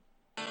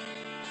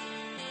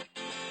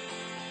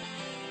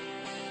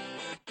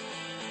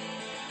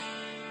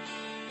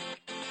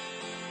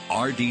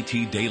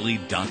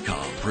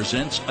RDTDaily.com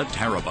presents a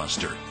Tara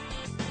Buster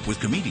with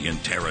comedian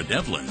Tara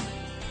Devlin.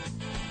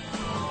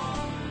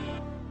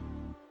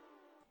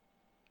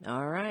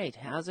 All right,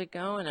 how's it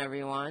going,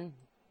 everyone?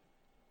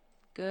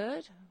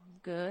 Good.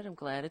 I'm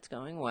glad it's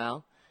going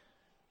well.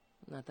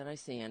 Not that I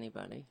see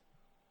anybody.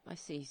 I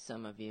see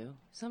some of you.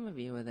 Some of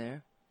you are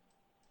there.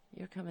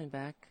 You're coming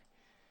back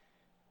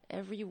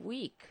every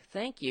week.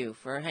 Thank you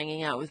for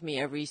hanging out with me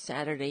every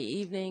Saturday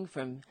evening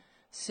from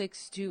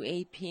 6 to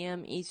 8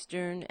 p.m.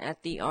 Eastern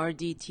at the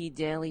RDT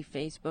Daily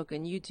Facebook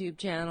and YouTube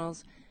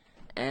channels.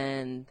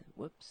 And,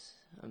 whoops,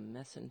 I'm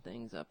messing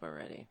things up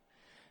already.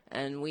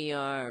 And we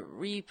are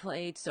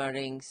replayed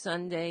starting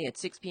Sunday at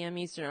 6 p.m.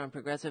 Eastern on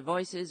Progressive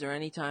Voices or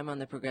anytime on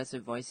the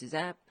Progressive Voices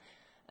app.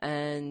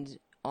 And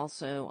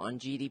also on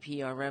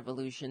GDPR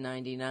Revolution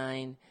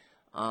 99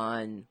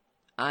 on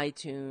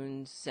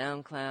iTunes,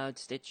 SoundCloud,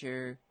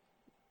 Stitcher,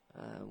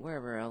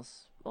 wherever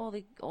else. All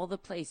the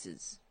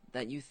places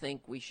that you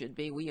think we should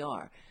be, we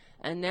are.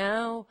 And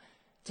now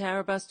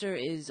Tara Buster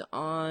is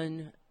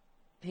on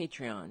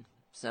Patreon.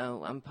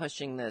 So I'm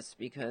pushing this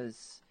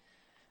because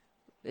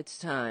it's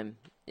time.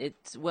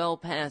 It's well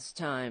past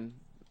time.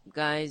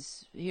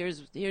 Guys,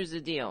 here's the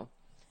deal.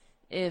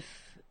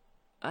 If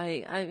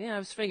I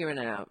was figuring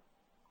it out.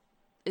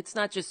 It's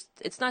not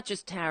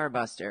just Tara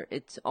Buster.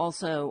 It's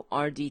also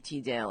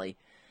RDT Daily.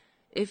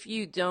 If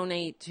you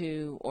donate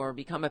to or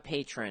become a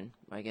patron,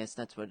 I guess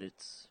that's what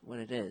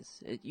it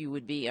is. You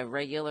would be a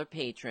regular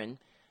patron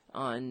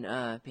on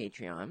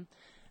Patreon,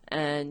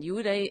 and you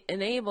would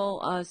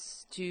enable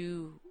us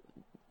to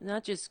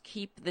not just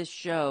keep this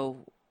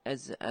show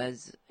as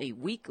a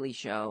weekly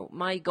show.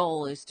 My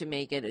goal is to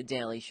make it a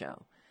daily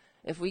show.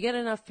 If we get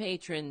enough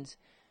patrons,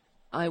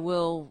 I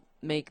will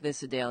make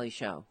this a daily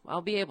show.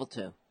 I'll be able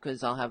to,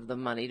 because I'll have the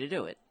money to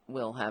do it.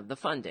 We'll have the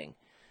funding.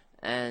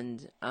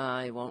 And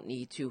I won't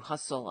need to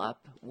hustle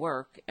up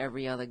work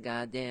every other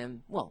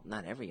goddamn, well,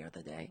 not every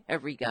other day,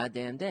 every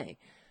goddamn day.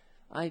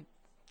 I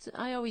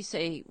always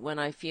say when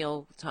I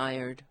feel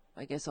tired,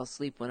 I guess I'll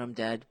sleep when I'm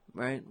dead,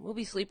 right? We'll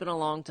be sleeping a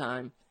long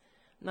time.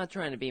 I'm not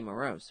trying to be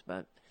morose,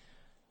 but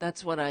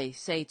that's what I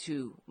say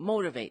to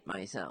motivate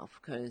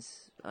myself,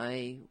 because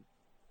I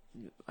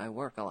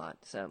work a lot,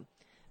 so.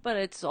 But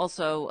it's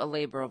also a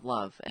labor of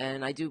love,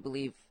 and I do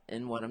believe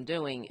in what I'm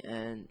doing,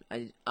 and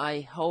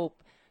I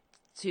hope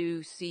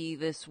to see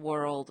this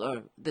world,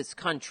 or this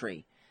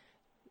country,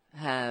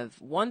 have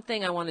one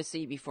thing I want to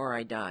see before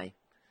I die: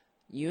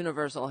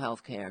 universal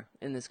health care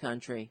in this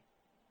country.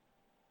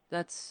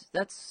 That's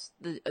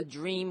a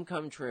dream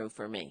come true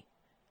for me.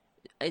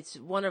 It's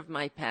one of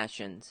my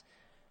passions,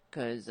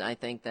 because I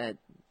think that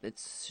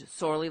it's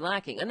sorely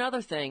lacking.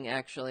 Another thing,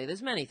 actually,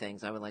 there's many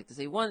things I would like to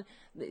see. One,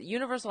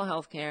 universal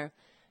health care,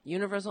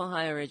 universal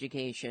higher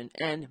education,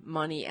 and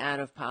money out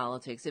of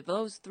politics. If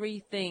those three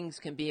things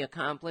can be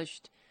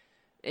accomplished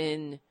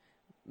in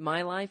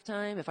my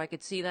lifetime, if I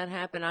could see that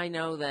happen, I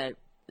know that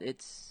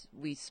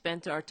we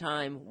spent our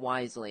time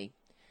wisely,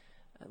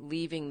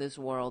 leaving this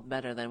world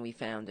better than we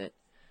found it.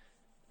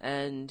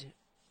 And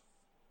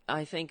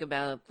I think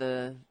about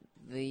the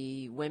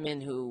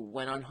women who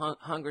went on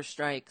hunger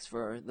strikes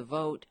for the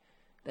vote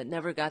that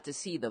never got to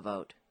see the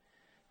vote.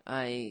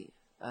 I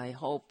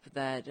hope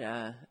that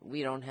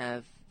we don't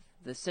have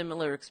the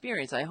similar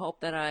experience. I hope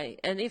that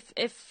and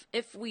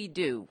if we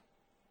do,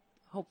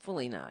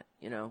 hopefully not.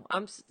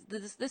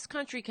 This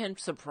country can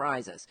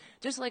surprise us.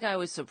 Just like I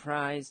was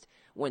surprised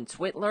when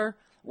Twitler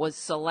was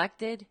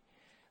selected.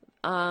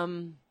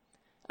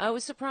 I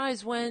was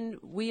surprised when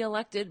we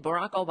elected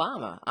Barack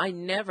Obama. I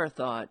never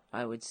thought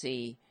I would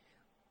see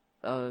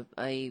a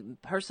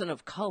person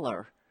of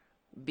color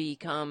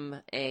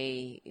become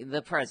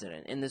the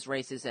president in this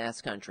racist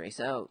ass country.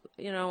 So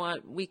you know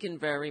what, we can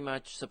very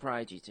much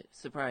surprise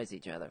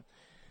each other.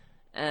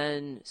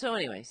 And so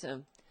anyway,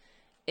 so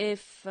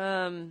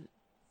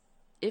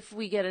if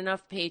we get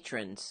enough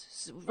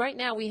patrons, right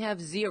now we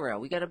have 0.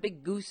 We got a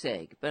big goose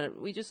egg,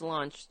 but we just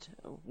launched.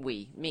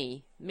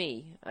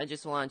 I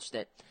just launched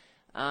it.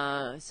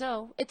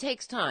 So it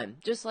takes time.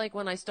 Just like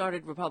when I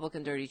started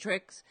Republican Dirty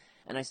Tricks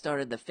and I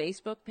started the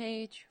Facebook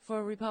page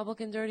for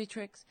Republican Dirty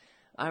Tricks.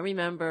 I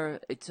remember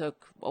it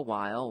took a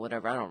while,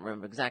 whatever. I don't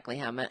remember exactly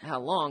how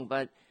long,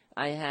 but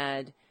I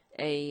had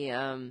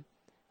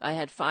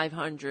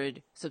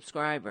 500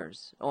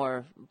 subscribers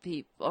or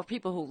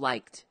people who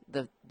liked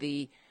the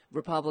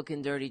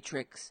Republican Dirty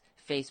Tricks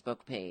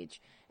Facebook page,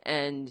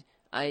 and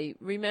I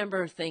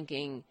remember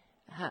thinking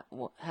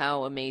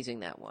how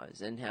amazing that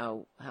was, and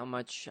how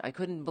much I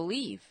couldn't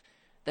believe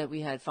that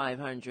we had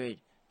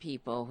 500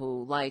 people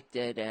who liked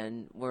it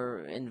and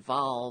were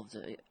involved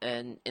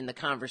in the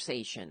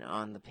conversation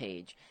on the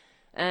page.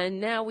 And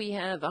now we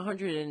have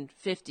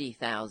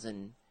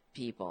 150,000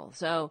 people.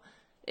 So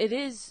it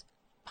is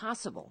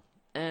possible.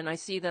 And I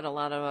see that a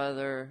lot of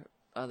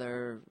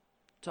other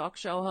talk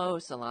show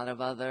hosts, a lot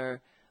of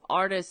other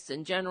artists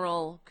in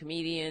general,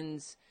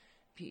 comedians,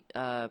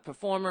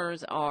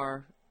 performers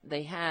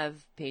they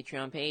have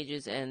Patreon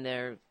pages, and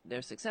they're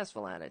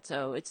successful at it.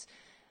 So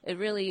it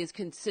really is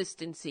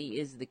consistency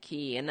is the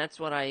key. And that's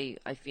what I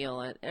feel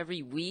that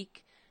every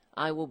week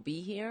I will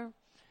be here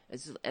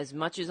as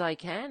much as I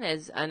can,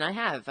 and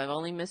I've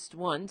only missed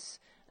once,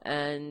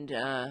 and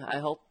I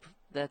hope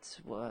that's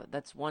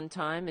one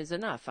time is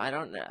enough. I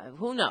don't know,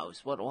 who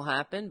knows what will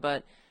happen,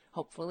 but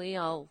hopefully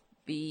I'll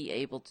be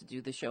able to do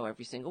the show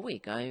every single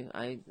week.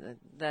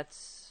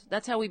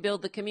 That's how we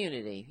build the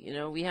community. You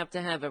know, we have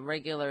to have a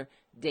regular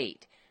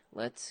date.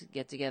 Let's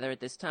get together at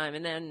this time,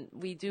 and then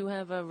we do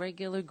have a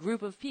regular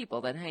group of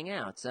people that hang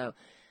out. So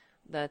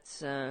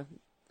that's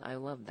I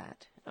love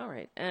that. All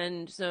right,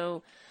 and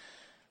so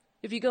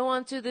if you go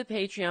onto the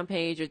Patreon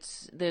page,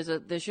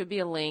 there should be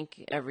a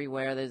link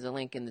everywhere. There's a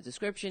link in the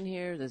description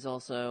here. There's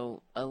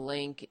also a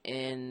link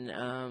in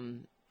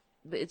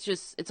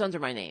it's under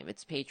my name.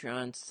 It's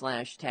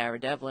Patreon/Tara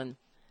Devlin.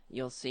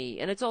 You'll see,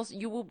 and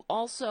you will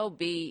also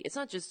be. It's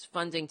not just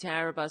funding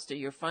Tara Buster.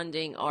 You're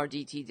funding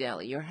RDT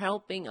Daily. You're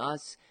helping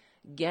us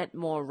get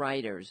more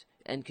writers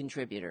and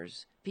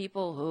contributors,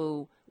 people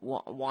who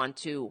want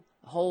to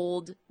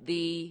hold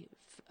the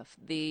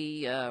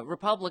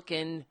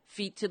Republican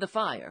feet to the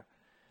fire.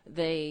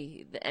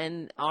 They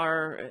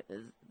are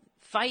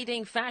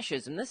fighting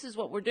fascism. This is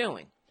what we're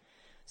doing.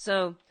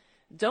 So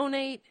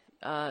donate.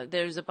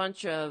 There's a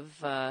bunch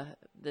of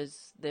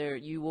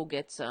you will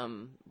get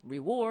some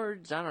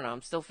rewards. I don't know.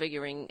 I'm still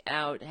figuring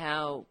out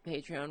how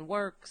Patreon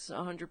works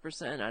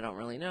 100%. I don't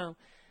really know,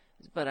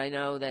 but I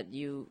know that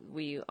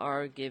we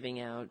are giving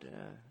out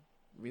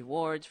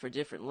rewards for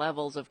different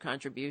levels of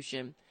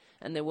contribution,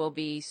 and there will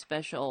be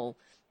special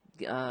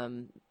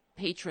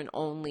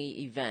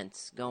patron-only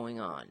events going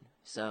on.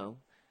 So,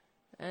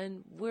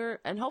 and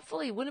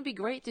hopefully, wouldn't it be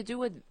great to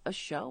do a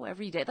show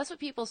every day? That's what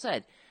people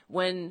said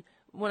when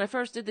I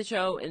first did the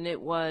show, and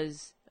it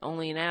was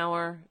only an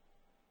hour.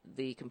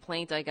 The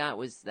complaint I got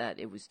was that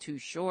it was too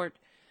short,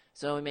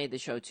 so I made the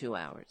show 2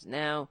 hours.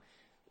 Now,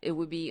 it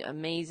would be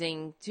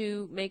amazing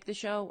to make the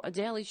show a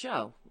daily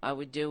show. I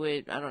would do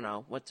it. I don't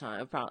know what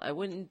time.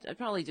 I'd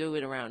probably do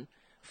it around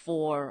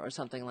 4 or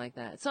something like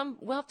that.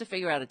 We'll have to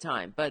figure out a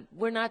time, but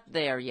we're not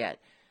there yet.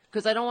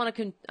 Because I don't want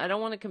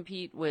to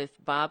compete with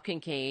Bob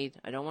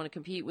Kincaid. I don't want to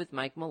compete with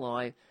Mike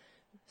Malloy.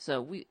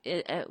 So we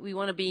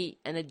want to be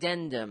an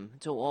addendum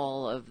to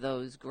all of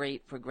those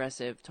great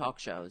progressive talk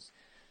shows,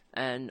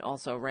 and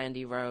also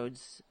Randy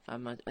Rhodes.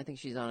 I think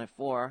she's on at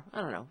 4.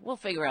 I don't know. We'll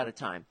figure out a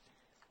time.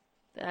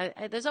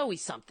 There's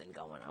always something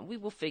going on. We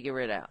will figure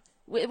it out.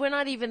 We're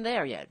not even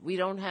there yet. We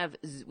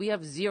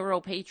have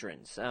 0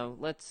 patrons. So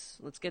let's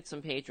get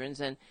some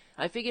patrons. And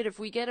I figured if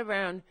we get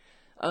around.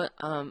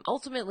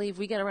 Ultimately, if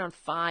we get around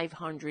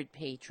 500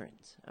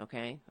 patrons,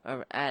 okay,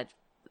 or at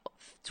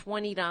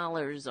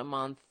 $20 a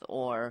month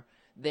or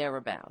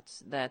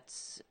thereabouts,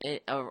 that's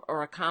it,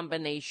 or a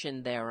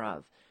combination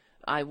thereof,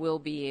 I will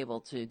be able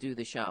to do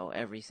the show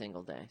every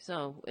single day.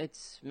 So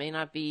may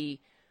not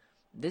be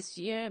this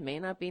year, may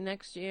not be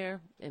next year,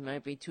 it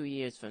might be 2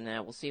 years from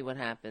now. We'll see what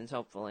happens.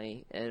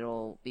 Hopefully,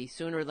 it'll be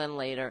sooner than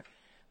later.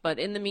 But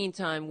in the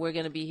meantime, we're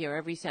going to be here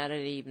every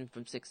Saturday evening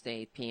from 6 to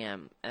 8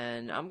 p.m.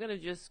 And I'm going to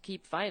just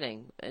keep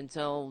fighting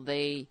until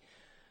I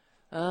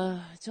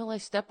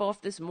step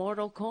off this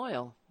mortal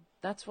coil.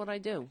 That's what I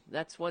do.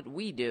 That's what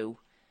we do.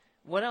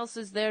 What else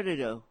is there to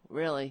do,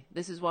 really?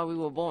 This is why we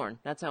were born.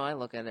 That's how I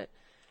look at it.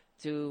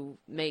 To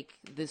make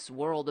this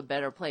world a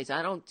better place.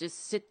 I don't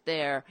just sit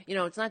there. You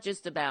know, it's not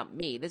just about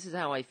me. This is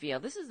how I feel.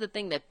 This is the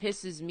thing that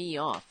pisses me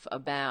off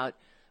about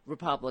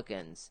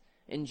Republicans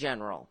in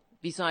general.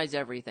 Besides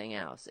everything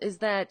else, is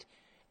that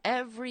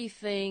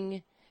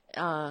everything,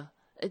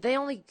 they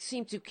only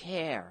seem to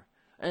care,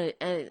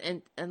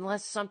 and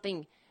unless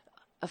something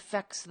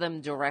affects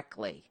them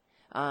directly,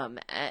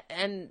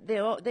 and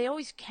they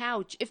always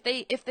couch if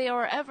they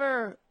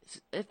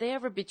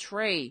ever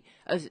betray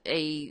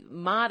a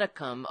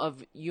modicum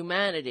of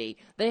humanity,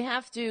 they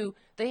have to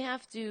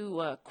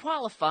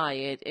qualify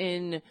it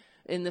in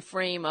the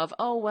frame of,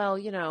 oh well,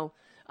 you know,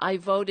 I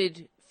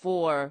voted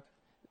for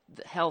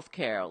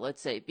healthcare,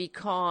 let's say,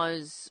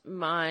 because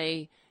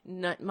my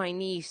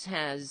niece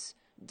has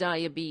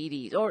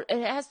diabetes, or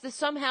it has to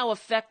somehow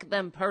affect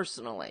them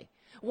personally.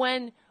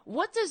 When,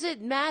 what does it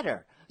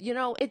matter? You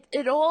know,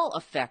 it all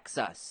affects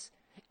us.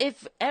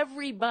 If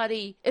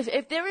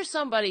there is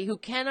somebody who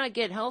cannot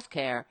get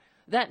healthcare,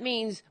 that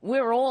means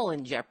we're all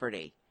in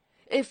jeopardy.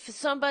 If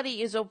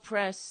somebody is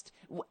oppressed,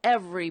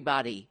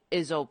 everybody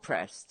is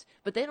oppressed.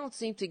 But they don't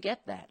seem to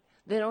get that.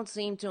 They don't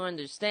seem to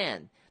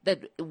understand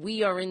that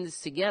we are in this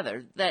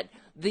together, that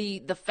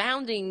the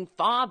founding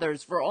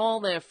fathers, for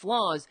all their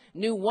flaws,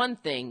 knew one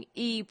thing,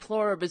 e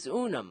pluribus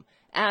unum,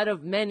 out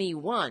of many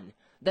one,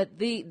 that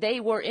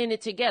they were in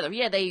it together.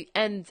 Yeah,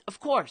 and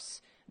of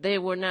course, they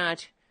were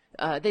not,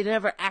 they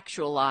never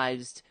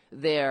actualized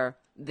the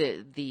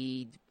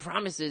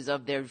promises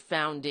of their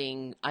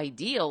founding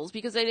ideals,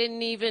 because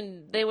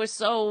they were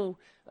so,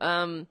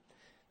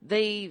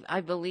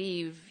 I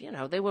believe, you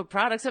know, they were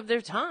products of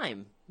their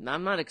time.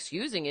 I'm not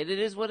excusing it. It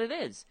is what it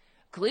is.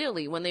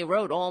 Clearly, when they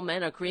wrote all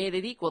men are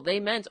created equal, they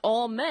meant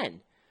all men.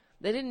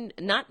 They didn't,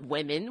 not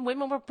women.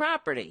 Women were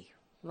property.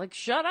 Like,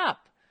 shut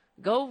up.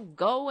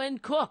 Go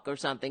and cook or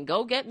something.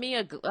 Go get me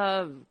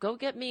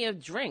a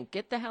drink.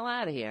 Get the hell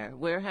out of here.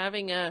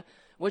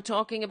 We're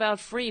talking about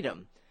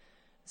freedom.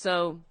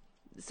 So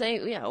say,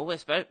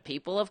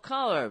 people of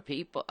color,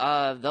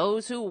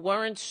 those who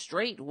weren't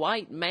straight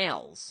white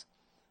males,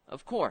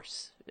 of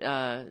course,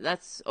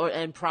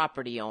 and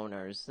property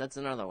owners. That's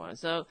another one.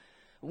 So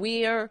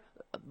we are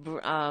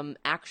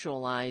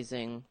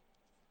actualizing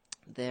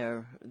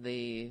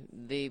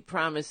the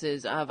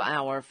promises of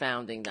our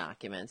founding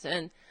documents,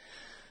 and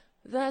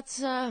that's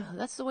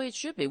the way it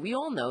should be. We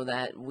all know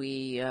that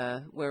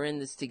we're in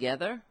this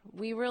together.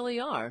 We really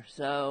are.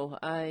 So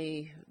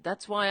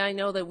that's why I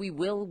know that we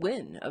will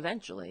win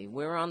eventually.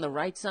 We're on the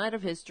right side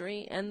of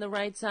history and the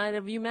right side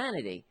of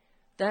humanity.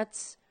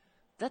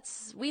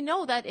 We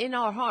know that in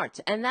our hearts,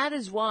 and that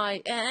is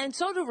why. And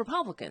so do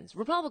Republicans.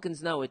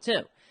 Republicans know it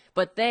too,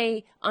 but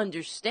they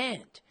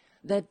understand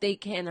that they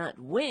cannot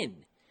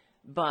win.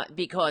 But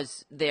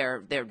because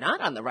they're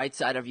not on the right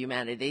side of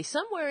humanity,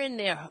 somewhere in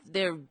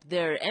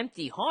their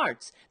empty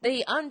hearts,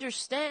 they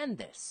understand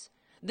this.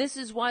 This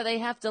is why they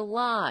have to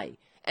lie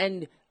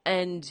and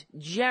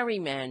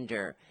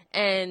gerrymander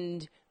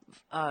and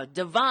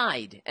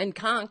divide and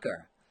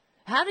conquer.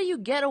 How do you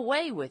get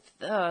away with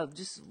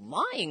just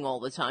lying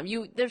all the time?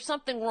 There's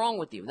something wrong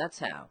with you. That's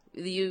how.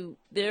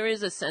 There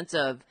is a sense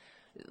of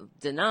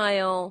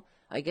denial.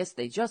 I guess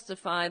they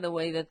justify the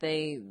way that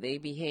they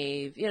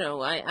behave.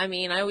 I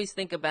mean, I always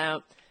think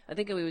about, I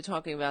think we were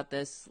talking about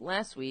this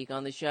last week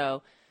on the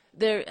show.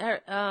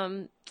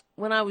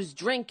 When I was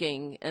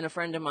drinking and a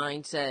friend of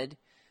mine said,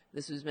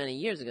 this was many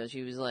years ago,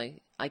 she was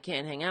like, I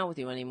can't hang out with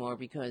you anymore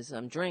because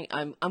I'm going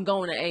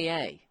to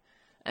AA.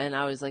 And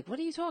I was like, what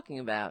are you talking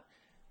about?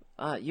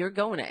 You're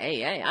going to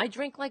AA. I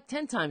drink like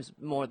 10 times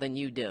more than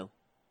you do,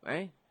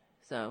 right?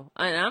 So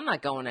I'm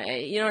not going to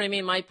AA. You know what I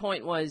mean? My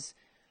point was,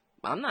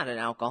 I'm not an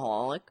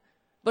alcoholic,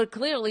 but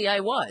clearly I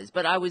was.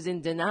 But I was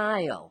in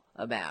denial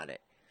about it.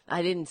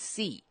 I didn't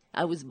see.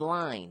 I was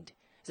blind.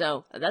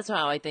 So that's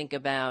how I think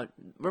about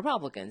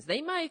Republicans.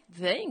 They might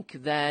think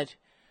that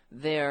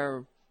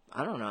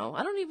I don't know.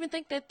 I don't even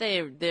think that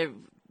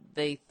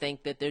they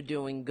think that they're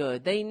doing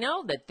good. They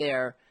know that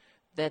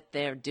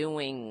they're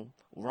doing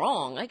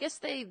wrong. I guess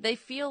they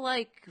feel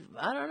like,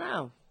 I don't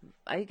know.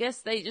 I guess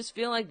they just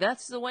feel like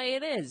that's the way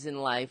it is in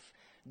life.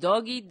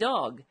 Dog eat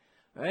dog,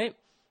 right?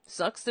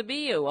 Sucks to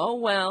be you. Oh,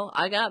 well,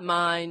 I got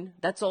mine.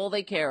 That's all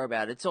they care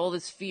about. It's all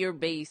this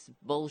fear-based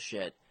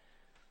bullshit,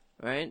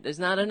 right? There's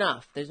not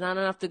enough. There's not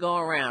enough to go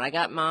around. I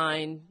got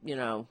mine.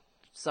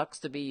 Sucks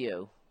to be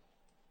you.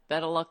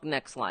 Better luck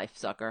next life,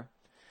 sucker.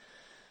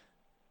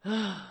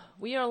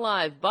 We are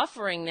live.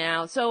 Buffering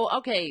now. So,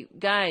 okay,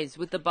 guys,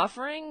 with the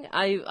buffering,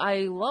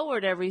 I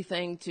lowered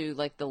everything to,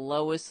 like, the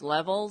lowest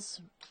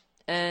levels.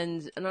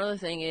 And another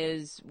thing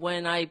is,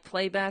 when I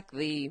play back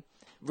the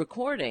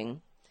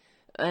recording,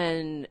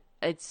 and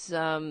it's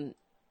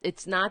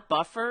not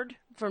buffered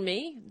for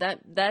me.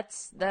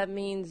 That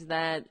means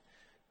that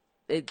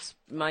it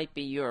might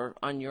be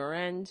on your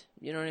end.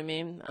 You know what I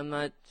mean?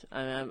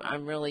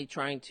 I'm really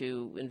trying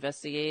to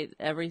investigate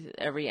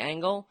every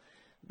angle,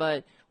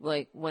 but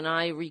like when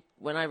I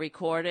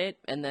record it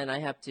and then I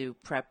have to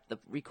prep the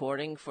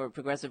recording for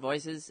Progressive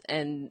Voices,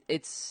 and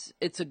it's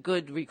a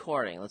good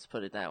recording. Let's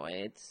put it that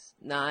way. It's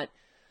not.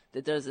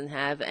 It doesn't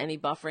have any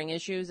buffering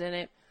issues in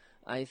it.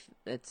 I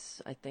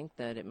think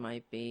that it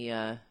might be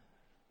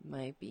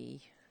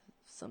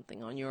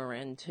something on your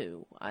end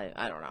too.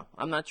 I don't know.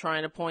 I'm not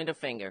trying to point a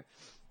finger,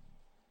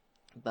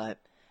 but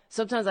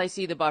sometimes I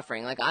see the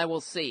buffering. Like I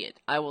will see it.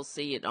 I will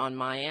see it on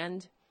my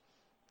end.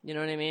 You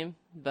know what I mean?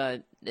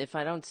 But if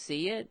I don't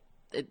see it,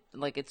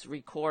 it's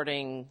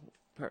recording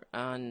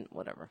on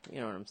whatever. You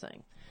know what I'm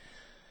saying?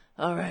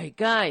 All right,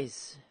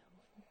 guys.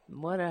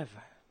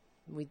 Whatever.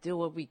 We do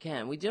what we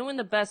can. We're doing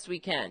the best we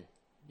can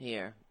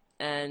here,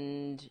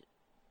 and.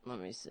 Let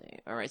me see.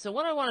 All right. So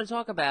what I want to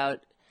talk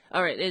about,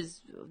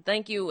 is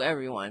thank you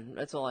everyone.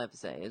 That's all I have to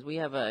say. Is we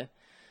have a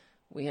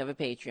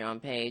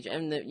Patreon page,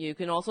 and you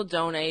can also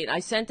donate. I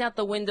sent out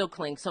the window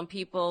clink. Some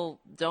people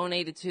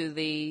donated to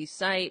the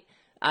site.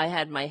 I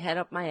had my head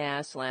up my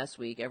ass last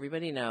week.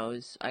 Everybody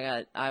knows.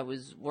 I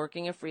was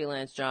working a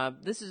freelance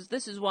job. This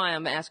is why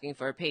I'm asking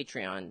for a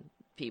Patreon,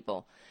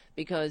 people,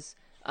 because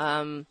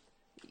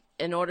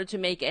in order to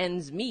make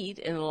ends meet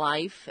in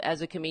life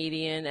as a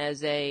comedian,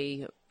 as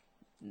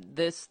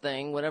this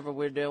thing, whatever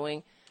we're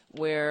doing,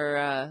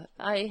 where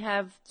I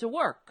have to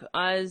work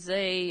I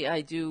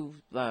do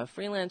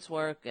freelance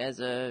work I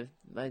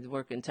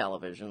work in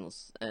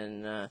televisions,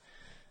 and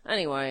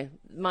anyway,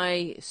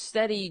 my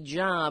steady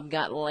job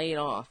got laid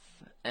off,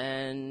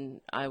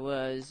 and I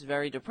was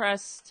very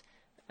depressed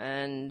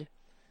and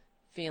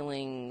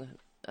feeling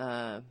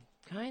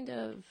kind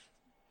of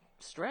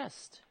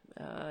stressed.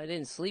 I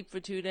didn't sleep for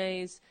 2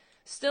 days.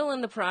 Still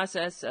in the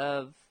process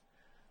of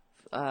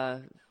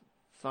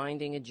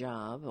finding a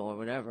job or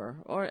whatever,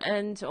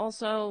 and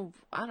also,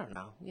 I don't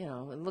know,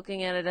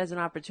 looking at it as an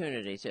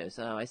opportunity too.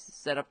 So I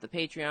set up the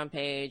Patreon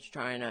page,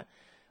 trying to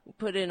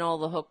put in all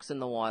the hooks in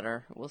the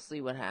water. We'll see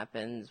what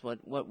happens,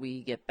 what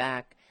we get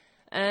back.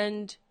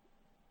 And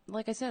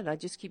like I said, I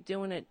just keep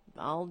doing it.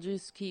 I'll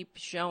just keep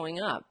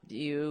showing up.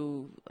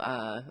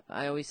 I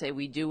always say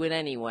we do it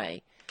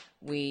anyway.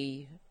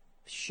 We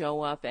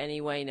show up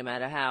anyway, no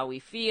matter how we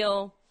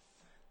feel.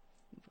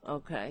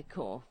 Okay,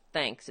 cool.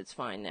 Thanks. It's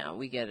fine now.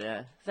 We get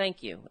a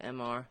thank you,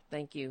 MR.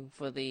 Thank you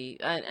for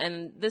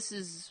and this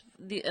is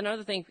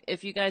another thing.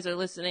 If you guys are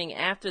listening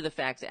after the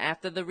fact,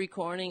 after the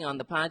recording on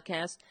the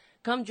podcast,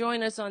 come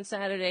join us on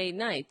Saturday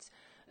nights,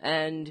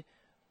 and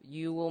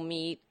you will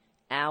meet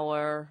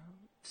our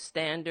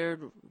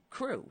standard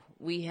crew.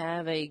 We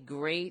have a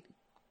great,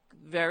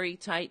 very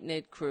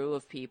tight-knit crew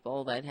of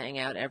people that hang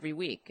out every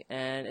week,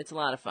 and it's a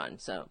lot of fun.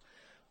 So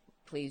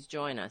please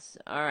join us.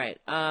 All right.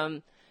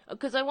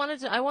 Because I wanted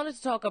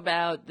to talk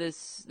about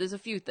this. There's a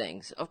few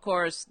things. Of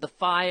course, the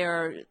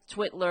fire.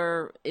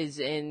 Twitler is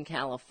in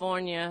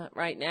California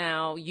right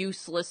now,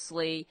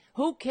 uselessly.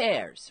 Who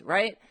cares,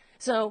 right?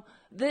 So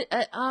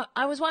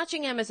I was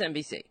watching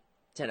MSNBC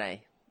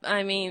today.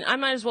 I mean, I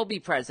might as well be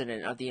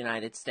president of the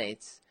United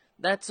States.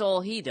 That's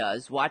all he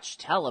does, watch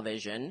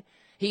television.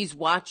 He's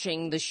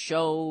watching the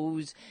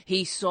shows.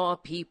 He saw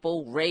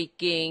people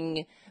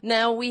raking.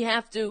 Now we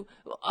have to,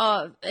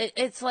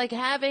 it's like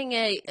having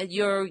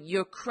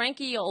your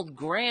cranky old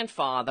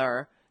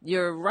grandfather,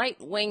 your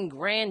right-wing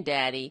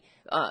granddaddy,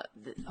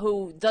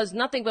 who does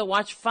nothing but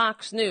watch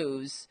Fox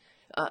News,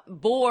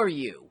 bore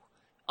you,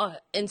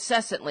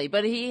 incessantly.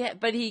 But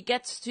he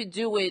gets to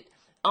do it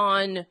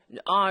on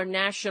our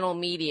national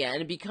media,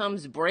 and it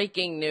becomes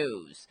breaking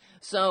news.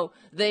 So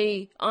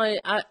on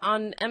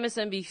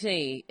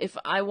MSNBC, if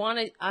I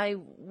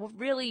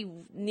really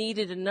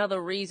needed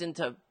another reason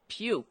to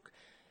puke,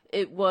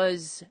 it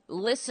was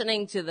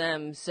listening to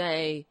them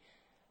say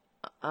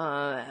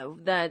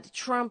that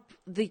Trump,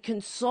 the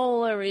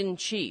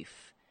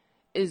consoler-in-chief,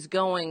 is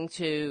going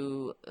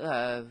to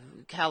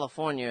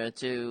California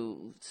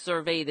to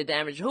survey the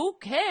damage. Who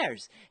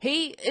cares?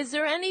 Is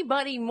there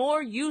anybody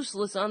more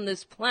useless on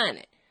this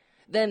planet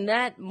than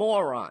that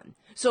moron?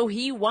 So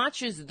he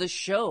watches the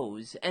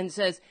shows and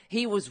says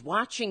he was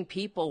watching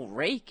people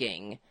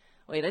raking.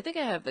 Wait, I think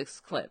I have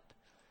this clip.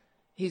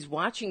 He's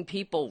watching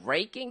people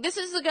raking. This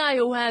is the guy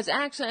who has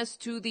access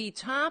to the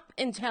top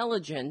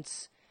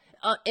intelligence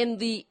in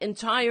the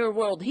entire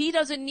world. He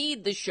doesn't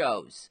need the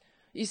shows.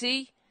 You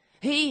see?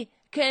 He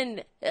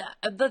can,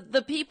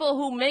 the people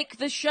who make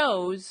the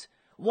shows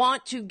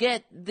want to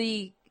get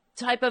the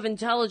type of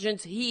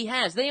intelligence he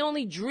has. They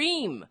only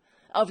dream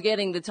of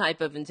getting the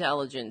type of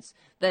intelligence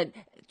that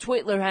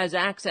Twitler has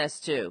access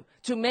to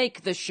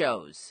make the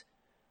shows.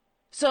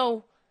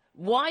 So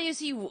why is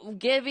he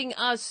giving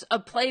us a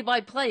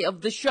play-by-play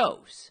of the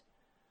shows?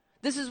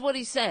 This is what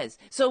he says.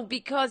 So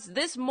because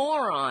this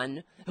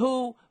moron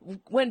who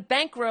went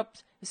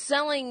bankrupt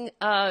selling,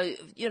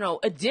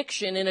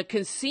 addiction in a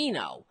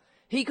casino,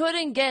 he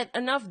couldn't get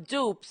enough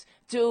dupes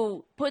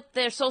to put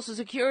their Social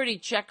Security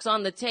checks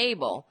on the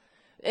table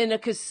in a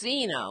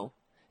casino.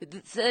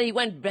 So he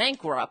went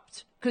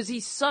bankrupt because he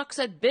sucks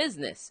at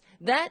business.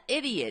 That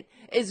idiot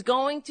is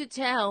going to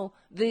tell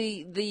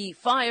the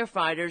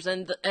firefighters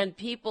and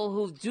people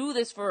who do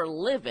this for a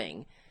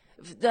living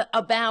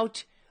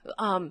about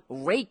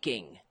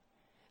raking,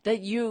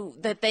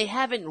 that they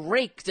haven't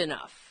raked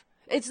enough.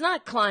 It's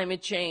not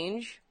climate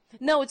change.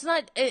 No, it's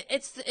not.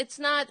 It's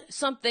not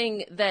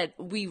something that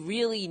we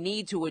really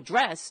need to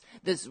address.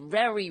 This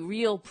very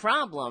real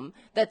problem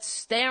that's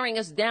staring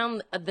us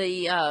down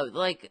the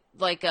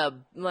like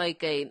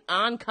an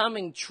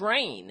oncoming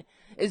train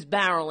is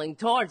barreling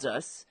towards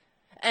us,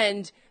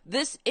 and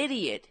this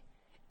idiot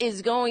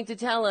is going to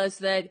tell us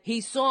that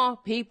he saw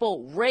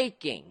people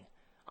raking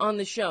on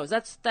the shows.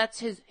 That's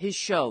his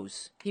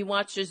shows. He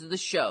watches the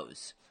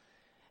shows.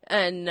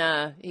 And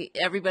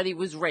everybody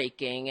was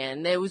raking,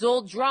 and it was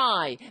all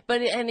dry.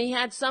 And he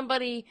had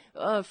somebody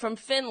from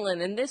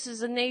Finland, and this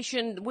is a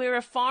nation, we're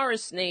a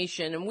forest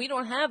nation, and we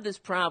don't have this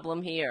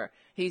problem here,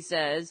 he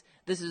says.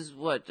 This is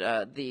what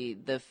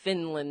the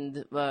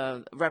Finland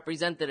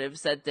representative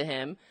said to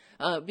him,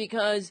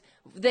 because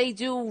they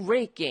do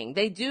raking.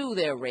 They do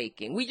their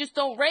raking. We just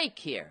don't rake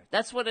here.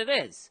 That's what it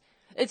is.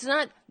 It's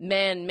not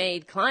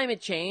man-made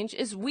climate change.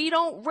 It's we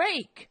don't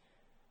rake.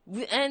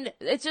 And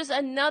it's just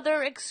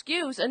another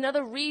excuse,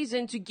 another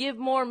reason to give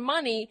more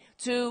money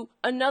to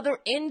another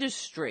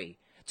industry,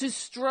 to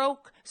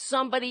stroke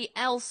somebody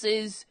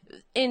else's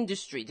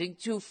industry,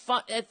 to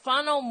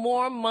funnel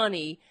more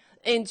money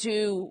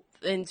into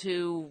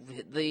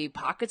the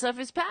pockets of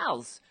his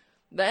pals,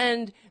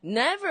 and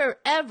never,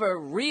 ever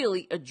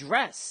really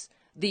address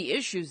the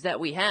issues that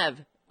we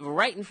have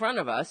right in front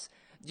of us.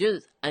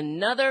 Just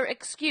another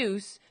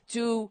excuse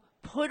to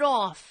put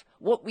off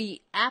what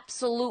we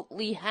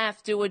absolutely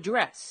have to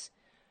address.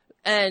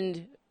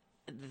 And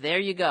there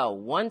you go.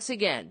 Once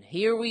again,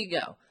 here we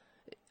go.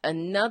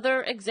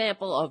 Another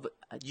example of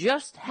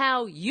just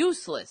how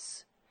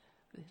useless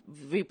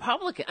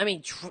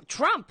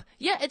Trump.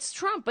 Yeah, it's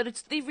Trump, but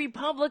it's the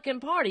Republican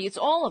Party. It's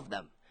all of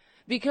them.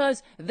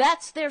 Because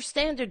that's their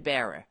standard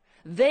bearer.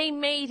 They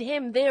made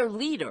him their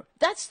leader.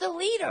 That's the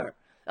leader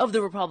of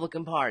the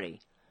Republican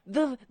Party.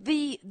 The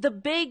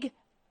big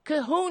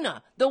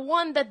Kahuna, the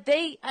one that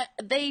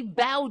they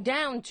bow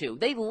down to.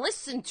 They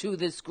listen to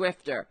this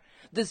grifter,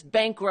 this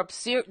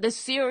this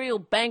serial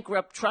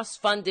bankrupt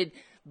trust-funded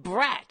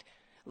brat,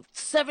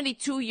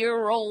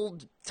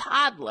 72-year-old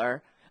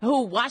toddler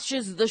who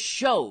watches the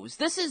shows.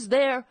 This is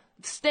their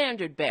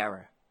standard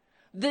bearer.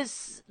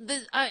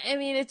 I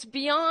mean, it's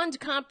beyond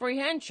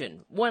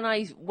comprehension when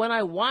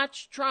I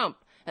watch Trump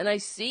and I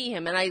see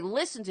him and I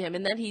listen to him,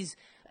 and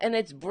then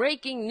it's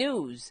breaking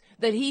news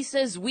that he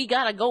says we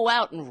got to go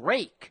out and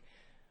rake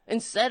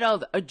instead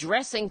of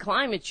addressing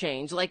climate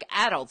change like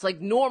adults,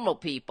 like normal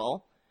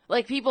people,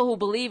 like people who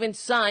believe in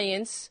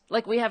science,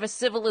 like we have a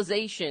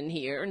civilization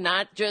here,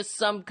 not just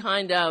some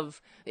kind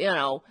of,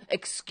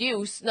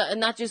 excuse,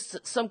 not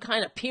just some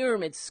kind of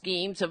pyramid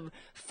scheme to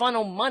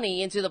funnel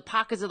money into the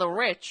pockets of the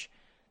rich,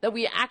 that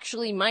we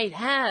actually might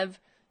have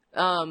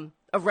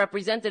a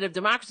representative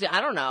democracy.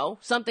 I don't know,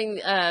 something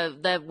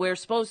that we're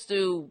supposed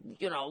to,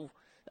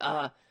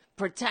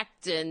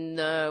 protect, and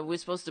we're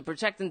supposed to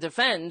protect and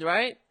defend,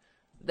 right?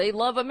 They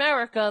love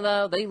America,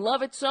 though. They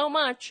love it so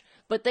much,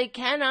 but they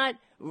cannot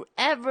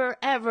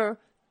ever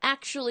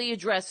actually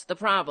address the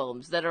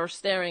problems that are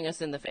staring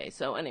us in the face.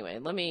 So anyway,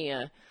 let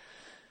me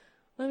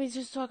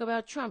just talk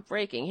about Trump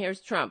raking. Here's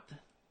Trump.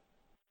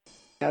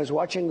 I was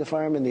watching the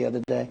firemen the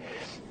other day,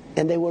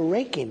 and they were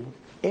raking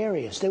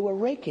areas. They were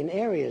raking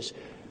areas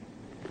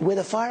where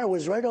the fire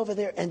was right over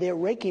there, and they're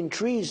raking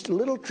trees,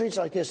 little trees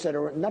like this that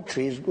are not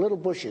trees, little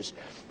bushes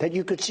that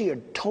you could see are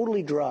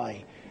totally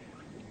dry.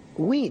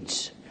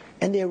 Weeds.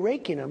 And they're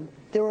raking them.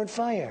 They're on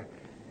fire.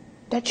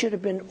 That should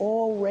have been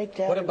all raked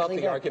out. What about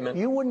the argument?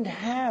 You wouldn't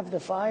have the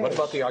fires. What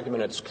about the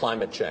argument it's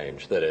climate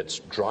change, that it's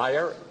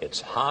drier,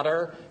 it's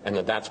hotter, and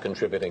that's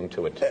contributing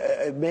to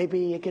it?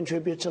 Maybe it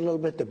contributes a little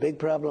bit. The big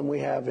problem we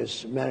have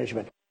is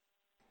management.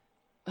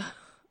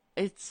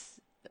 If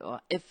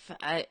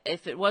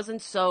it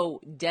wasn't so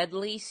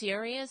deadly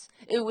serious,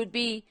 it would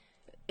be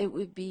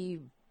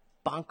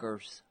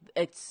bonkers.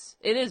 It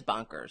is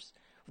bonkers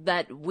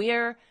that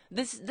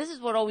this is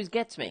what always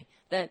gets me,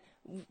 that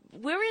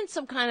we're in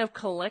some kind of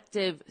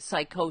collective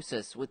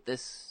psychosis with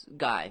this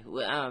guy,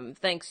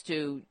 thanks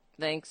to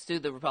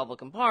the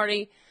Republican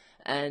Party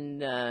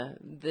and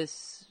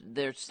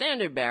their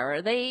standard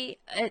bearer. I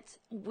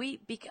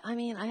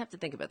have to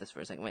think about this for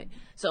a second. Wait.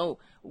 So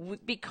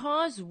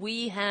because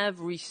we have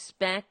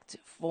respect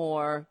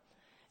for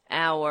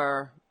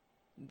our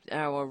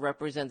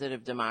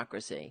representative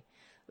democracy,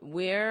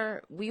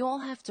 we all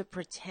have to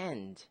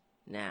pretend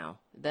now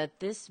that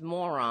this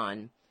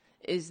moron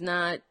is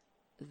not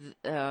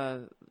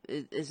the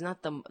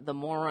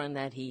moron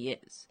that he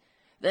is.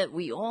 That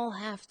we all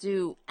have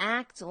to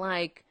act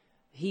like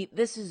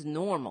this is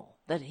normal,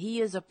 that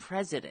he is a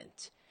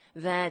president,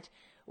 that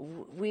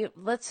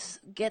let's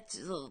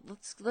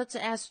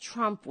ask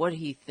Trump what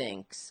he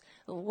thinks.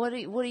 What do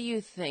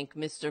you think,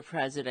 Mr.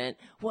 President?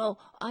 Well,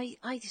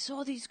 I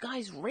saw these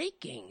guys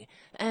raking,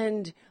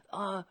 and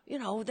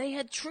they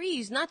had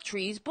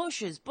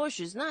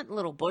bushes, not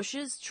little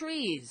bushes,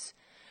 trees.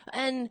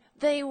 And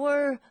they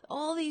were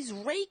all these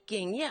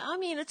raking. Yeah, I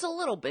mean, it's a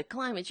little bit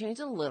climate change,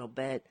 a little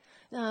bit.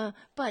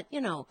 But,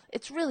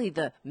 it's really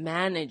the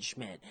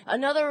management.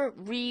 Another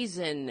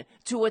reason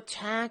to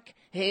attack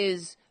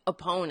his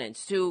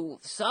opponents, to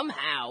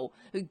somehow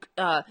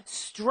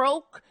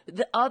stroke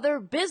the other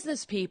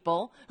business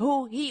people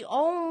who he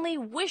only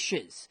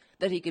wishes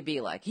that he could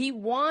be like. He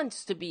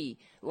wants to be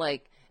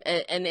like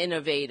an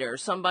innovator,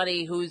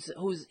 somebody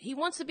he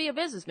wants to be a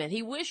businessman.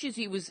 He wishes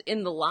he was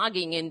in the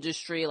logging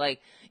industry,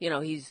 like,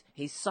 he's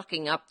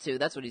sucking up to,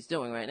 that's what he's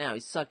doing right now.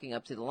 He's sucking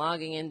up to the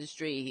logging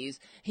industry.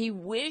 He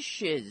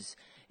wishes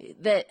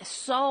that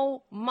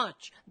so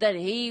much that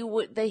he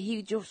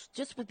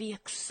just would be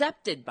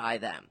accepted by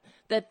them,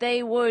 that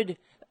they would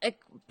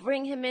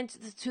bring him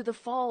into the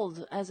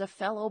fold as a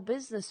fellow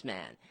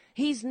businessman.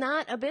 He's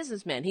not a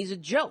businessman. He's a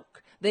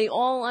joke. They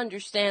all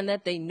understand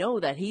that. They know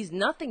that he's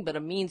nothing but a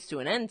means to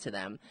an end to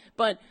them.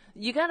 But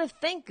you got to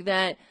think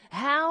that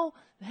how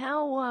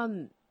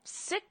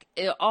sick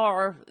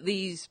are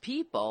these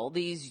people,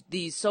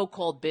 these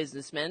so-called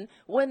businessmen,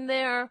 when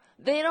they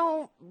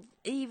don't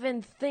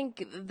even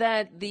think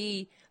that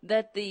the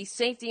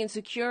safety and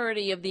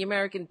security of the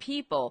American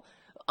people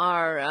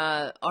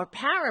are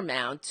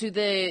paramount to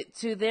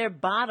their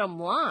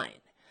bottom line.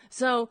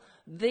 So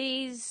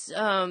these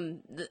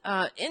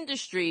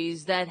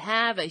industries that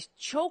have a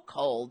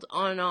chokehold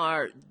on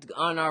our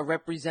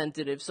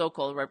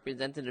so-called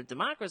representative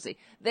democracy,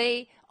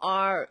 they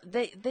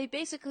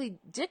basically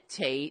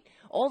dictate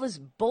all this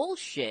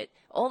bullshit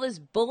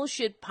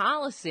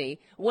policy,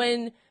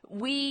 when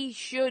we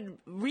should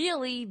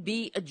really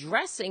be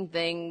addressing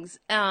things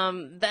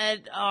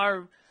that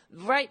are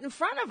right in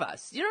front of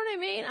us. You know what I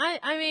mean?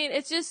 I mean,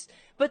 it's just,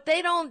 but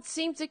they don't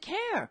seem to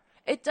care.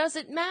 It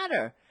doesn't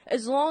matter.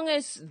 As long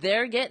as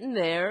they're getting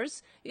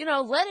theirs,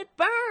 let it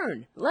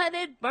burn. Let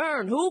it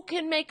burn. Who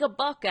can make a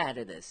buck out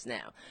of this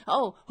now?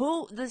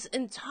 This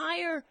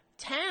entire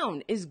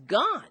town is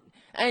gone.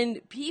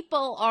 and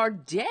people are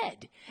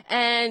dead.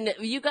 And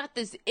you got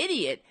this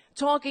idiot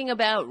talking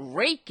about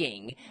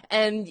raking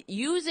and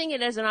using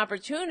it as an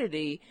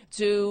opportunity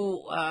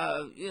to,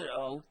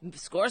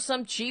 score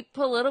some cheap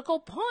political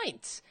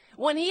points.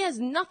 When he has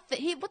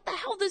nothing, what the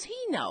hell does he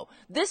know?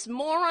 This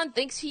moron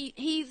thinks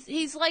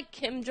he's like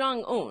Kim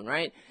Jong-un,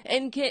 right?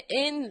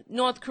 In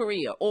North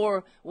Korea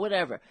or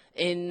whatever.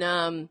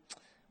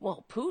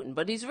 Putin,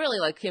 but he's really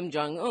like Kim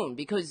Jong-un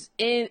because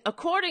in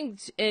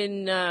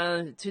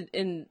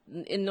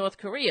North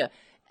Korea,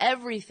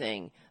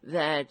 everything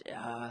that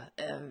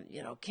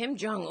Kim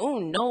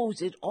Jong-un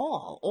knows it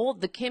all. All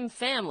the Kim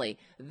family,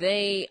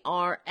 they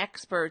are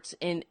experts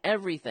in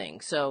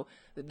everything. So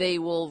they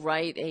will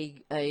write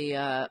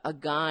a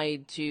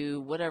guide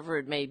to whatever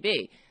it may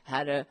be,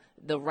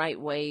 the right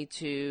way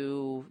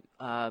to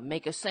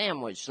make a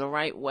sandwich, the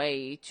right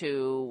way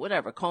to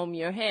whatever, comb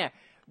your hair.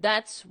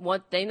 That's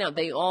what they know.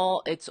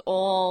 It's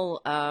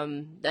all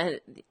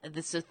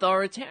this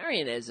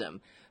authoritarianism,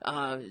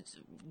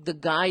 the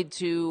guide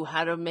to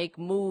how to make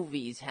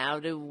movies, how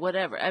to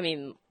whatever. I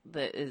mean,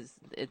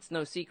 it's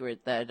no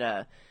secret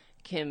that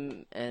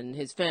Kim and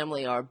his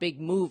family are big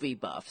movie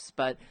buffs,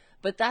 but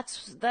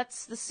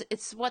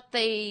it's what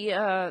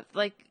they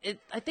like.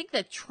 I think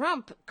that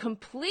Trump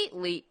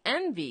completely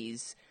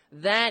envies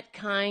that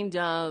kind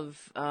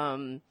of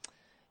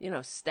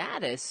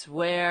status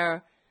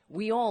where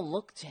we all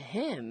look to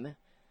him.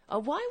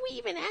 Why are we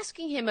even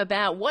asking him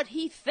about what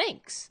he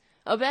thinks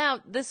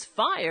about this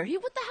fire?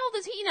 What the hell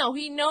does he know?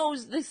 He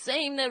knows the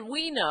same that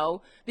we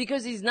know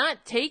because he's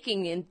not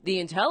taking the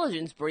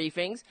intelligence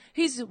briefings.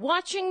 He's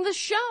watching the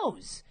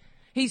shows.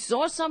 He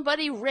saw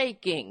somebody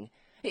raking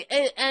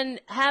and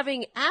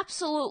having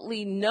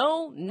absolutely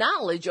no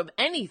knowledge of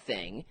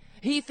anything.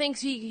 He thinks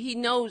he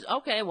knows,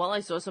 okay, well, I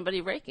saw somebody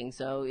raking,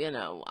 so,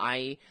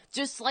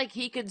 just like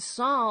he could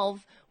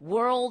solve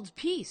world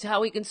peace,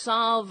 how he can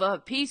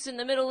solve peace in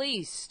the Middle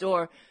East,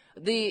 or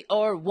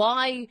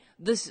why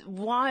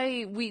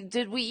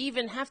we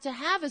even have to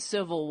have a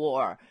civil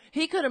war?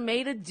 He could have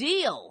made a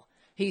deal,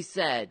 he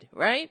said,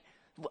 right?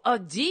 A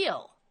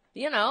deal. A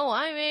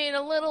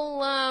little,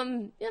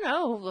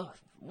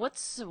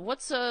 what's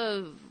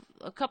a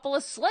couple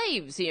of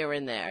slaves here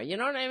and there, you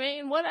know what I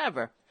mean?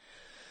 Whatever.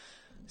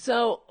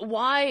 So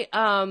why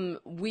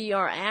we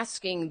are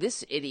asking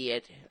this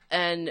idiot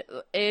and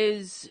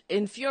is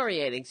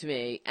infuriating to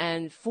me.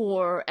 And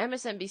for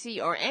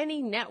MSNBC or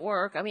any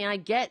network, I mean, I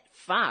get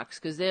Fox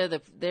because they're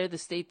the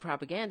state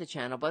propaganda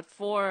channel, but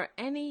for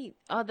any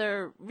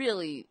other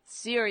really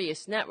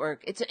serious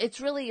network, it's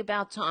really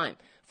about time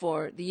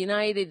for the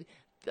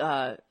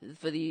for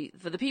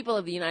the people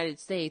of the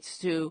United States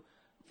to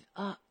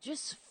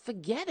just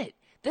forget it.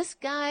 This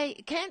guy,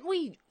 can't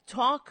we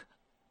talk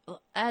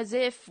as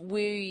if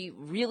we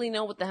really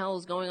know what the hell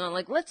is going on?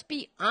 Like, let's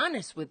be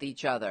honest with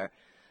each other.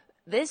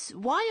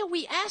 Why are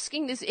we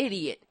asking this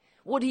idiot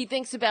what he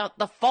thinks about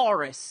the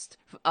forest,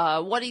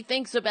 what he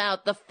thinks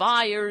about the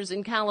fires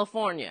in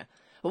California?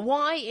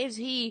 Why is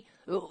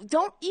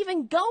don't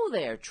even go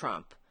there,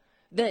 Trump.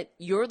 That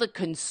you're the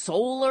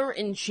consoler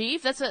in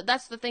chief?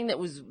 That's the thing that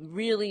was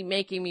really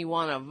making me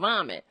want to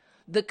vomit.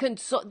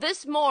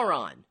 This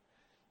moron,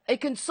 a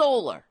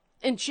consoler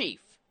in chief.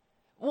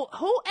 Well,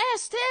 who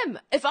asked him?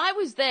 If I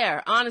was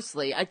there,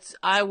 honestly,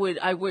 I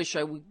wish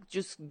I would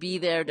just be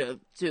there to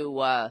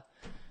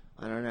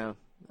I don't know.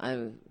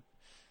 I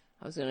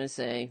was gonna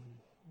say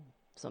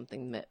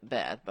something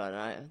bad,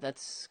 but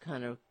that's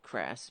kind of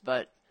crass.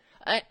 But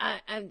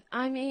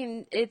I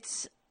mean,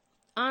 it's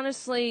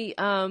honestly,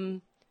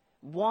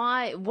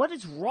 why? What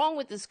is wrong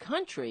with this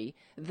country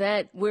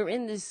that we're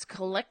in this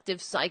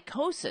collective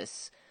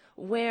psychosis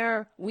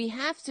where we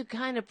have to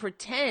kind of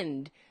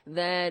pretend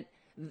that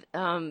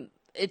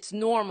it's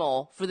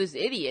normal for this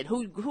idiot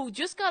who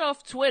just got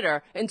off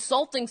Twitter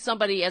insulting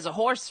somebody as a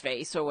horse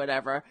face or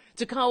whatever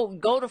to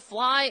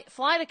fly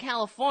to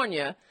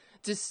California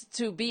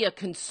to be a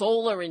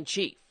consoler in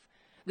chief.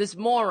 This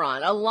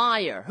moron, a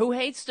liar, who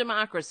hates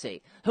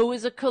democracy, who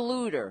is a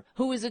colluder,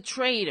 who is a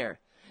traitor,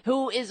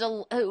 who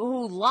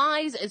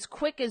lies as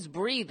quick as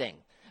breathing.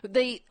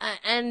 The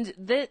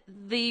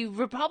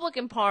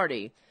Republican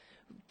Party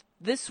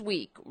this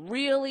week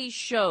really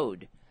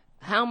showed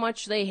how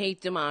much they hate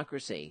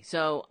democracy.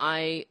 So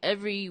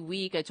every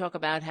week I talk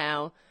about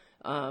how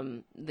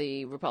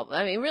the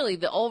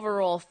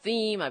overall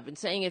theme, I've been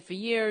saying it for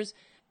years,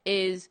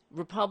 is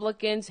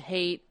Republicans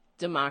hate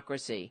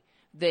democracy.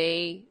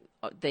 They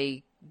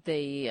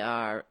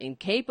are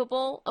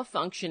incapable of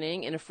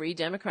functioning in a free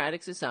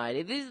democratic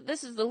society.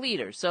 This is the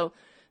leaders. So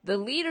the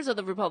leaders of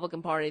the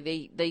Republican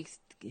Party, they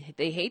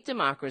hate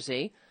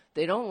democracy.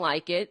 They don't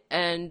like it,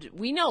 and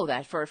we know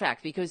that for a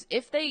fact, because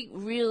if they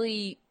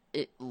really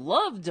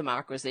loved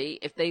democracy,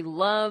 if they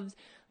loved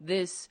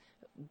this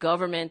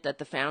government that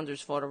the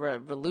founders fought a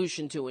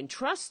revolution to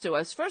entrust to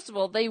us, first of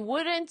all, they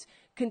wouldn't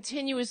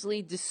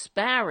continuously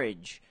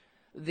disparage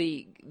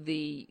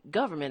the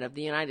government of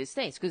the United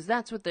States, because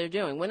that's what they're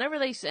doing. Whenever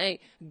they say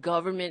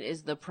government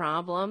is the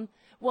problem,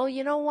 well,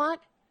 you know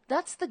what?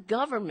 That's the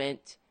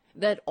government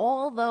that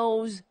all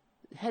those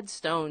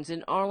headstones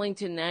in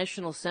Arlington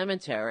National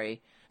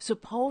Cemetery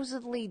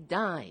supposedly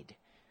died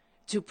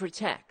to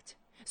protect.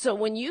 So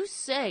when you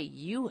say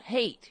you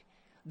hate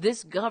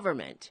this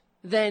government,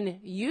 then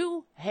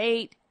you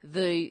hate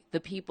the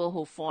people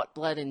who fought,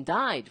 bled, and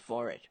died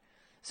for it.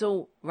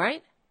 So,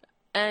 right?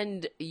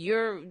 And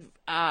you're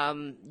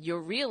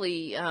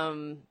really,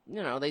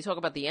 they talk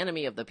about the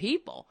enemy of the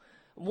people.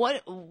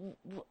 What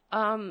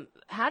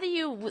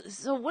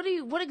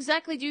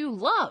exactly do you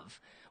love?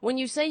 When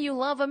you say you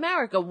love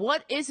America,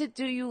 what is it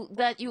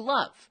that you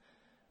love?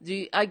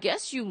 I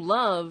guess you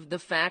love the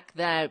fact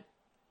that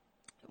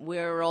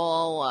we're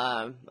all,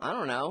 I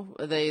don't know,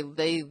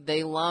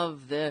 they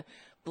love the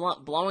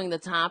blowing the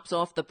tops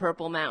off the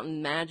Purple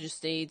Mountain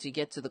Majesty to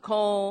get to the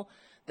coal.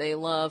 They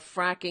love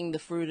fracking the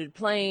fruited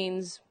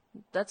plains.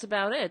 That's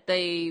about it.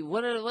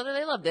 What do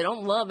they love? They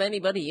don't love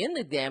anybody in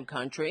the damn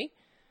country.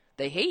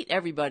 They hate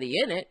everybody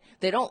in it.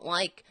 They don't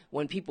like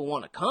when people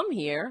want to come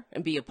here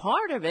and be a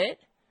part of it,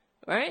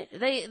 right?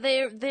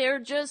 They're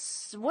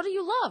just, what do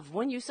you love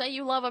when you say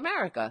you love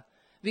America?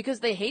 Because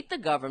they hate the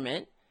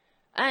government,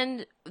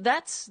 and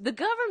the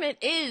government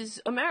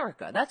is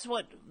America. That's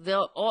what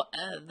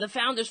the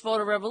founders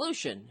fought a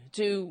revolution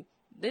to.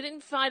 They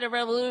didn't fight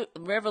a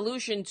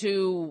revolution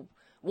to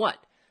what?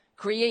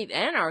 Create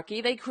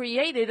anarchy. They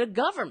created a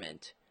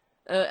government,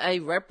 a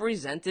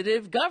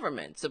representative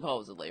government,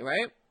 supposedly,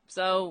 right?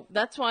 So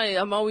that's why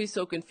I'm always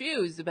so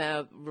confused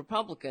about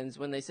Republicans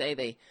when they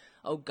say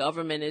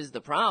government is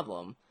the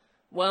problem.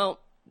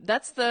 Well,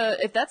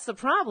 if that's the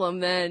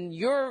problem, then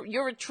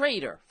you're a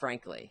traitor,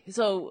 frankly.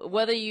 So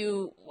whether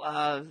you,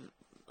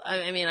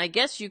 I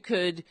guess you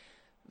could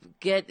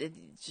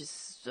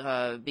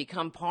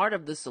become part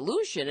of the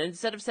solution.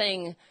 Instead of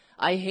saying,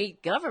 I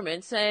hate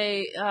government,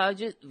 say,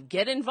 just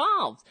get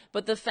involved.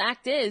 But the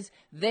fact is,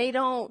 they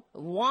don't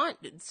want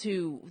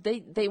to,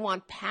 they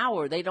want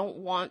power. They don't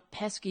want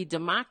pesky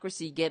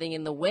democracy getting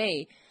in the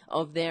way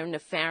of their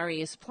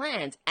nefarious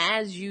plans,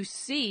 as you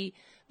see,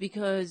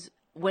 because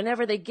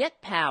whenever they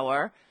get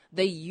power,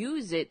 they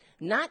use it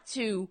not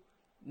to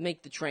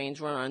make the trains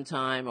run on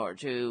time or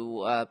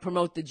to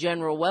promote the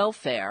general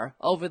welfare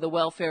over the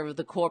welfare of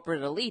the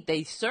corporate elite.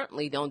 They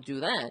certainly don't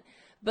do that.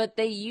 But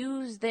they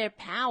use their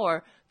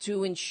power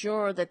to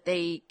ensure that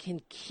they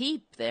can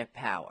keep their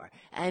power.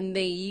 And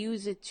they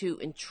use it to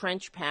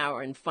entrench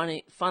power and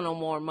funnel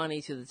more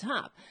money to the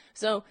top.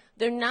 So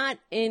they're not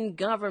in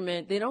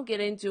government. They don't get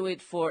into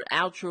it for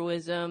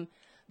altruism.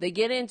 They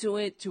get into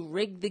it to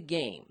rig the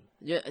game.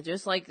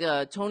 Just like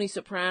Tony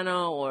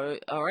Soprano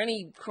or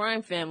any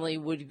crime family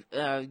would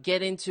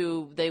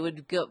they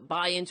would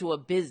buy into a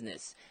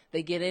business.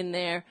 They get in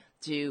there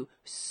to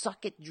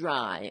suck it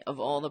dry of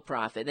all the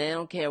profit. They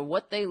don't care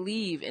what they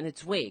leave in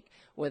its wake,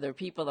 whether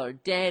people are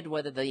dead,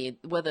 whether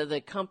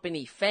the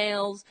company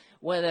fails,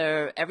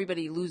 whether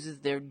everybody loses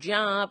their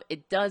job.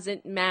 It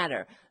doesn't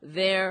matter.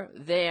 They're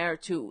there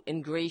to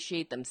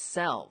ingratiate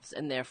themselves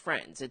and their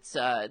friends. That's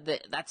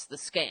the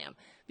scam,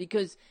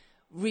 because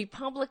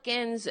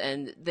Republicans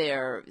and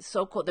they're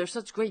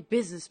such great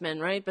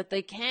businessmen, right? But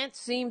they can't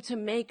seem to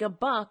make a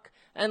buck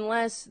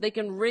unless they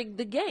can rig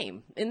the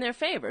game in their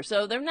favor.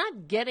 So they're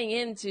not getting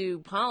into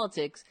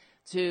politics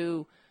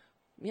to,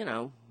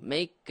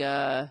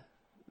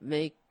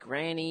 make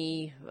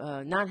Granny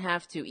not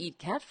have to eat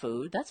cat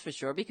food. That's for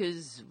sure,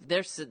 because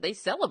they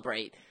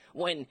celebrate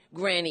when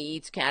Granny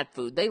eats cat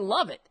food. They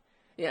love it,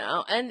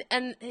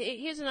 And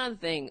here's another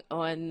thing: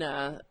 when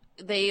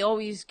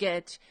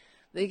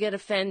they get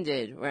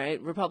offended, right?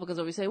 Republicans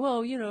always say,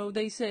 well,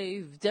 they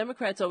say,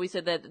 Democrats always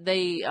said that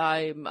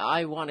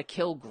I want to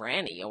kill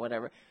Granny or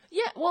whatever.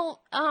 Yeah,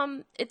 well,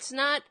 it's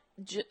not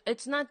just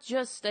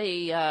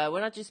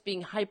we're not just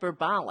being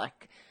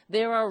hyperbolic.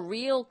 There are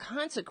real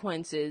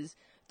consequences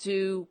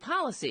to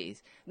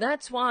policies.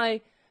 That's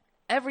why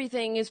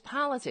everything is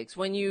politics.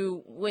 When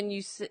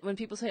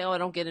people say, oh, I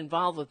don't get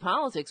involved with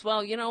politics,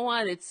 well, you know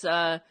what? It's,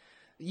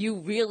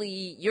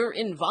 you're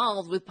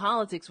involved with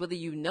politics whether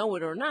you know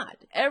it or not.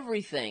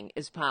 Everything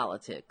is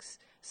politics.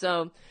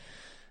 So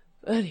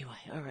anyway,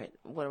 all right,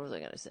 what was I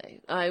going to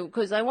say?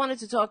 Because I wanted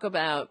to talk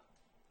about,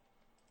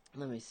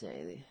 let me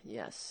say,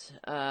 yes,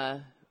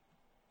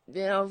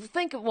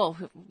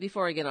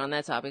 before I get on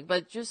that topic,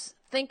 but just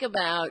think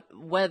about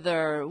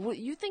whether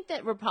you think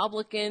that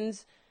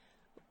Republicans,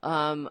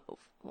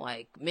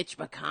 like Mitch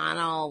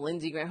McConnell,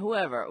 Lindsey Graham,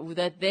 whoever,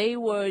 that they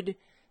would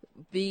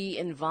be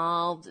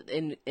involved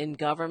in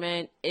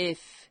government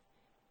if,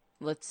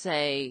 let's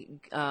say,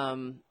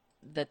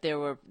 that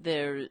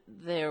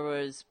there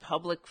was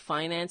public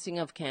financing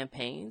of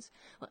campaigns.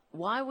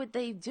 Why would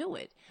they do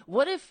it?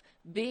 What if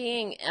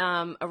being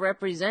a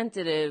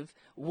representative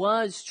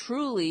was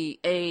truly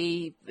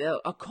a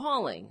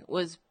calling,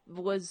 was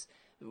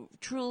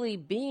truly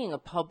being a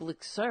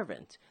public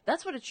servant?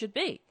 That's what it should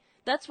be.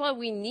 That's why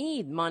we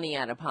need money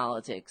out of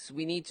politics.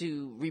 We need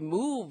to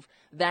remove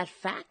that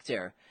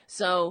factor.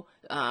 So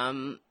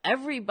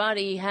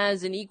everybody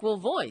has an equal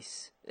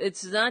voice.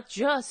 It's not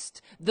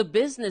just the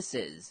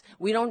businesses.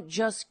 We don't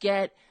just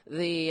get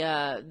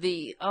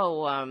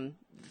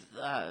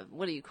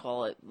what do you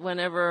call it?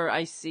 Whenever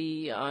I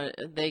see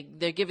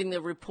they're giving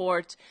the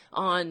report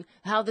on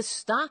how the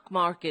stock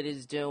market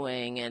is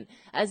doing, and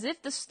as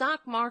if the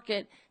stock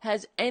market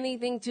has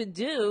anything to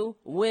do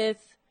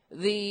with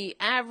the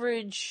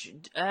average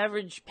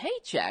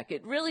paycheck.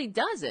 It really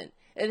doesn't.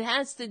 It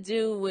has to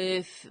do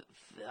with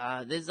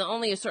there's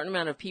only a certain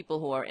amount of people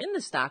who are in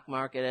the stock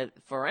market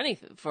for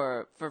anything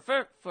for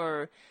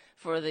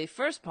the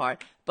first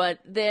part, but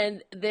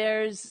then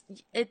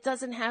it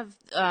doesn't have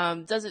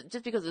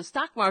just because the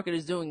stock market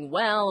is doing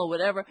well or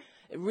whatever,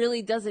 it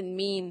really doesn't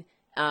mean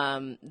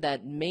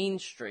that Main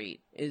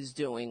Street is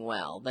doing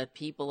well, that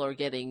people are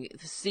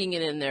seeing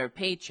it in their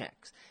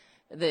paychecks.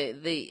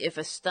 If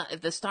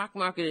the stock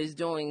market is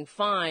doing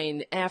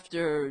fine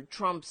after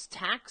Trump's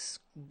tax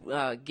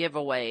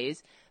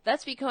giveaways,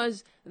 that's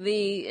because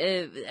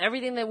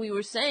everything that we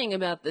were saying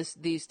about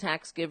these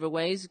tax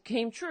giveaways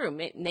came true.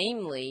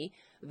 Namely,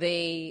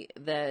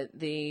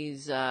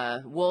 these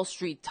Wall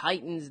Street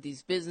titans,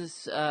 these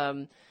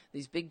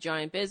big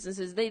giant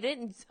businesses, they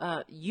didn't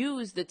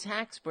use the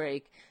tax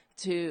break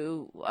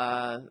to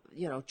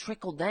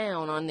trickle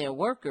down on their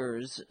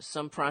workers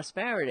some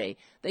prosperity.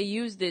 They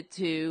used it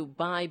to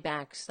buy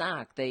back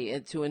stock,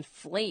 to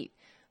inflate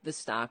the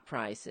stock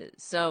prices.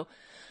 So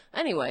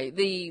anyway,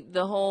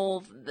 the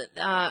whole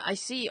I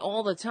see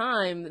all the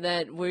time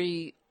that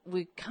we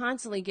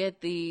constantly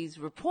get these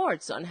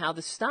reports on how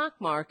the stock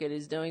market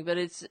is doing, but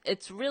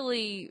it's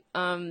really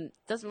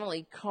doesn't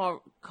really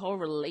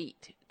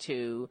correlate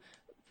to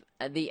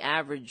the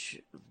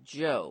average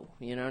Joe.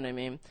 You know what I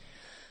mean?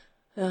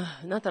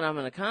 Not that I'm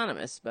an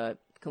economist, but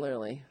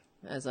clearly,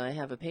 as I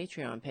have a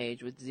Patreon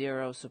page with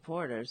 0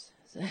 supporters,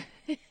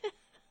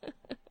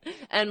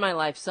 and my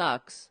life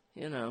sucks.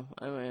 I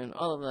mean,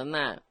 other than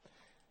that,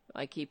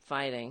 I keep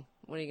fighting.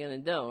 What are you gonna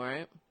do,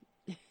 right?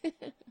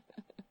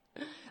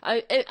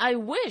 I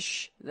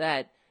wish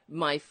that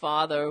my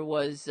father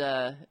was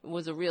a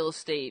real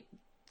estate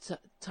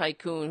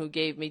tycoon who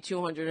gave me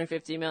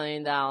 $250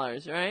 million,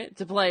 right,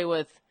 to play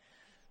with,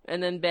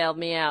 and then bailed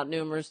me out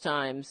numerous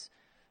times.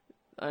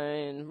 I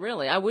mean,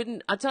 really,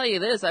 I'll tell you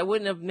this, I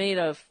wouldn't have made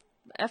a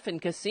effing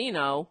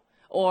casino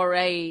or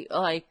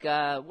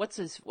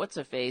what's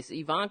her face,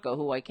 Ivanka,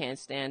 who I can't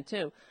stand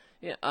too,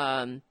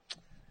 a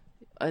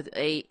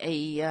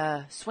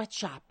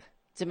sweatshop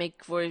to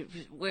make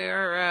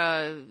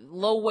where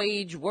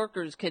low-wage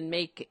workers can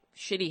make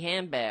shitty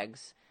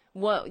handbags.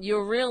 Well,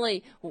 you're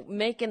really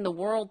making the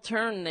world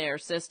turn there,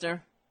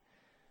 sister.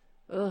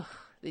 Ugh,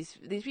 these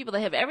people,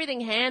 they have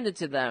everything handed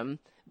to them,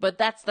 but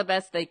that's the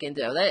best they can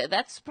do.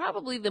 That's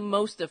probably the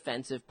most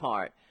offensive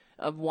part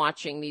of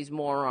watching these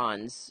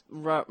morons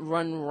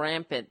run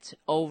rampant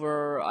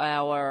over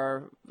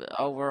our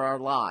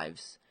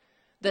lives.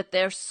 That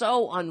they're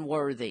so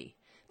unworthy.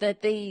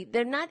 That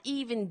they're not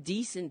even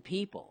decent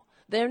people.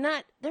 They're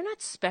not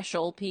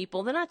special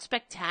people. They're not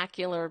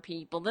spectacular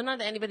people. They're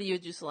not anybody you're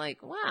just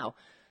like, wow,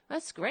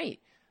 that's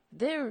great.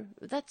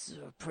 That's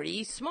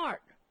pretty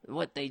smart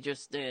what they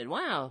just did.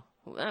 Wow,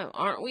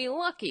 aren't we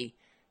lucky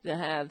to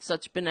have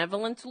such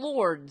benevolent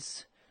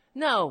lords?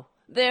 No,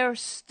 they're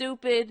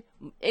stupid,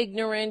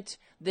 ignorant.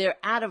 They're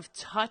out of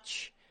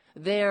touch.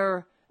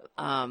 They're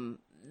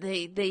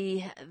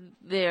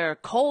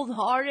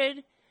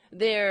cold-hearted.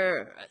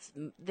 They're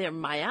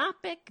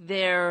myopic.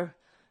 They're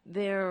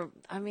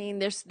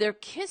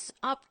kiss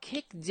up,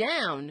 kick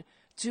down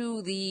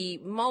to the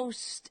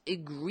most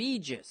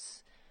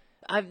egregious.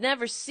 I've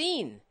never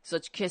seen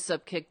such kiss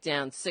up, kick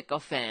down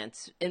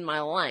sycophants in my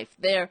life.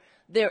 They're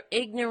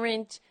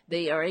ignorant.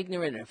 They are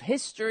ignorant of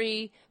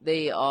history.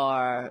 They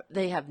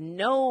have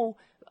no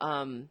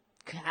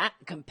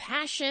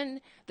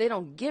compassion. They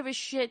don't give a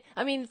shit.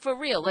 I mean, for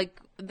real.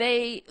 Like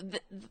they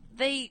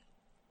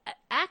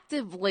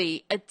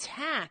actively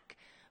attack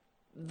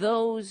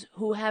those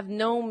who have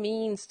no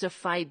means to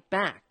fight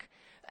back.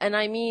 And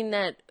I mean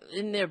that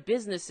in their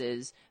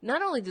businesses,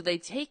 not only do they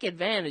take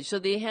advantage,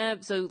 so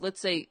let's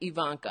say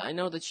Ivanka, I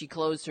know that she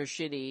closed her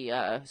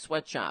shitty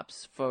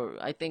sweatshops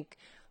I think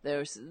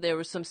there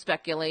was some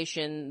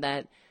speculation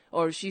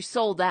or she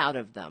sold out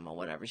of them or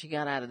whatever. She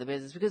got out of the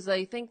business because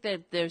I think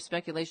that there's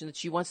speculation that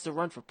she wants to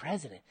run for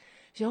president.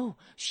 So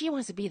she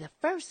wants to be the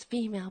first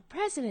female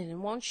president,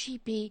 and won't she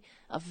be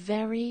a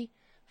very,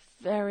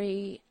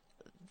 very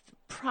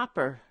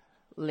proper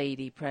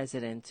lady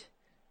president,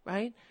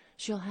 right?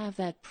 She'll have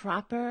that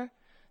proper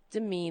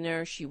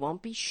demeanor. She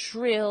won't be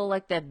shrill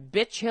like that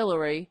bitch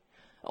Hillary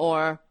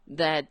or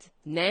that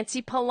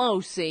Nancy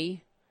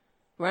Pelosi,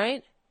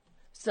 right?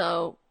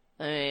 So,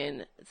 I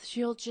mean,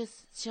 she'll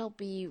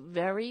be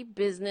very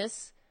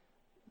business,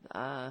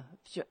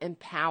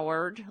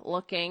 empowered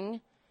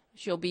looking.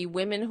 She'll be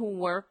women who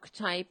work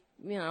type,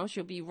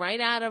 she'll be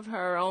right out of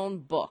her own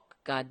book,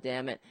 God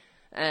damn it.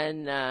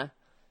 And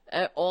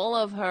all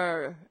of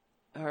her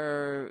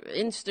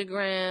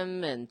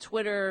Instagram and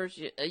Twitter,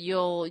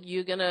 you'll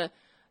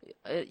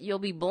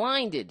be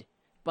blinded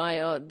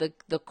by the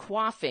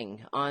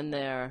quaffing on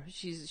there.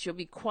 She'll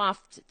be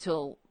quaffed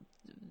till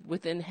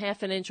within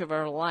half an inch of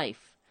her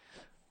life.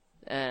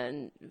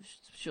 and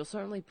she'll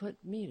certainly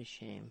put me to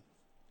shame.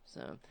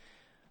 So,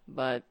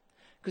 but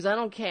because I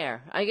don't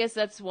care. I guess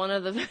that's one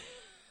of the.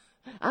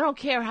 I don't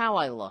care how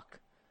I look.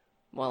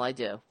 Well, I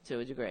do to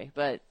a degree,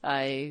 but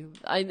I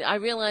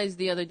realized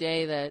the other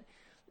day that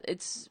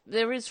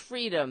there is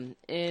freedom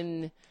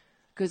in,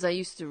 because I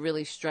used to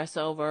really stress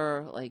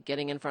over like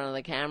getting in front of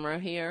the camera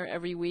here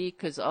every week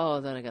because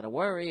then I got to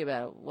worry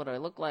about what I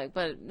look like.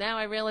 But now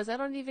I realize I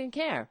don't even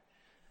care,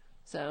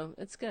 so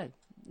it's good.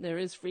 There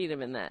is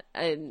freedom in that,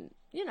 and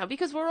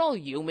because we're all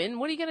human.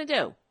 What are you gonna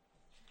do?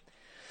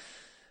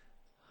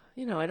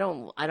 I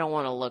don't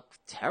want to look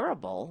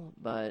terrible,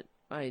 but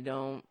I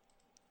don't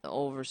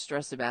over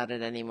stress about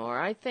it anymore.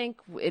 I think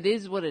it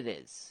is what it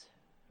is,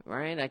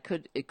 right?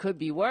 It could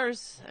be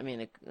worse. I mean,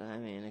 it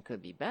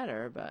could be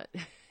better, but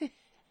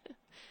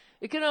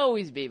it can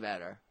always be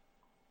better.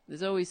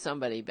 There's always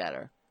somebody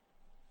better.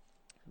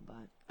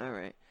 But all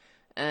right,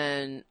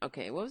 and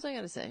okay, what was I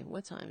gonna say?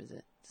 What time is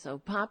it? So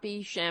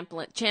Poppy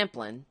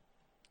Champlin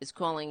is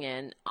calling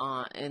in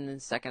the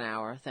second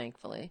hour.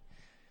 Thankfully,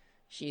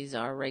 she's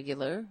our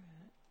regular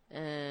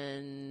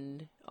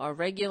and our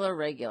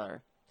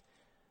regular.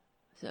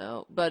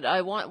 So, but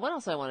what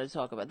else I wanted to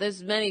talk about? I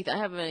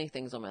have many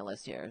things on my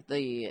list here.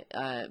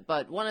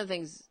 But one of the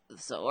things,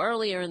 so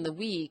earlier in the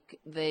week,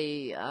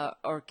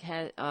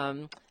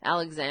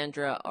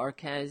 Alexandra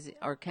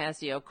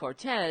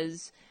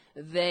Ocasio-Cortez,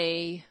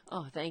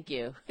 thank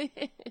you.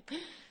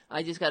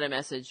 I just got a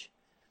message.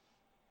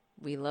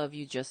 We love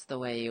you just the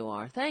way you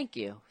are. Thank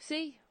you.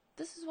 See,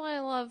 this is why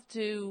I love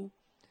to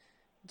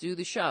do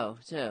the show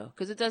too,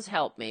 because it does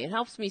help me. It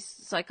helps me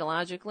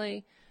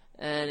psychologically.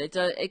 And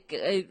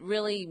it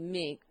really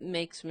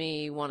makes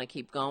me want to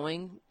keep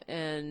going,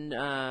 and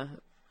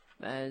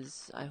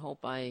as I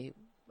hope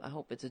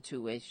it's a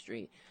two-way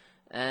street,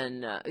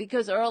 and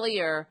because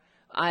earlier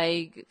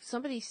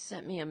somebody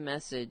sent me a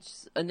message,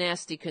 a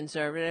nasty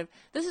conservative.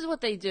 This is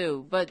what they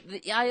do, but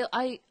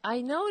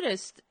I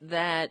noticed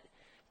that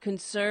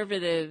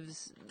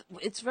conservatives,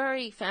 it's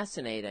very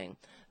fascinating.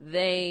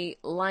 They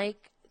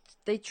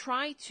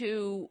try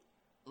to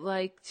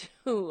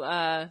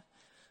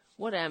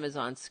what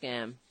Amazon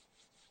scam?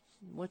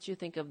 What do you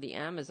think of the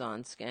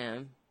Amazon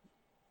scam?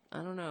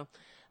 I don't know.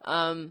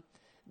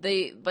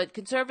 But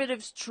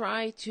conservatives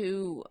try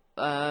to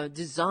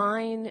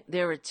design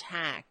their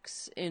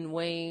attacks in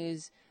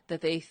ways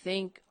that they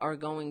think are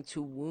going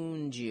to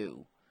wound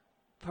you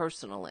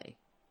personally,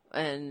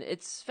 and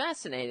it's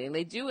fascinating.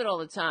 They do it all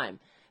the time.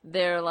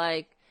 They're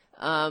like,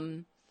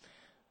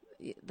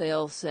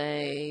 they'll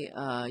say,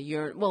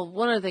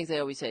 one of the things they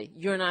always say,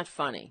 you're not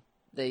funny.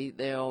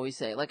 They always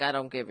say, like, I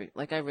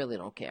really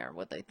don't care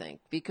what they think,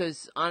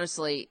 because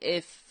honestly,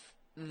 if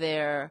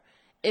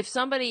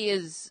somebody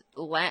is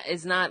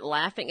not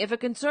laughing, if a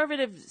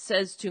conservative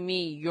says to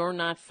me, you're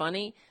not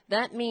funny,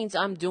 that means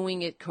I'm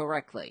doing it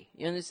correctly.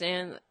 You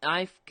understand?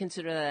 I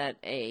consider that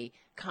a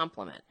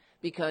compliment,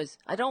 because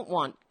I don't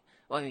want,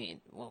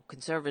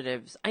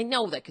 conservatives, I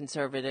know that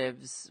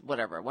conservatives,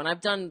 whatever, when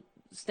I've done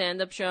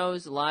stand-up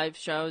shows, live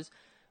shows,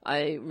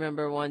 I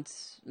remember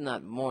once,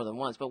 not more than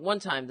once, but one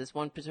time this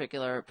one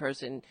particular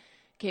person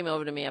came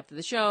over to me after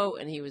the show,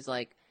 and he was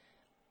like,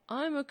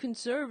 I'm a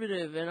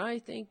conservative, and I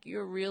think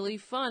you're really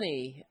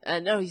funny.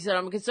 And no, he said,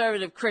 I'm a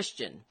conservative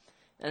Christian,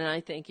 and I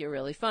think you're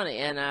really funny.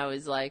 And I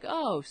was like,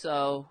 oh,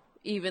 so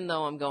even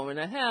though I'm going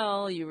to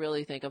hell, you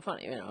really think I'm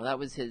funny. That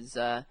was his,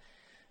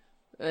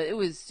 it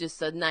was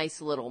just a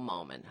nice little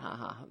moment,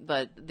 haha.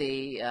 But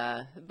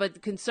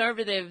but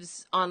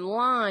conservatives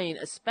online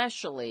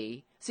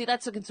especially, see,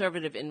 that's a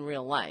conservative in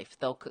real life.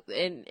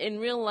 In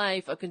real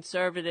life, a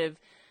conservative,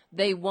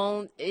 they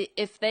won't,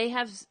 if they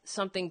have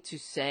something to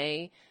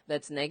say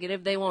that's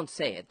negative, they won't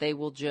say it. They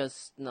will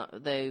just,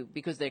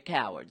 because they're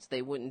cowards.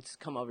 They wouldn't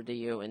come over to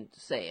you and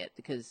say it,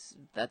 because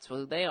that's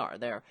what they are.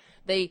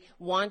 They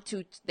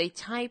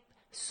type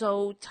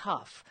so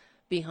tough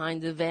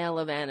behind the veil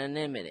of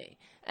anonymity,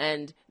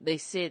 and they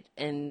sit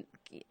in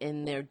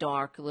their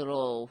dark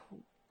little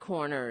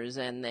corners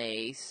and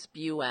they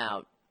spew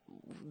out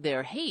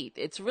their hate.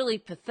 It's really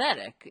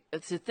pathetic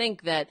to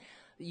think that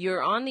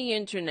you're on the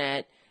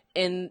internet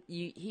and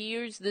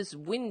here's this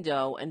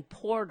window and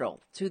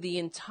portal to the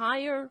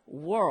entire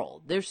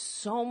world. There's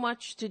so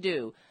much to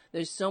do.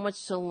 There's so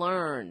much to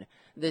learn.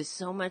 There's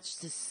so much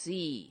to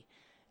see.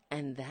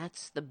 And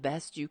that's the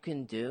best you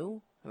can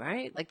do,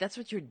 right? Like, that's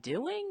what you're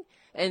doing?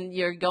 And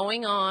you're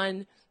going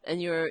on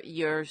and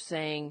you're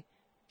saying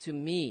to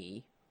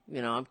me,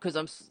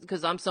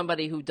 because I'm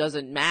somebody who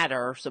doesn't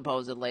matter,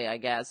 supposedly, I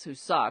guess, who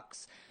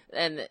sucks.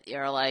 And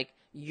you're like,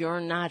 you're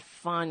not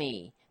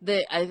funny.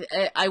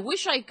 I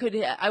wish I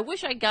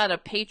got a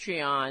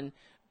Patreon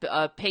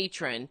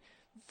patron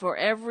for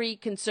every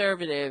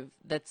conservative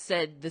that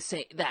said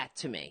that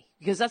to me,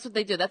 because that's what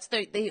they do.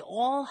 They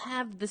all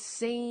have the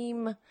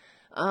same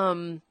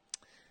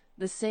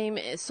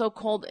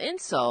so-called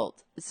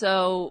insult.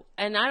 So,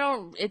 and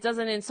it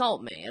doesn't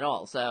insult me at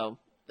all. So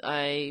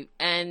I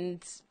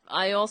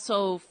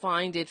also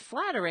find it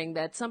flattering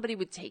that somebody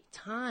would take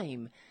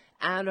time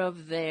out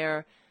of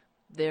their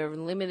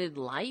limited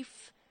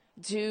life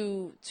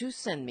to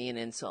send me an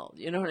insult.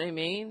 You know what I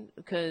mean?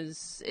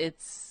 Because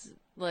it's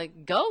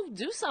like, go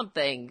do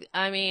something.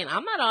 I mean,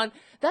 I'm not on.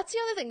 That's the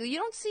other thing. You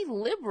don't see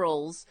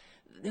liberals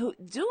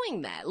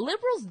doing that.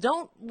 Liberals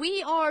don't.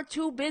 We are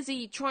too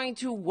busy trying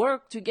to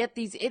work to get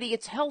these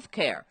idiots health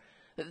care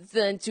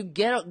than to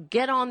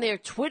get on their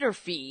Twitter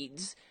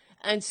feeds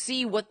and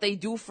see what they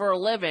do for a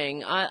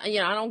living. I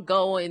don't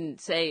go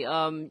and say,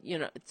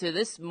 to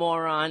this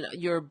moron,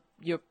 you're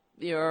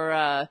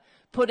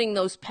putting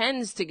those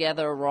pens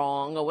together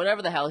wrong, or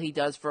whatever the hell he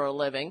does for a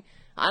living.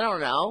 I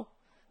don't know.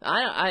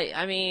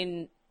 I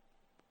mean,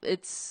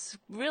 it's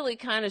really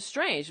kind of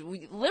strange.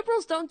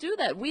 Liberals don't do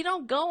that. We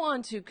don't go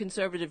onto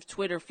conservative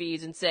Twitter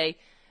feeds and say,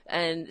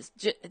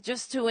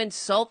 just to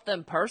insult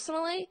them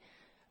personally,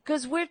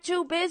 because we're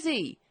too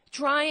busy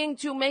trying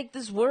to make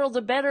this world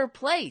a better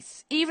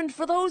place, even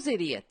for those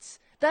idiots.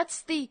 That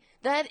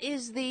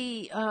is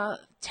the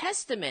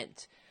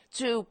testament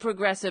to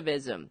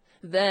progressivism,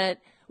 that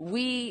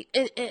we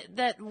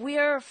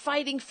are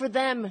fighting for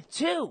them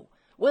too,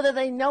 whether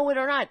they know it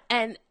or not.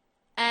 And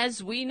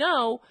as we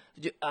know,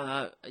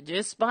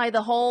 just by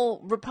the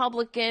whole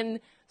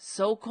Republican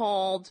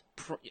so-called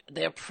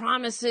their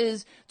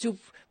promises to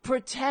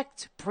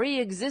protect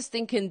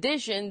pre-existing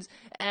conditions,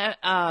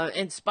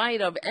 in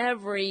spite of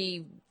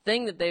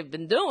everything that they've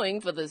been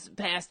doing for the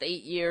past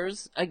 8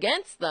 years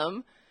against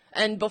them,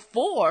 and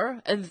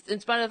before, and in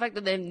spite of the fact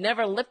that they've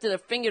never lifted a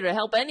finger to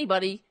help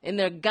anybody in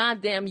their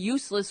goddamn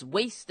useless,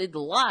 wasted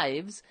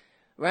lives,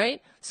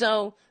 right?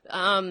 So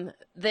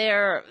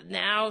they're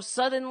now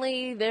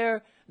suddenly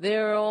they're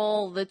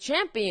all the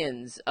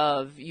champions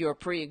of your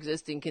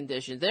pre-existing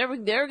conditions.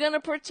 They're going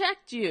to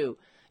protect you.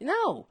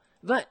 No,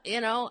 but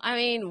I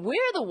mean,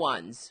 we're the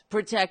ones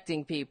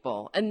protecting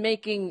people and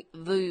making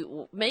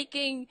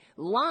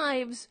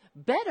lives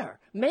better,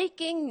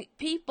 making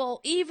people,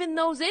 even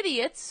those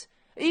idiots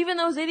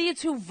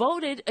who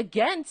voted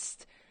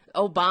against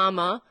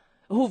Obama,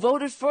 who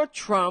voted for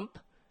Trump,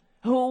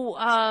 who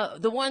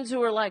the ones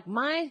who are like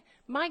my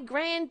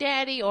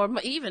granddaddy, or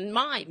even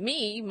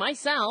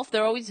myself,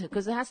 they're always,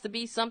 because it has to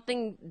be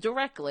something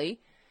directly.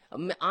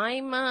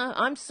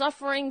 I'm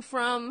suffering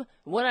from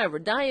whatever,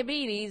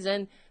 diabetes,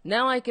 and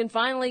now I can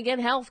finally get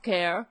health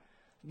care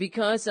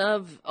because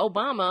of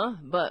Obama,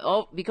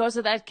 but because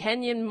of that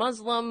Kenyan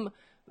Muslim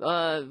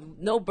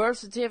no birth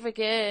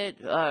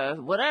certificate,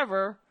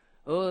 whatever.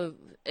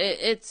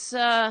 It's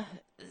I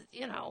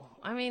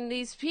mean,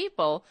 these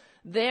people,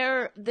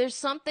 there's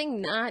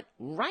something not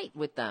right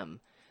with them.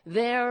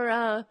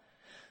 They're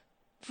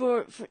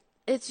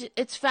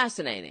it's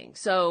fascinating.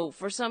 So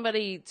for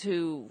somebody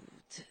to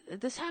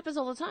this happens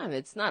all the time.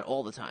 It's not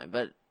all the time,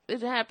 but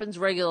it happens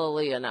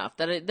regularly enough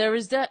that there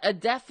is a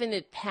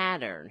definite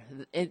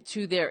pattern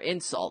to their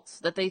insults,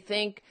 that they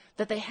think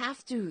that they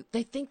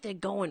think they're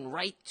going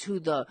right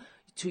to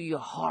your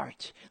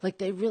heart, like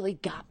they really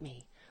got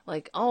me.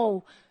 Like,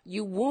 oh,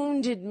 you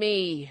wounded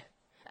me.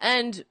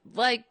 And,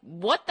 like,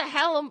 what the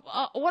hell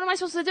what am I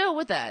supposed to do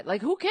with that?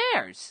 Like, who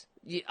cares?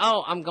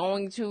 I'm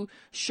going to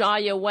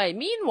shy away.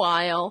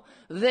 Meanwhile,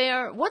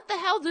 what the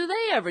hell do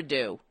they ever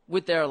do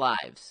with their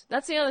lives?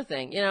 That's the other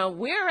thing.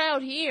 We're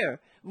out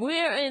here.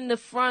 We're in the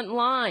front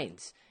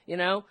lines.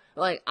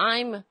 Like,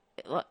 I'm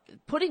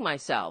putting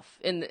myself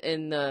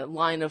in the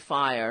line of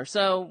fire.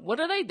 So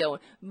what are they doing?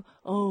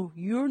 Oh,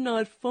 you're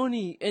not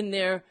funny. And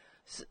they're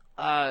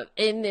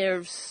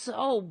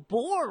so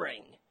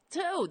boring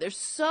too. They're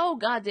so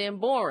goddamn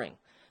boring.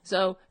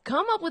 So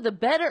come up with a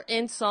better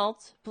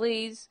insult,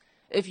 please,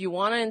 if you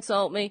want to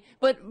insult me.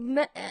 But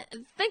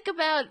think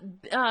about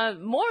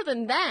more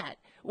than that.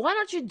 Why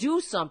don't you do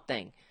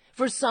something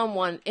for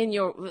someone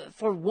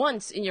for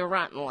once in your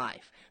rotten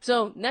life?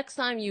 So next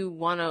time you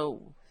want to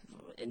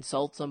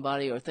insult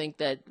somebody or think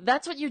that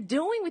that's what you're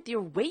doing with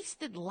your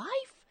wasted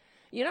life,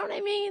 you know what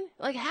I mean?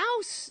 Like,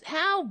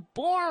 how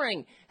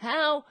boring,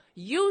 how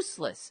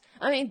useless.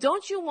 I mean,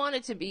 don't you want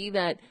it to be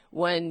that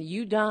when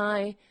you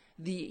die,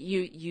 those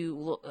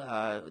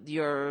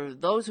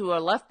who are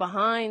left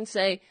behind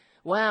say,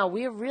 wow,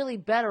 we're really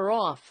better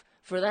off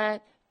for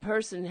that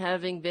person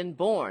having been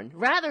born,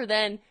 rather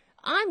than,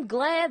 I'm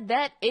glad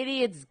that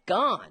idiot's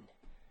gone.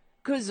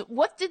 Because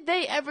what did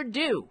they ever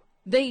do?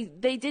 They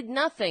did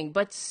nothing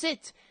but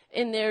sit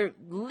in their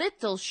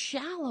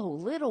shallow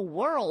little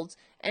worlds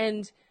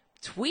and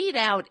tweet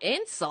out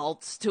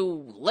insults to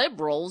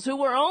liberals who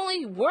were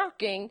only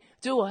working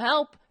to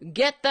help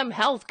get them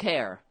health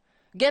care,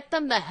 get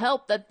them the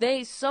help that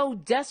they so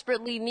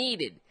desperately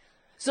needed.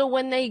 So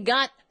when they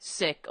got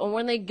sick or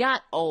when they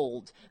got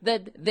old,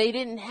 that they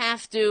didn't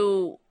have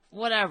to,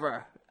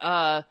 drive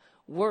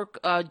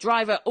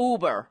an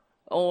Uber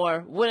or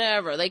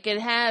whatever. They could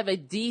have a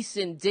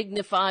decent,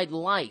 dignified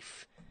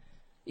life.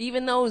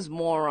 Even those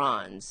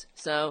morons.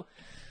 So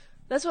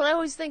that's what I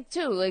always think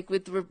too. Like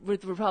with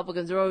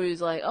Republicans, they're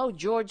always like, "Oh,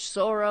 George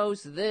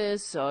Soros,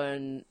 this,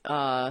 and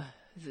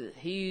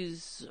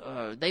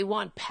they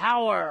want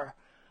power."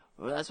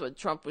 Well, that's what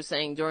Trump was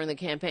saying during the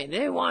campaign.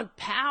 They want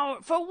power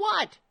for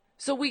what?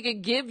 So we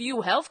could give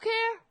you health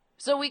care?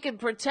 So we can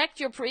protect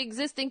your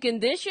pre-existing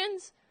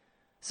conditions?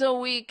 So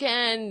we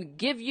can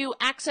give you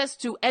access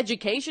to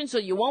education so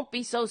you won't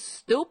be so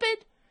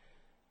stupid?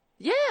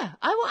 Yeah,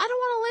 I don't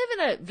want to live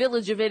in a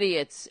village of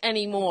idiots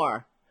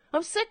anymore.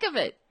 I'm sick of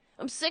it.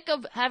 I'm sick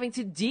of having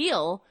to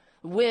deal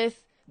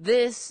with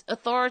this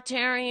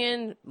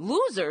authoritarian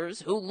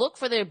losers who look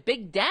for their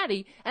big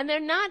daddy, and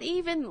they're not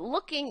even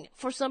looking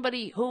for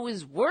somebody who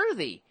is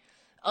worthy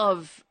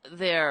of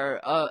their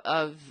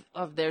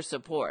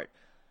support.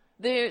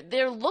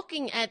 They're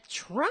looking at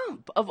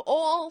Trump of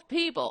all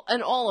people,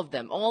 and all of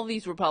them, all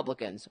these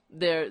Republicans.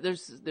 They're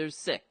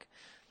sick.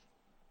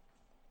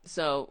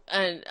 So,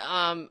 and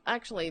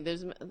actually,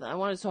 I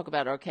want to talk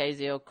about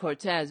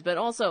Ocasio-Cortez, but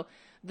also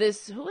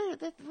this. Who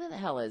the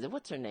hell is it?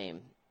 What's her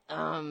name?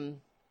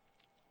 I'm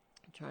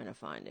trying to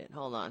find it.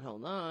 Hold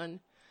on.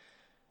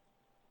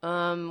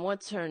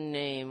 What's her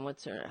name?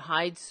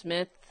 Hyde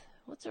Smith?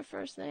 What's her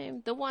first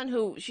name? The one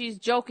who she's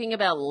joking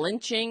about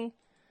lynching.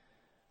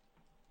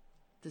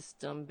 This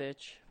dumb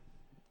bitch.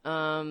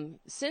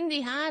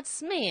 Cindy Hyde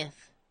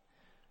Smith.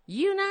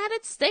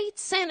 United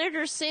States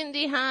Senator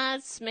Cindy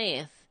Hyde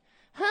Smith.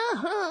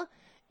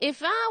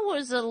 If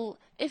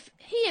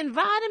he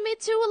invited me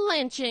to a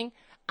lynching,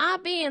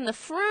 I'd be in the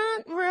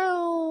front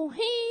row.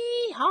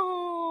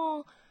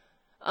 Hee-haw.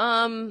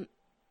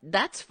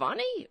 That's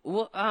funny.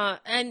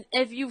 And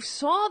if you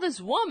saw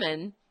this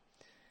woman,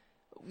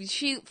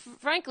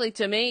 frankly,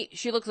 to me,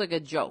 she looks like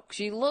a joke.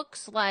 She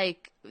looks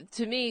like, I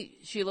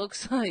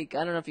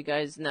don't know if you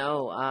guys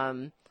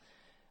know,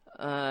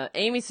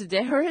 Amy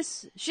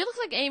Sedaris. She looks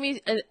like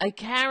a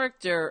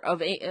character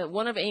of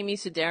one of Amy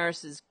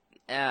Sedaris's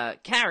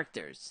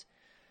characters.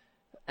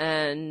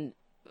 And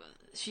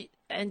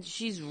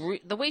she's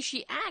the way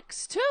she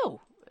acts too.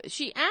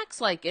 She acts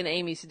like an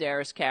Amy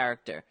Sedaris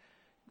character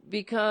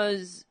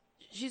because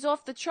she's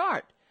off the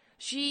chart.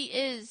 She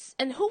is,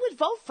 and who would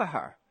vote for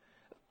her?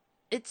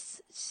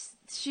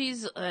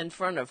 She's in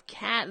front of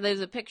there's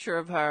a picture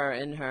of her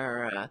in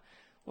her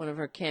one of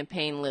her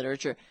campaign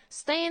literature,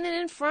 standing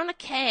in front of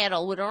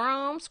cattle with her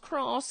arms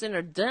crossed in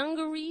her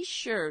dungaree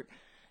shirt.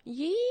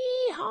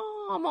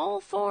 Yeehaw, I'm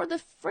all for the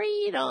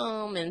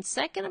freedom and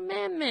Second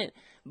Amendment,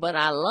 but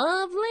I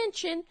love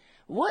lynching.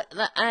 What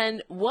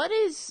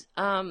is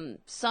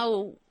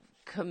so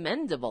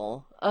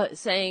commendable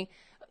saying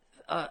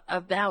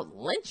about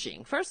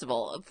lynching? First of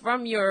all,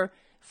 from your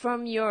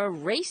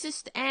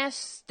racist ass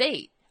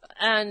state,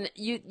 and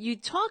you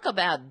talk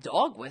about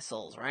dog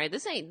whistles, right?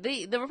 This ain't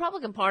the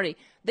Republican Party.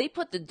 They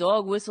put the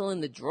dog whistle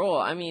in the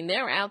drawer. I mean,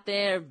 they're out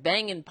there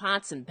banging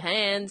pots and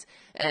pans,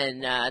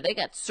 and they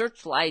got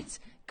searchlights.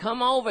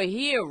 Come over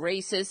here,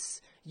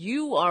 racists.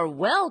 You are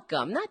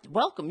welcome. Not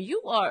welcome.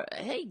 You are.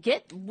 Hey,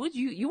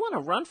 you want to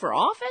run for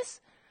office?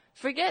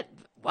 Forget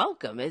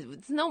welcome.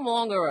 It's no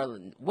longer a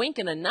wink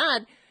and a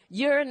nod.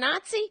 You're a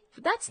Nazi?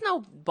 That's no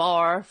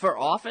bar for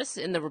office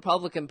in the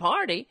Republican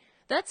Party.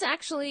 That's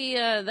actually,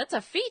 that's a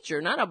feature,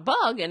 not a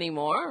bug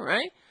anymore,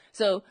 right?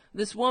 So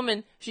this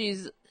woman,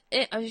 she's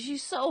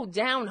so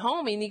down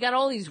home, and you got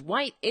all these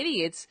white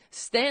idiots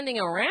standing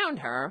around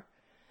her.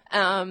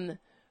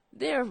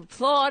 They're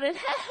applauding.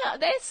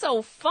 They're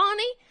so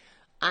funny.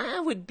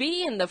 I would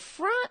be in the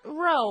front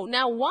row.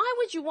 Now, why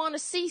would you want to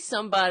see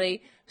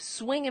somebody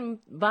swinging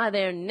by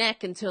their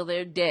neck until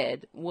they're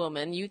dead,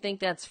 woman? You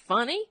think that's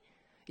funny?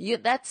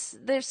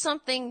 There's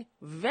something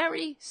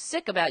very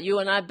sick about you,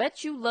 and I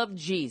bet you love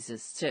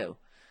Jesus too.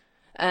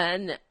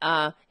 And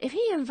if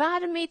he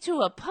invited me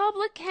to a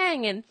public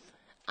hanging,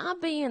 I'll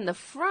be in the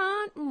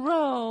front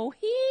row.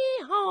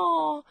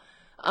 Hee-haw.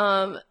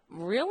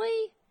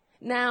 Really?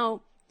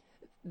 Now,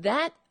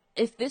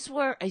 if this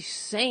were a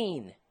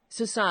sane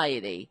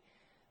society,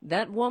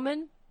 that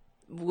woman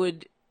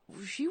wouldn't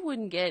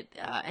get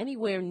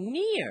anywhere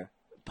near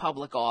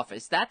public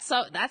office. That's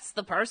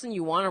the person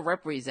you want to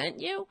represent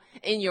you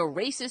in your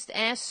racist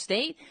ass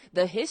state.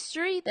 The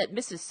history that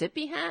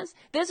Mississippi has,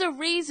 there's a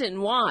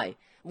reason why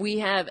we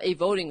have a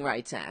Voting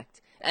Rights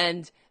Act.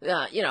 And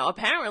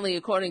apparently,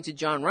 according to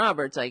John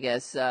Roberts, I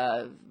guess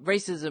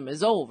racism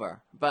is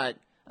over. But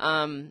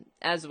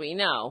as we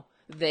know,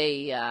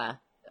 they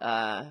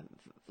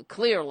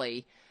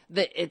clearly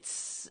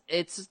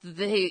if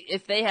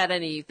they had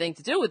anything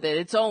to do with it,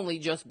 it's only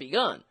just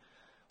begun.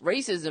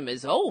 Racism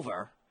is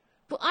over.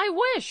 But I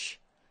wish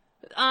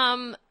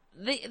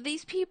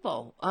these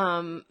people.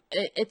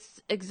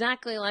 It's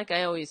exactly like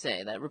I always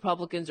say, that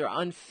Republicans are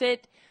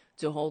unfit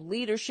to hold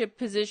leadership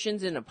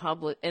positions in a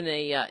public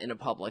hanging.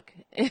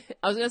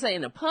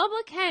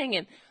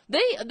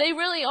 They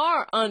really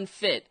are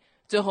unfit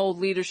to hold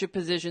leadership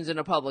positions in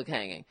a public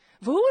hanging.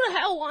 Who the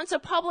hell wants a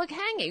public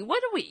hanging?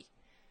 What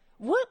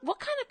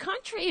kind of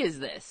country is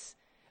this?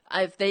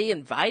 If they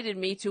invited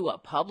me to a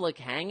public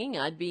hanging,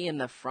 I'd be in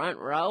the front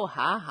row,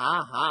 ha,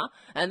 ha, ha.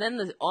 And then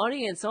the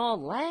audience all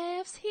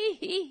laughs, hee,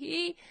 hee,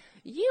 hee.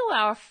 You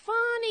are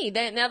funny.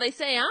 Now they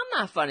say I'm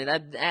not funny,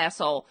 that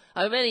asshole.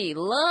 I bet he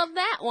loved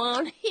that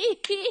one. Hee,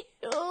 hee,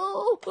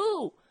 ooh,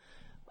 ooh.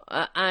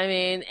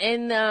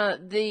 And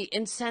the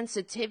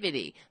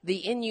insensitivity,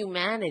 the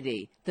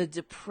inhumanity, the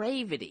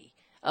depravity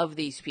of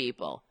these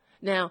people.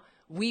 Now,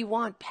 we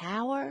want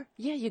power?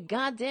 Yeah, you're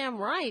goddamn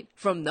right.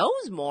 From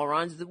those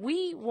morons, that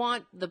we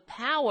want the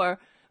power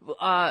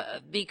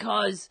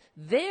because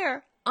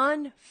they're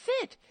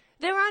unfit.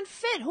 They're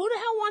unfit. Who the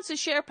hell wants to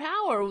share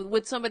power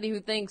with somebody who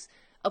thinks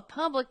a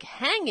public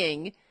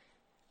hanging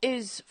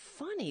is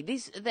funny?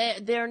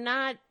 They're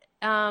not.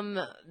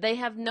 They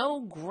have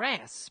no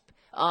grasp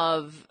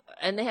of,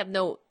 and they have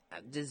no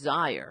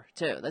desire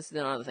too. That's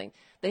another thing.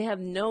 They have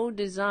no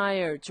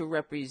desire to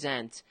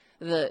represent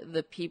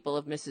the people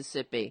of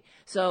Mississippi.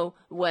 So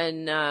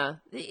when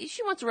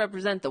she wants to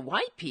represent the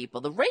white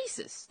people, the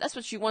racists, that's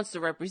what she wants to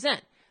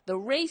represent. The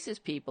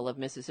racist people of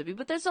Mississippi.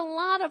 But there's a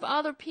lot of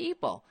other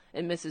people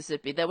in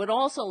Mississippi that would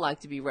also like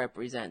to be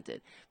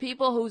represented.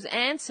 People whose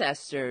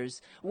ancestors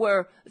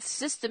were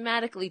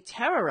systematically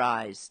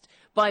terrorized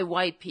by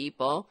white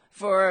people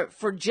for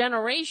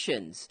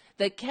generations,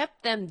 that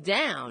kept them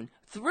down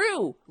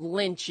through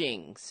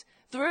lynchings,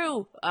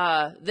 through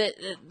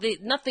the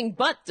nothing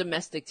but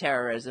domestic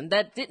terrorism,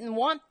 that didn't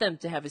want them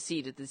to have a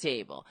seat at the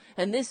table.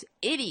 And this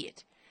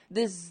idiot,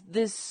 this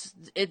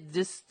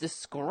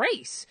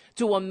disgrace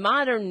to a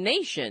modern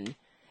nation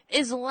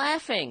is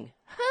laughing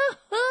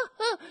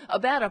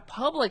about a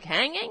public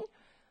hanging?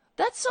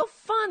 That's so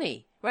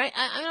funny, right?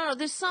 I don't know.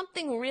 There's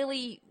something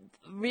really,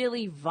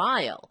 really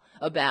vile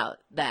about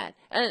that.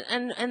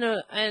 And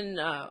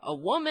a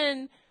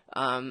woman,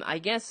 I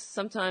guess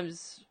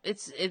sometimes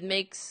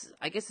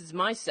I guess it's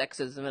my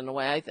sexism in a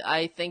way.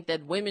 I think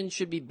that women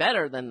should be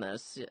better than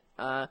this.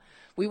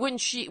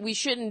 We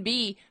shouldn't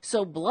be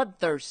so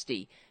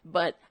bloodthirsty.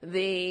 But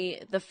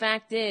the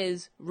fact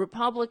is,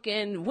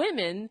 Republican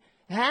women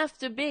have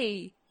to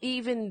be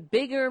even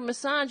bigger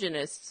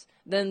misogynists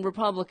than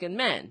Republican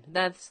men.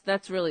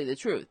 That's really the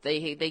truth.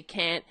 They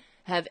can't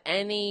have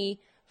any.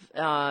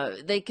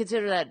 They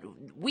consider that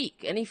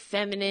weak. Any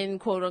feminine,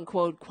 quote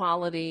unquote,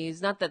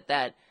 qualities. Not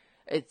that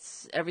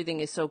it's everything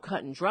is so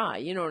cut and dry.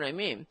 You know what I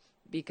mean?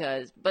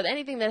 But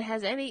anything that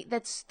has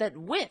that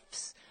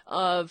whiffs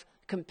of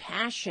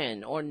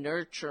compassion or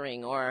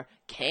nurturing or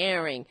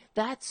caring,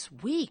 that's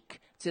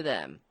weak to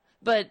them.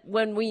 But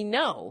when we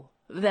know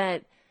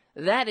that's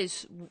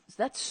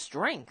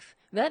strength,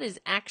 that is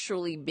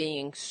actually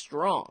being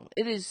strong.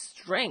 It is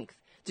strength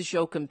to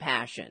show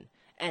compassion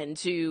and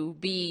to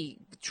be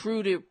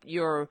true to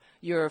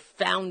your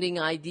founding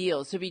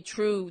ideals, to be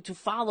true, to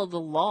follow the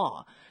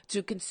law,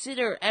 to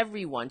consider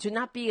everyone, to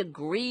not be a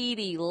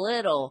greedy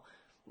little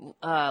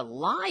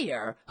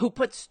liar who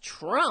puts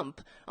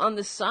Trump on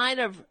the side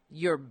of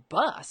your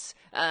bus.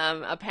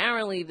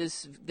 Apparently,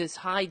 this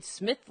Hyde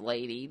Smith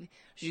lady,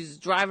 she's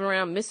driving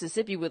around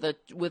Mississippi with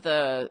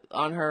a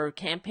on her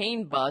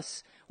campaign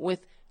bus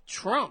with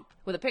Trump,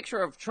 with a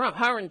picture of Trump,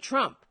 her and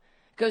Trump,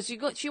 because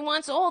she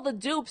wants all the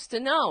dupes to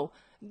know.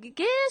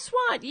 Guess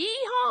what?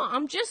 Yeehaw!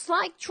 I'm just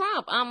like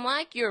Trump. I'm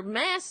like your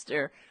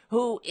master,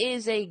 who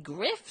is a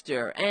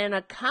grifter and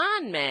a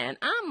con man.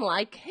 I'm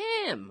like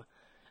him.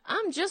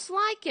 I'm just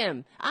like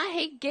him. I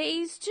hate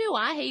gays too.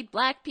 I hate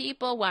black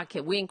people.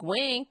 Wink,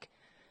 wink.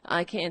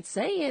 I can't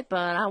say it,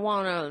 but I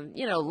want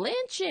to,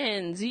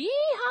 lynchings.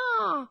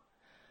 Yeehaw!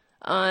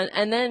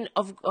 And then,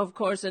 of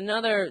course,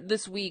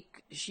 this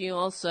week,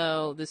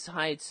 this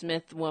Hyde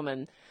Smith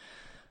woman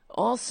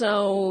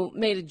also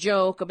made a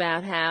joke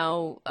about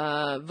how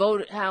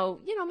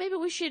maybe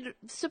we should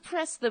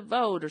suppress the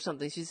vote or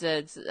something. She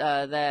said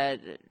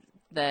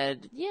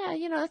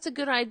that's a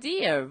good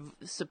idea,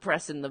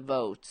 suppressing the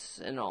votes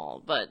and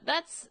all. But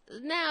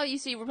now you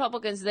see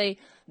Republicans,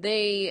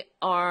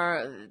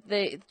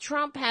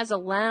 Trump has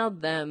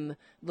allowed them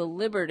the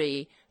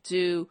liberty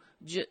to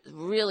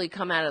really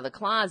come out of the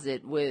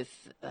closet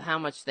with how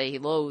much they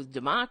loathe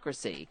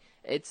democracy.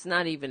 It's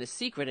not even a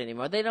secret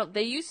anymore.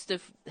 They used to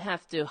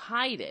have to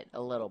hide it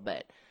a little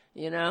bit,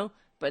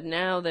 but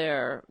now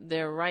they're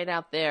right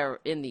out there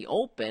in the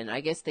open.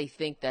 I guess they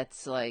think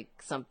that's like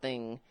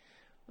something,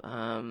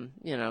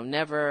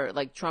 never,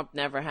 like Trump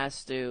never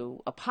has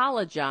to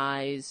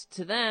apologize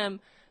to them.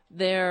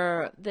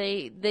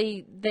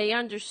 They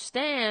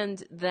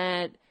understand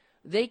that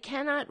they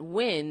cannot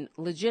win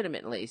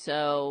legitimately.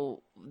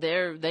 So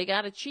they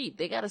got to cheat.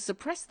 They got to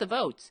suppress the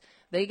votes.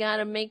 They got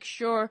to make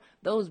sure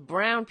those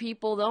brown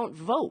people don't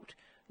vote.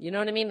 You know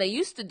what I mean? They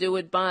used to do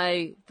it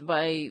by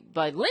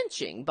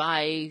lynching,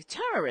 by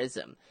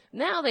terrorism.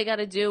 Now they got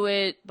to do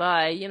it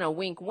by,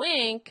 wink,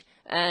 wink,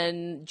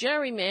 and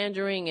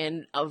gerrymandering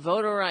and a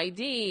voter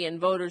ID and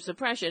voter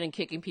suppression and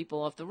kicking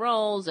people off the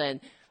rolls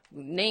and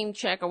name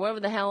check or whatever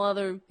the hell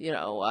other,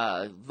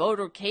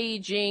 voter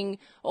caging,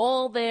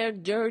 all their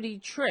dirty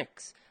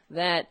tricks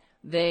that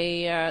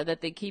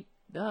they keep,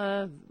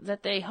 that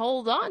they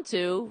hold on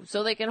to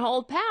so they can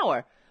hold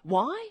power.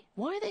 Why?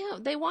 Why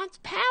they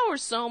want power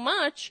so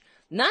much?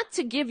 Not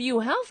to give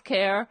you health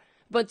care,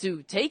 but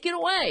to take it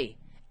away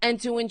and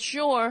to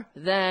ensure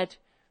that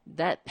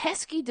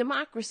pesky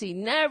democracy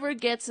never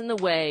gets in the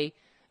way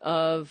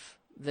of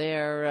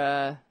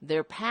their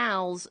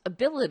pals'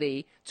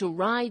 ability to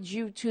ride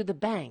you to the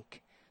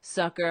bank,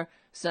 sucker.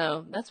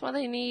 So that's why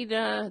they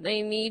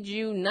need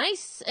you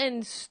nice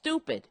and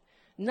stupid.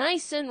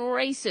 Nice and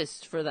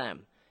racist for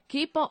them.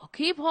 Keep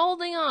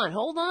holding on.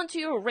 Hold on to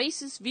your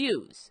racist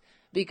views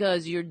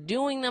because you're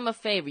doing them a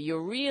favor.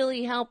 You're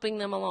really helping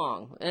them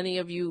along. Any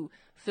of you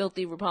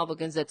filthy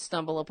Republicans that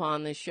stumble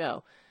upon this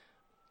show.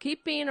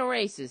 Keep being a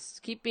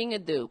racist. Keep being a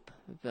dupe.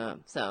 All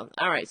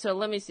right, so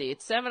let me see.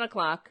 It's 7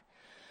 o'clock,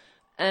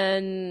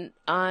 and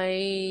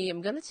I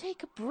am going to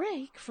take a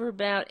break for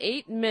about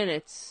 8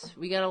 minutes.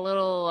 We got a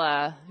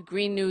little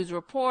Green News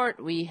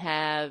report. We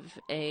have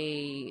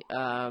a...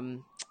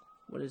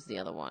 what is the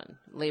other one?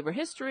 Labor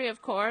history,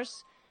 of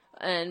course.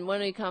 And when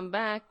we come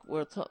back,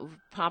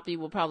 Poppy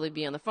will probably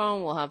be on the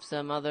phone. We'll have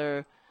some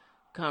other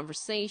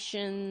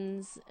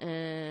conversations.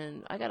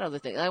 And I got other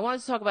things. I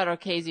wanted to talk about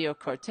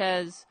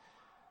Ocasio-Cortez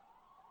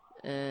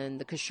and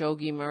the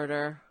Khashoggi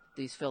murder.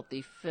 These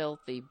filthy,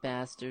 filthy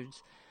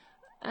bastards.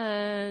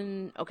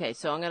 And, okay,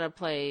 so I'm going to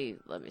play,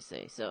 let me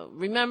see. So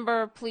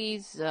remember,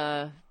 please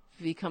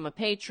become a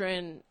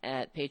patron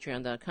at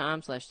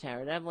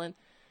patreon.com/Tara Devlin.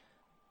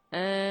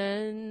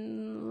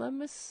 And let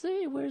me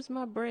see, where's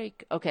my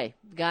break? Okay,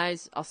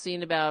 guys, I'll see you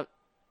in about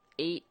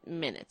 8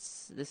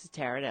 minutes. This is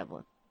Tara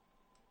Devlin.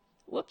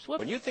 Whoops.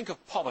 When you think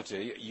of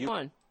poverty, you... Come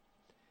on.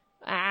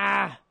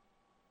 Ah!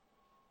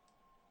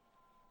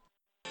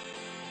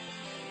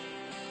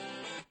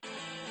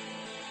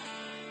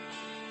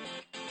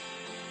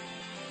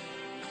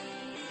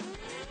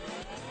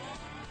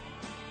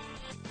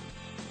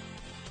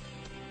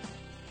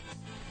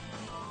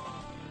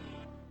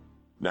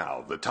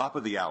 Now, the top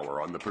of the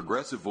hour on the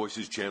Progressive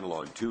Voices channel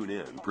on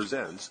TuneIn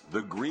presents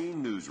the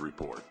Green News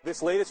Report.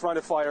 This latest round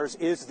of fires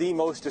is the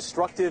most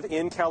destructive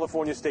in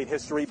California state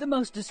history. The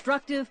most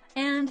destructive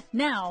and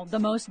now the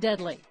most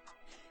deadly.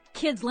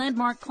 Kids'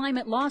 landmark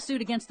climate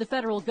lawsuit against the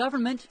federal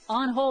government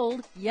on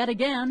hold yet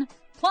again.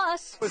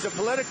 Plus, It was a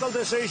political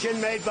decision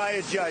made by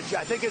a judge.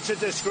 I think it's a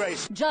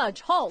disgrace.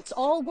 judge halts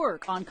all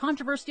work on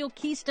controversial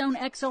Keystone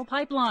XL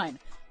pipeline.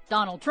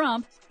 Donald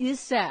Trump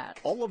is sad.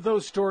 All of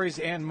those stories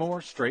and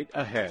more straight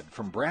ahead.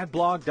 From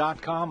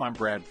BradBlog.com, I'm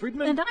Brad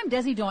Friedman. And I'm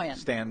Desi Doyen.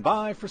 Stand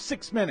by for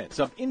 6 minutes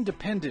of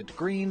independent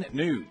green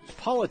news,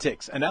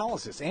 politics,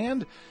 analysis,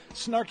 and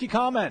snarky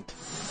comment.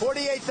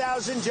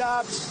 48,000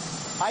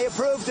 jobs. I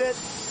approved it.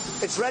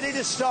 It's ready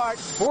to start.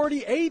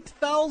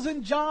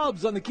 48,000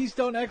 jobs on the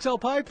Keystone XL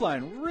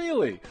pipeline.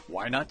 Really?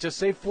 Why not just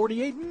say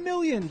 48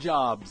 million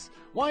jobs?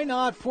 Why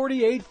not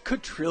 48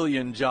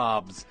 quadrillion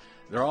jobs?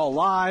 They're all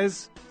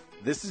lies.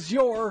 This is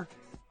your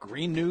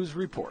Green News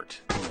Report.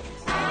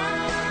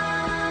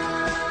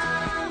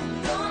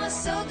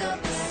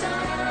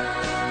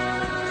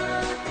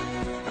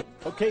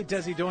 Okay,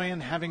 Desi Doyen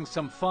having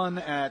some fun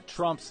at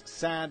Trump's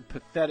sad,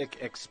 pathetic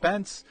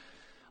expense.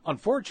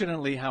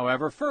 Unfortunately,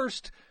 however,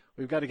 first,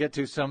 we've got to get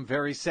to some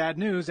very sad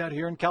news out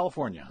here in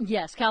California.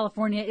 Yes,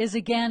 California is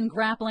again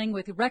grappling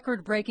with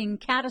record-breaking,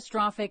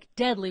 catastrophic,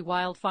 deadly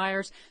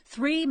wildfires.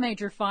 3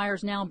 major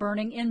fires now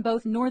burning in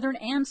both northern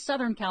and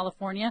southern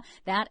California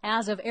that,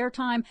 as of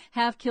airtime,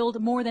 have killed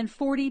more than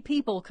 40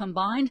 people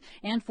combined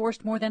and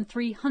forced more than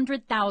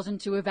 300,000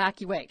 to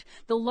evacuate.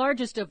 The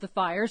largest of the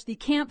fires, the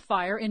Camp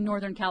Fire in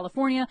Northern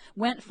California,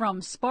 went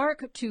from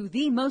spark to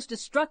the most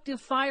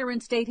destructive fire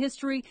in state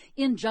history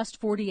in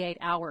just 48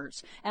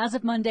 hours. As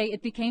of Monday,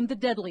 it became the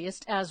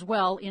deadliest as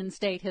well in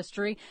state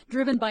history.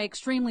 Driven by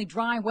extremely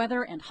dry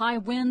weather and high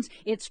winds,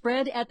 it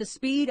spread at the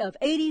speed of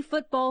 80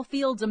 football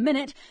fields a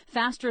minute,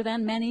 faster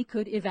than many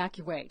could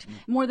evacuate.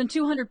 More than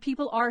 200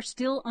 people are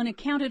still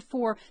unaccounted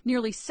for,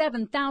 nearly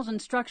 7,000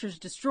 structures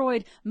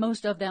destroyed,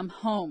 most of them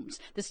homes.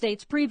 The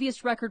state's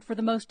previous record for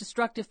the most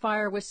destructive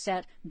fire was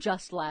set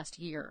just last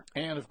year.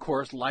 And, of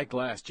course, like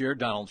last year,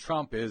 Donald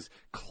Trump is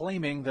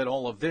claiming that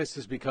all of this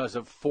is because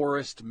of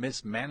forest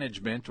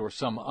mismanagement or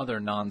some other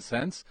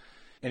nonsense.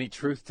 Any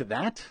truth to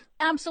that?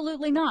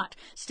 Absolutely not.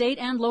 State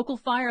and local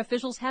fire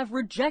officials have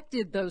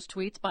rejected those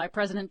tweets by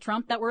President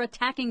Trump that were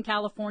attacking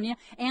California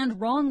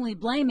and wrongly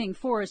blaming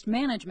forest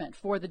management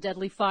for the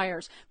deadly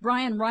fires.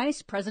 Brian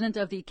Rice, president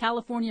of the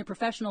California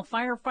Professional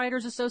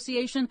Firefighters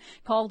Association,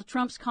 called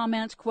Trump's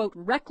comments, quote,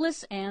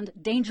 reckless and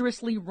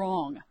dangerously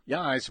wrong.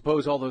 Yeah, I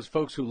suppose all those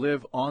folks who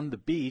live on the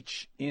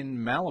beach in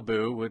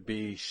Malibu would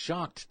be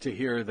shocked to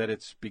hear that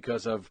it's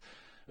because of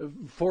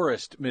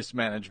forest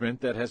mismanagement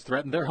that has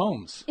threatened their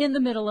homes. In the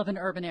middle of an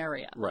urban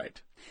area.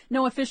 Right.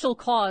 No official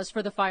cause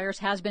for the fires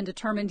has been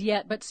determined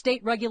yet, but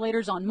state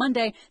regulators on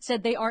Monday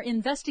said they are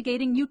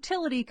investigating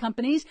utility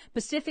companies,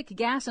 Pacific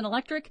Gas and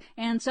Electric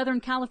and Southern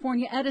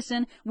California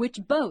Edison, which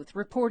both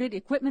reported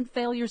equipment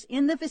failures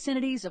in the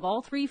vicinities of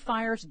all 3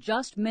 fires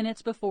just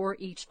minutes before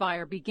each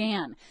fire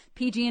began.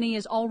 PG&E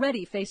is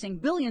already facing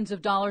billions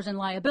of dollars in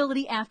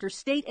liability after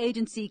state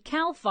agency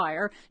CAL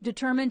FIRE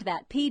determined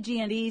that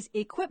PG&E's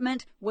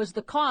equipment was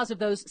the cause of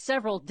those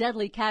several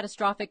deadly,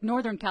 catastrophic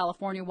Northern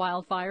California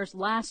wildfires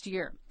last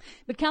year.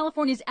 But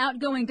California's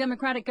outgoing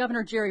Democratic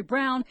Governor Jerry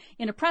Brown,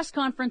 in a press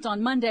conference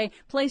on Monday,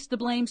 placed the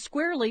blame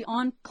squarely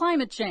on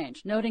climate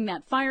change, noting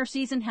that fire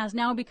season has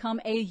now become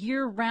a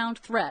year-round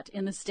threat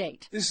in the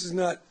state. This is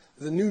not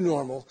the new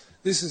normal.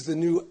 This is the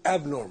new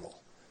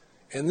abnormal.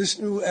 And this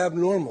new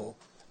abnormal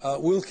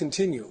will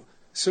continue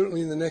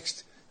certainly in the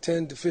next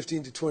 10 to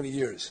 15 to 20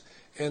 years.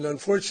 And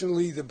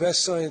unfortunately, the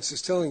best science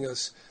is telling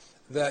us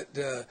that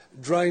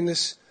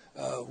dryness,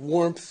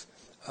 warmth,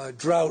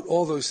 drought,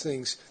 all those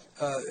things,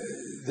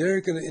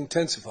 they're going to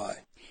intensify.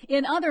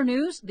 In other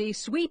news, the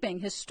sweeping,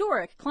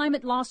 historic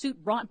climate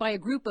lawsuit brought by a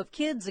group of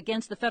kids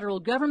against the federal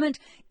government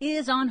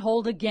is on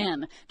hold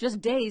again, just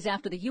days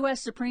after the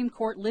U.S. Supreme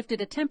Court lifted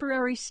a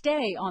temporary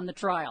stay on the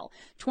trial.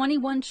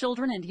 21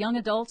 children and young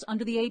adults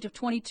under the age of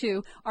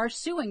 22 are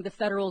suing the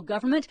federal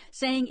government,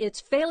 saying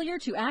its failure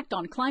to act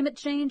on climate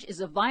change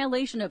is a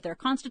violation of their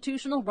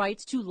constitutional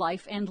rights to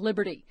life and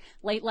liberty.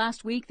 Late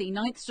last week, the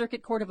Ninth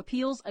Circuit Court of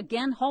Appeals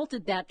again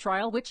halted that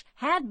trial, which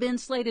had been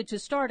slated to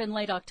start in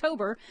late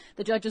October.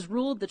 The judges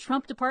ruled the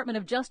Trump Department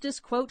of Justice,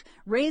 quote,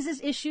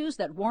 raises issues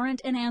that warrant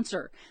an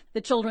answer.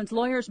 The children's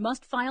lawyers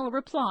must file a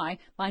reply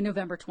by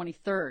November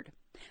 23rd.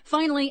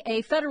 Finally,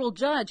 a federal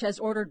judge has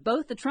ordered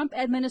both the Trump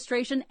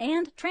administration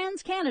and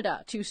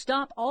TransCanada to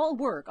stop all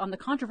work on the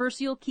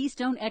controversial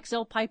Keystone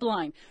XL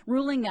pipeline,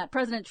 ruling that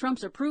President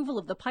Trump's approval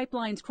of the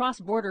pipeline's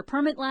cross-border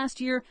permit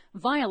last year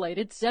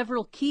violated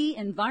several key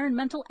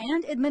environmental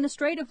and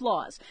administrative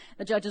laws.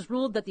 The judges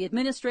ruled that the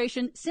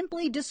administration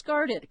simply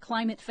discarded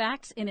climate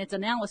facts in its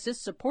analysis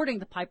supporting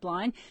the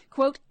pipeline.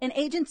 Quote, an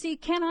agency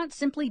cannot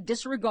simply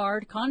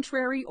disregard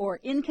contrary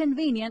or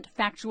inconvenient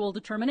factual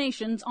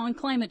determinations on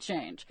climate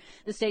change.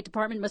 The State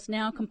Department must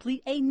now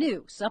complete a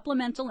new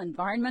supplemental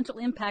environmental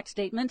impact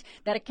statement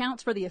that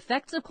accounts for the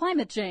effects of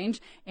climate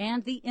change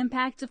and the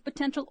impacts of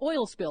potential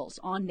oil spills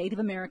on Native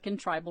American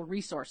tribal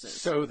resources.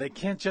 So they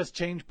can't just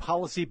change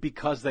policy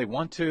because they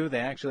want to.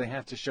 They actually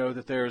have to show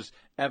that there's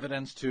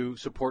evidence to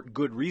support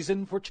good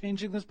reason for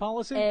changing this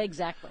policy?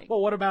 Exactly.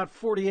 Well, what about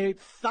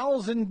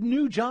 48,000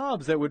 new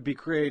jobs that would be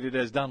created,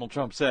 as Donald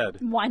Trump said?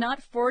 Why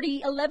not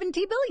 11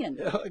 billion?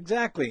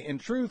 Exactly. In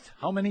truth,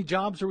 how many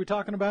jobs are we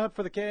talking about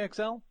for the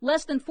KXL?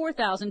 Less than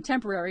 4,000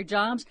 temporary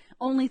jobs,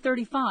 only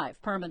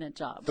 35 permanent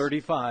jobs.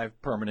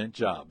 35 permanent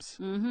jobs.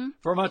 Mm-hmm.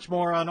 For much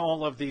more on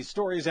all of these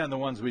stories and the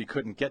ones we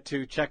couldn't get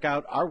to, check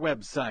out our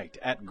website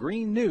at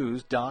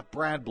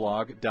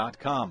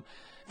greennews.bradblog.com.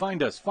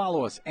 Find us,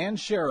 follow us, and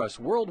share us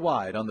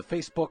worldwide on the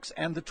Facebooks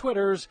and the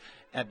Twitters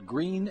at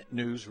Green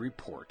News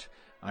Report.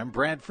 I'm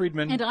Brad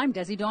Friedman. And I'm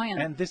Desi Doyen.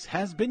 And this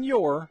has been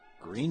your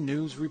Green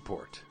News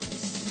Report.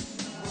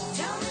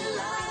 Tell me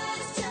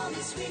lies, tell me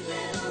sweet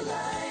little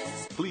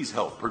lies. Please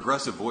help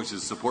Progressive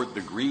Voices support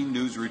the Green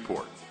News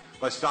Report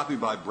by stopping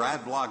by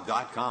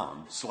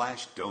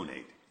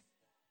bradblog.com/donate.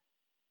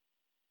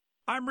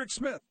 I'm Rick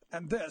Smith,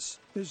 and this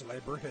is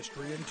Labor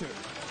History in 2.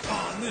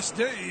 On this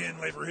day in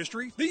labor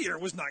history, the year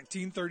was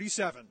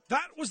 1937.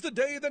 That was the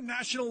day the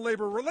National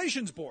Labor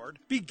Relations Board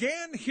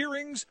began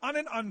hearings on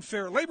an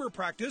unfair labor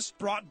practice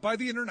brought by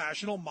the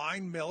International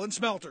Mine, Mill, and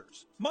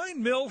Smelters.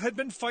 Mine Mill had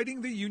been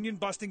fighting the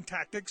union-busting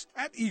tactics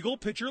at Eagle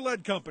Pitcher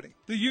Lead Company.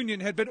 The union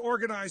had been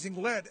organizing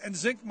lead and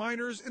zinc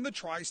miners in the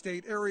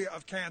tri-state area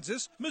of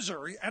Kansas,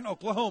 Missouri, and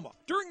Oklahoma.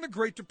 During the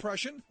Great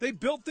Depression, they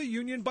built the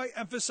union by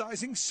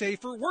emphasizing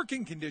safer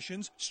working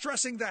conditions,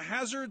 stressing the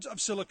hazards of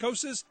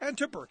silicosis and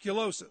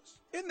tuberculosis.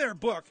 In their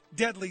book,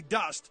 Deadly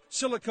Dust,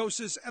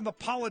 Silicosis and the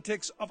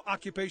Politics of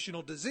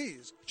Occupational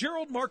Disease,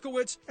 Gerald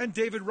Markowitz and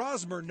David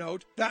Rosmer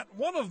note that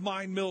one of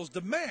Mine Mill's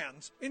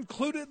demands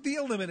included the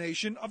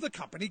elimination of the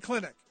company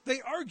clinic.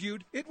 They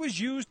argued it was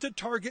used to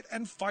target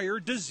and fire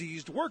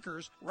diseased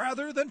workers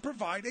rather than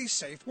provide a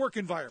safe work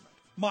environment.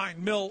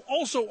 Mine Mill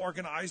also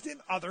organized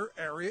in other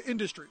area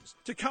industries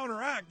to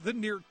counteract the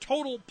near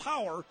total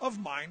power of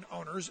mine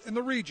owners in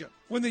the region.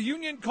 When the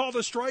union called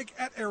a strike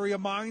at area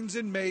mines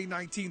in May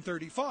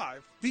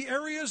 1935, the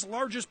area's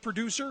largest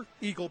producer,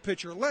 Eagle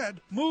Pitcher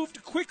Lead,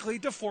 moved quickly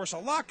to force a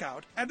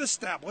lockout and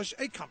establish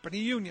a company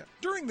union.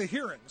 During the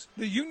hearings,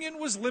 the union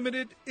was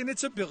limited in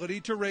its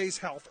ability to raise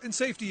health and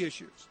safety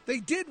issues.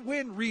 They did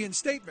win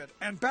reinstatement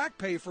and back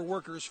pay for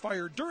workers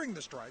fired during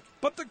the strike,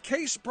 but the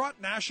case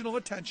brought national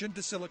attention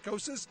to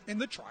silicosis in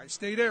the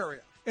tri-state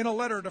area. In a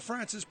letter to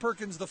Francis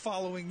Perkins the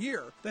following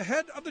year, the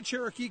head of the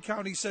Cherokee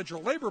County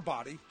Central Labor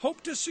Body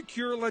hoped to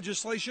secure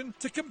legislation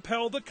to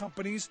compel the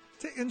companies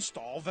to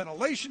install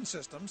ventilation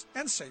systems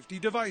and safety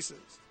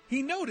devices.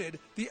 He noted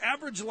the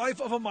average life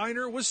of a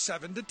miner was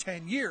 7 to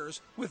 10 years,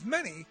 with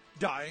many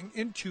dying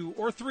in 2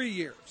 or 3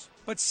 years.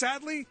 But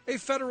sadly, a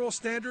federal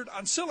standard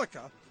on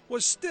silica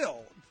was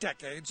still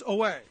decades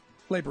away.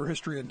 Labor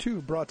History in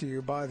 2 brought to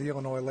you by the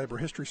Illinois Labor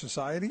History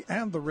Society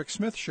and The Rick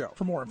Smith Show.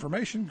 For more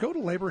information, go to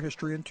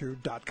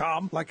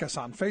laborhistoryin2.com, like us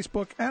on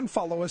Facebook, and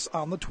follow us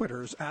on the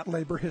Twitters at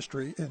Labor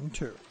History in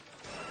 2.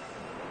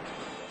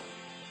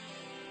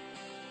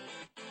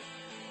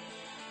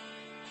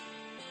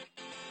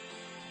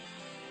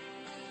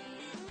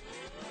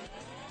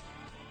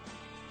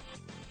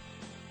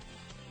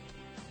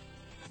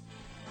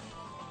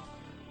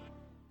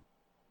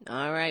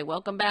 All right,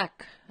 welcome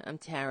back. I'm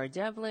Tara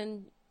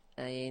Devlin.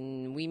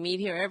 And we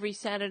meet here every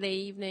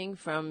Saturday evening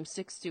from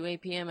 6 to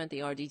 8 p.m. at the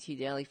RDT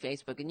Daily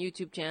Facebook and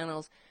YouTube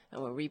channels. And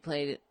we're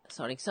replayed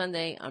starting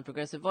Sunday on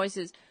Progressive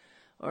Voices.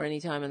 or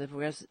anytime on the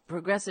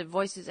Progressive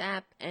Voices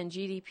app and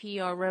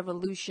GDPR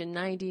Revolution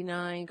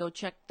 99. Go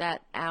check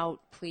that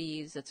out,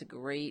 please. That's a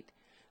great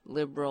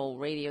liberal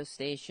radio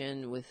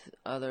station with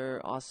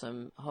other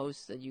awesome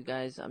hosts that you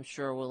guys, I'm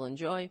sure, will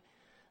enjoy.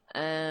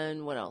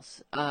 And what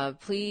else?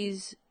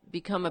 Please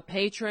become a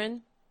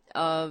patron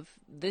of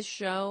this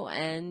show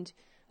and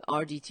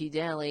RDT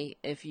Daily.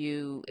 If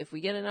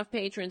we get enough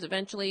patrons,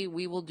 eventually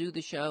we will do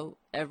the show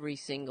every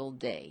single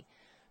day.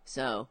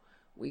 So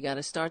we got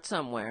to start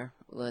somewhere.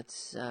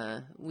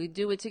 We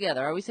do it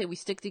together. I always say we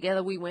stick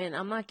together, we win.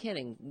 I'm not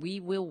kidding. We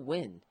will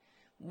win.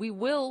 We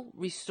will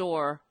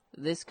restore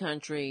this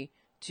country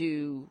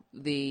to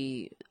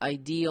the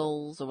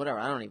ideals or whatever.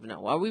 I don't even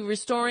know. Are we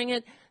restoring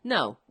it?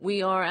 No.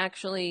 We are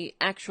actually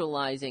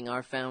actualizing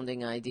our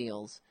founding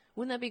ideals.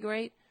 Wouldn't that be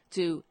great?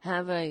 To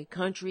have a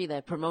country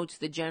that promotes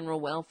the general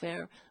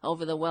welfare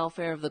over the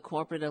welfare of the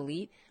corporate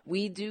elite.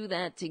 We do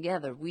that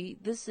together.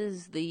 This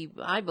is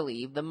I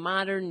believe, the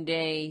modern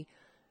day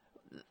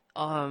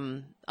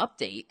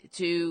update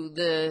to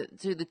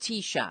the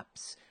tea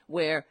shops,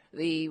 where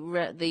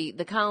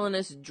the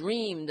colonists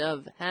dreamed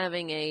of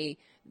having a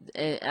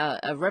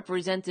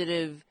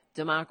representative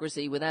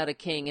democracy without a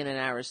king and an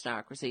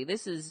aristocracy.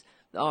 This is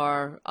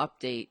our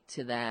update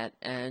to that,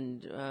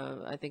 and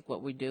I think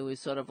what we do is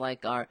sort of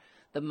like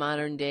the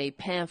modern day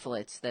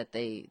pamphlets that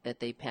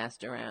they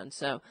passed around.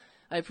 So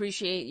I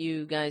appreciate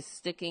you guys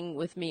sticking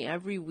with me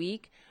every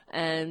week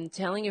and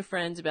telling your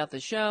friends about the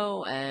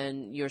show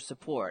and your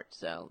support.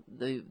 So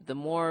the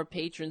more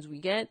patrons we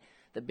get,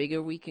 the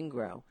bigger we can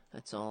grow.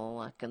 That's all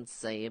I can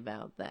say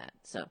about that.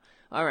 So,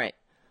 all right,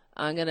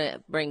 I'm going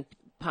to bring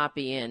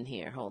Poppy in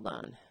here. Hold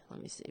on. Let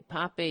me see.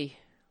 Poppy.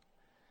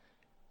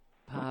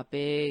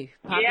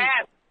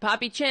 Yes.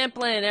 Poppy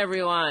Champlin,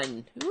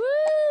 everyone. Woo!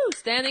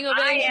 Standing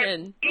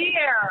ovation. I am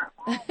here.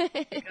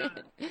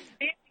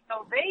 Standing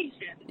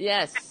ovation.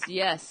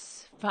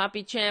 Yes.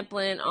 Poppy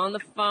Champlin on the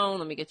phone.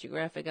 Let me get your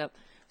graphic up.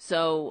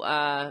 So,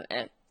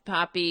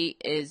 Poppy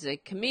is a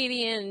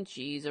comedian.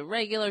 She's a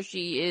regular.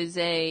 She is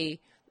a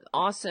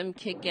awesome,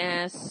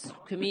 kick-ass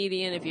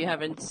comedian. If you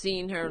haven't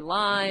seen her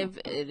live,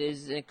 it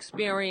is an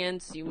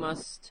experience. You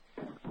must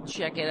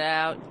check it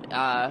out.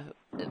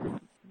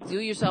 Do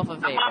yourself a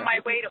favor. I'm on my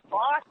way to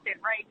Boston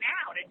right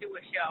now to do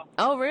a show.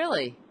 Oh,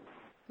 really?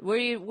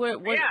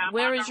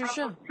 Where is your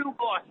show? To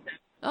Boston.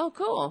 Oh,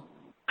 cool.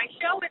 My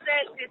show is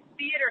at this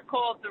theater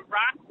called the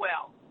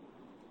Rockwell.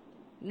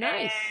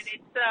 Nice. And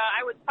it's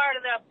I was part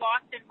of the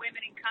Boston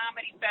Women in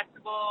Comedy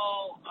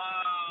Festival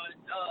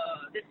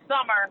this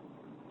summer,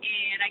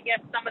 and I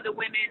guess some of the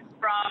women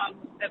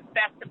from the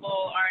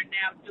festival are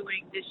now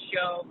doing this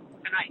show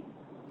tonight.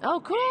 Oh,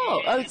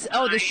 cool.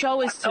 The show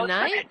is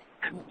tonight?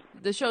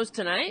 The show's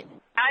tonight?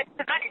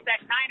 Tonight is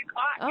at 9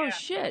 o'clock. Oh, yeah.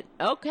 shit.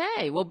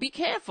 Okay. Well, be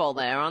careful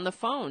there on the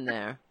phone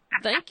there.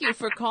 Thank you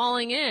for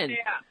calling in. Yeah.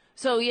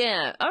 So,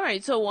 yeah. All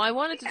right. So, I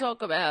wanted to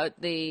talk about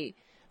a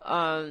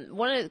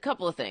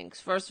couple of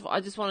things. First of all, I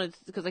just wanted,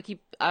 because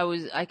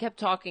I kept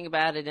talking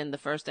about it in the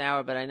first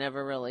hour, but I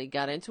never really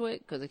got into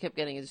it because I kept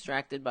getting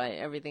distracted by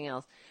everything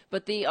else.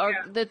 But I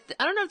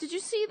don't know, did you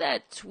see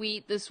that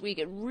tweet this week?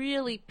 It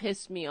really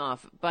pissed me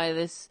off by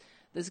this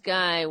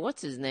guy.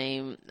 What's his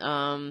name?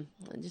 I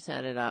just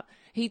had it up.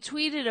 He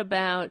tweeted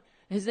about,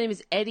 his name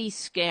is Eddie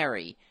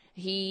Scary.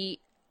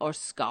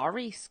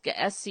 Scary?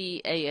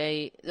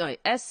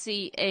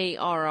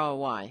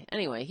 S-C-A-R-R-Y.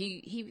 Anyway,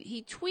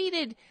 he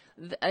tweeted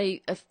a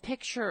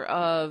picture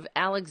of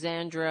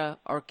Alexandra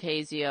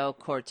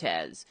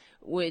Ocasio-Cortez,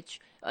 which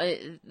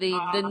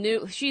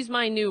she's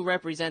my new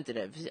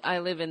representative. I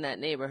live in that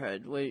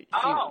neighborhood.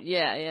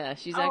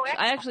 She's I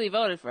actually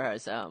voted for her,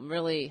 so I'm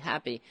really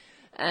happy.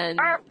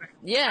 And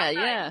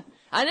yeah.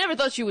 I never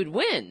thought she would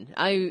win.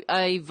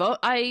 I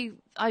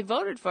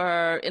voted for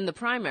her in the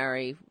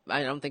primary.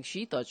 I don't think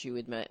she thought she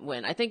would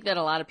win. I think that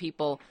a lot of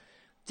people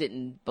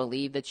didn't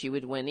believe that she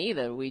would win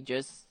either.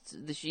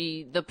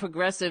 The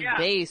progressive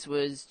base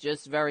was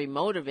just very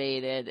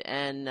motivated,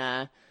 and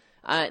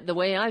the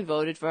way I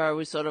voted for her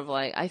was sort of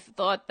like, I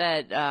thought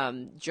that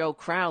Joe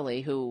Crowley,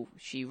 who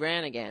she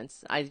ran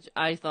against,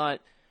 I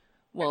thought,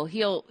 well,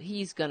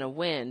 he's going to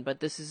win,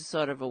 but this is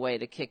sort of a way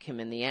to kick him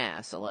in the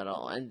ass a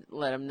little and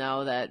let him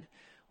know that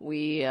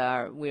we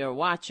are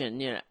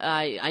watching. You know,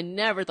 I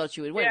never thought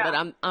she would win,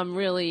 but I'm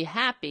really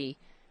happy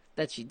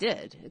that she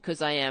did,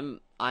 because I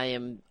am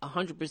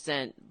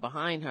 100%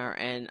 behind her,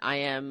 and I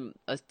am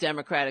a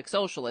democratic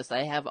socialist.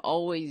 I have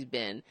always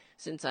been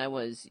since I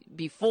was,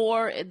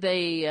 before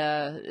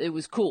it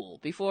was cool,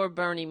 before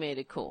Bernie made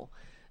it cool.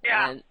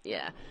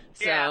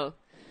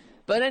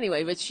 But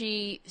anyway, Did you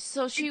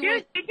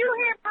hear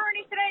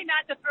Bernie today?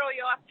 Not to throw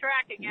you off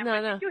track again,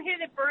 No. Did you hear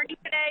that Bernie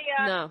today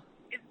No.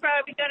 is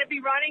probably going to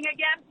be running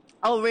again?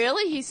 Oh,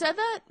 really? He said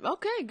that?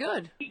 Okay,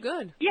 good.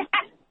 Yeah.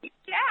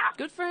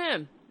 Good for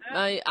him.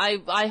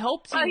 I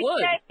hoped he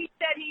would. He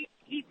said he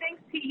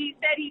thinks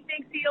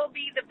he'll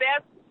be the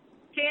best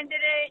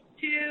candidate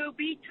to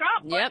beat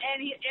Trump. Yep.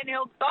 And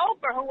he'll go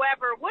for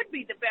whoever would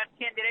be the best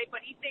candidate,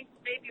 but he thinks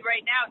maybe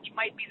right now he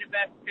might be the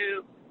best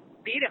to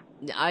beat him.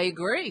 I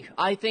agree.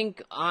 I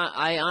think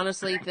I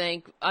honestly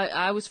think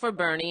I was for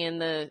Bernie in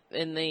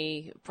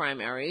the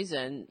primaries,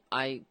 and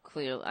I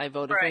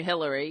voted for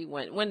Hillary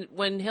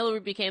when Hillary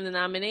became the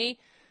nominee.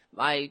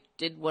 I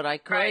did what I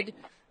could. Right.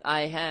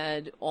 I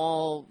had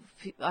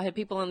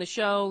people on the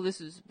show. This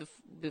was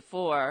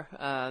before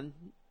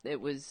it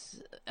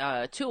was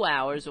 2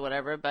 hours or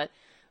whatever, but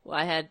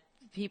I had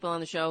people on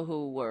the show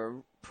who were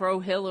pro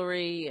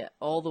Hillary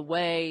all the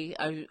way.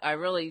 I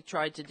really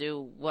tried to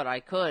do what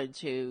I could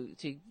to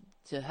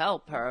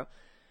help her.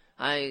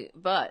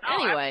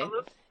 Anyway,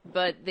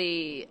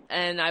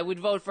 and I would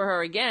vote for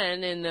her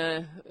again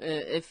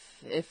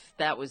if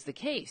that was the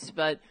case.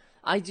 But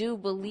I do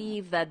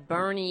believe that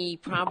Bernie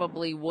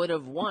probably would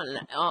have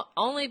won,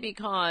 only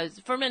because,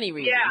 for many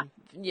reasons.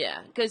 Yeah,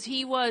 because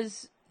he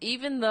was,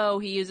 even though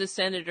he is a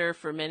senator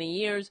for many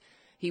years,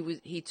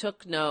 he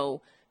took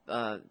no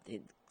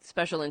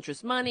special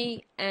interest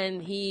money,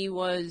 and he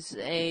was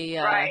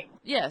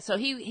so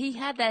he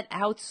had that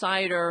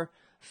outsider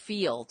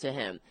feel to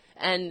him.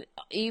 And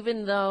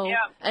even though,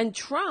 and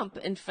Trump,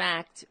 in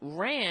fact,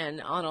 ran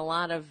on a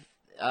lot of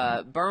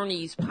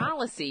Bernie's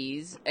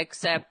policies,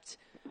 except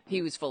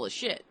he was full of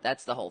shit.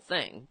 That's the whole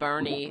thing.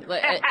 Bernie,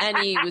 and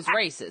he was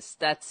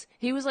racist.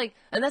 He was like,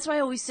 and that's why I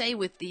always say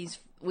with these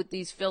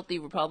filthy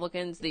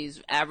Republicans,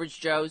 these average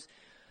Joes,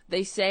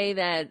 they say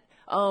that,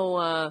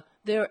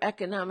 they're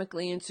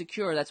economically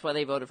insecure. That's why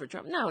they voted for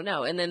Trump.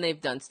 No. And then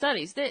they've done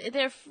studies.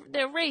 They're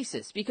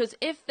racist, because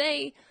if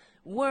it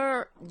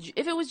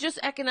was just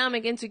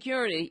economic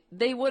insecurity,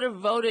 they would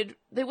have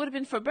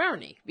been for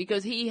Bernie,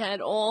 because he had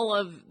all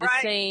of the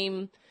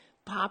same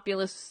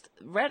populist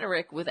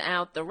rhetoric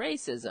without the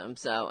racism.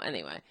 So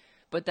anyway,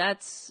 but I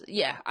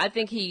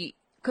think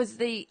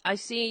I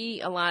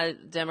see a lot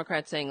of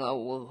Democrats saying, oh,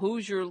 well,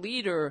 who's your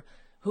leader?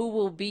 Who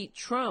will beat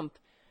Trump?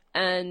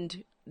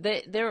 And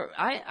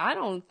I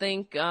don't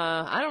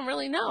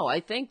really know. I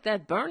think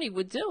that Bernie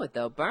would do it,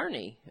 though.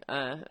 Bernie.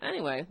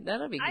 Anyway,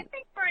 that'll be good. I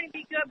think Bernie would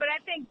be good, but I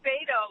think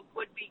Beto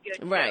would be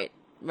good, too.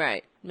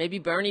 Right. Maybe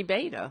Bernie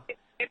Beto.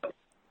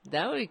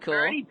 That would be cool.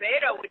 Bernie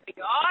Beto would be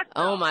awesome.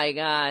 Oh, my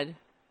God.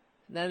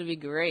 That would be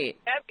great.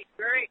 That'd be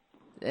great.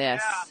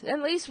 Yes. Yeah.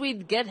 At least we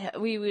would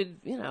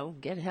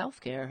get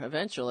health care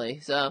eventually.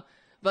 So,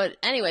 but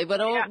anyway,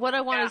 what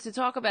I wanted to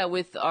talk about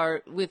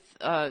because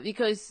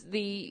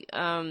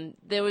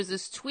there was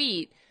this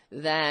tweet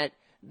that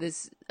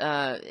this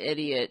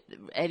idiot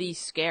Eddie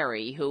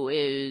Scarry,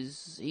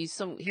 he's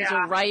a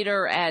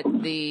writer at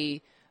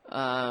the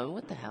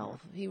what the hell?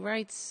 He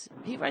writes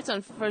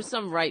for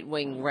some right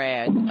wing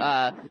rag,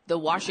 the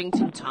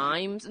Washington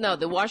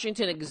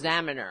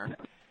Examiner.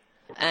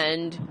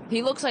 And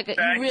he looks like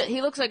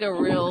a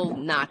real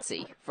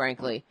Nazi,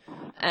 frankly.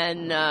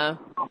 And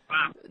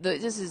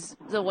this is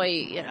the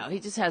way, he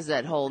just has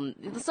that whole.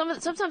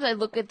 Sometimes I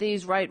look at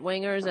these right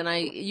wingers, and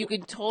you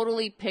could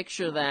totally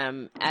picture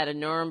them at a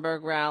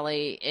Nuremberg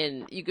rally,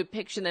 and you could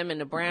picture them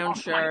in a brown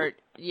shirt.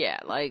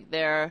 Yeah, like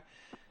they're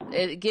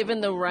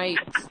given the right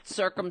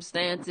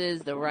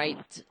circumstances, the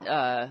right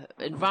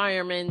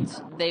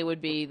environment, they would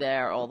be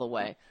there all the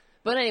way.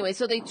 But anyway,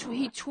 so he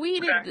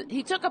tweeted,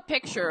 he took a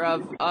picture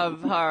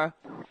of her,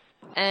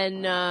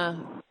 and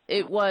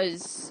it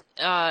was,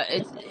 where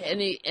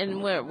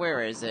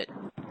is it?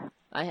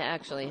 I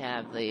actually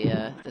have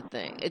the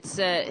thing.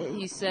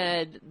 He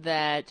said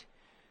that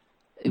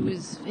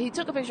he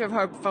took a picture of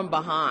her from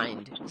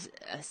behind,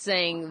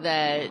 saying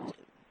that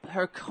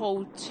her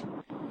coat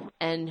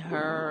and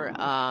her,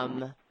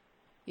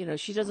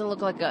 she doesn't look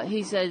like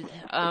he said,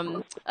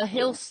 a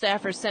Hill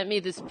staffer sent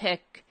me this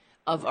pic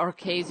of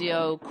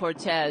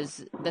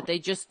Ocasio-Cortez that they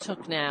just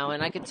took now,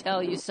 and I could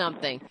tell you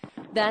something.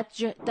 That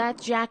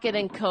jacket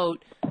and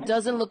coat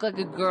doesn't look like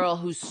a girl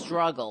who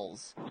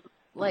struggles.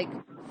 Like,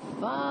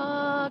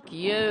 fuck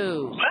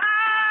you.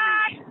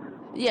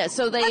 What? Yeah,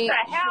 so they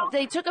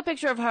took a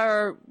picture of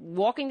her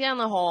walking down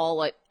the hall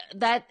like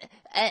that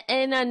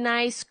in a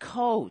nice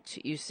coat,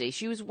 you see.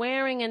 She was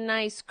wearing a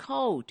nice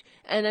coat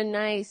and a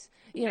nice,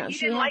 You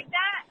didn't like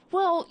that?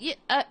 Well,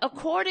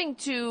 according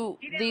to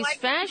these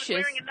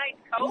fascists,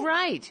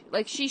 right?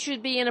 Like she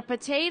should be in a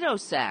potato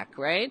sack,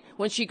 right?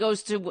 When she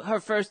goes to her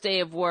first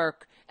day of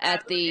work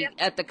at the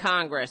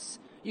Congress,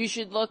 you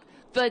should look.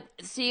 But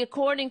see,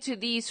 according to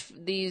these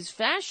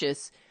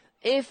fascists,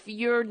 if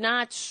you're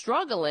not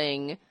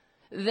struggling,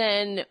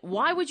 then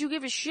why would you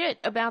give a shit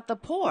about the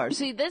poor?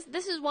 See, this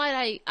is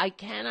why I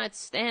cannot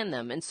stand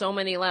them in so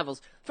many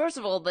levels. First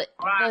of all, the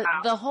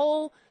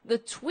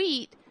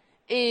tweet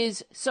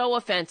is so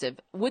offensive.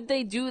 Would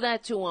they do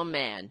that to a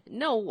man?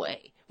 No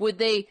way. Would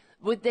they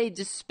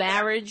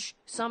disparage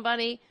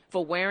somebody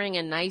for wearing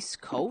a nice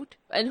coat?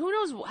 And who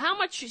knows how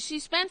much she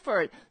spent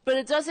for it? But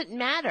it doesn't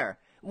matter.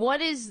 What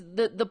is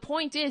the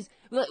point is,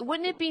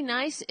 wouldn't it be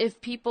nice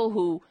if people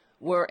who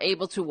were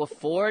able to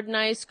afford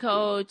nice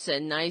coats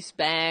and nice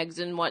bags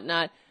and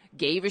whatnot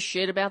gave a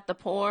shit about the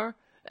poor?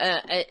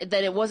 That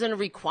it wasn't a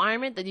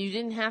requirement, that you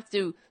didn't have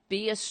to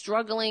be a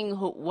struggling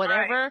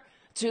whatever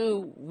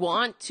to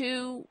want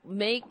to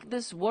make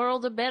this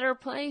world a better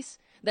place?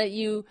 that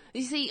you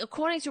see,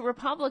 according to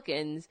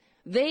Republicans,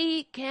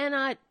 they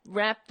cannot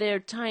wrap their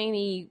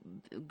tiny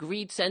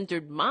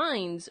greed-centered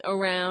minds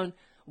around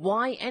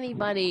why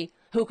anybody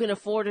who can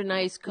afford a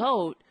nice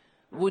coat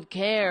would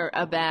care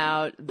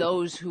about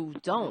those who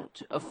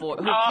don't afford,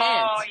 who can't.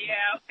 Oh,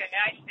 yeah, okay,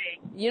 I see.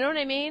 You know what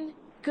I mean?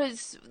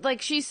 Because,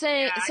 like, she's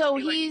saying, so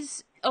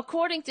he's,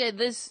 according to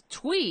this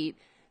tweet,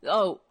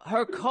 oh,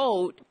 her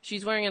coat,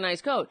 she's wearing a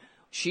nice coat.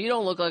 She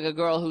don't look like a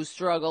girl who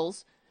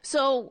struggles.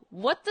 So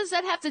what does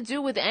that have to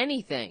do with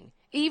anything?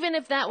 Even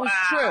if that was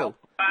true.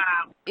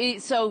 Wow.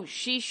 So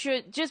she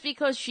should, just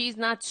because she's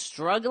not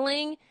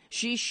struggling,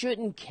 she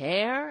shouldn't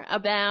care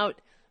about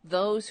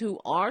those who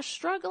are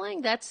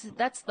struggling? That's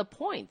the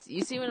point.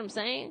 You see what I'm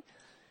saying?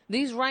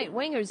 These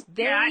right-wingers,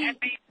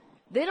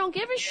 they don't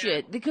give a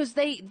shit because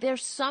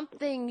there's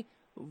something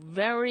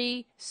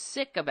very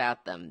sick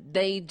about them.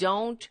 They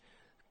don't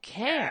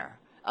care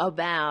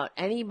about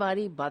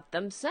anybody but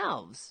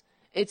themselves.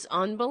 It's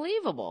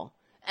unbelievable.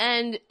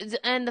 And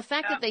the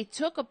fact that they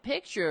took a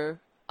picture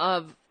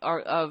of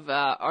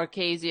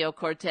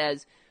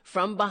Ocasio-Cortez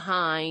from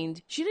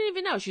behind, she didn't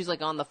even know. She's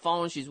like on the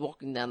phone. She's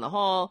walking down the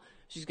hall.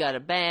 She's got a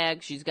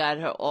bag. She's got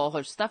all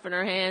her stuff in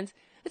her hands.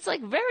 It's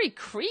like very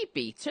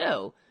creepy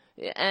too.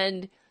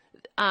 And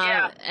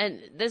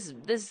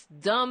this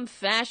dumb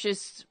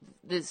fascist,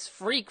 this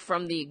freak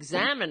from the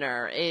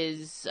Examiner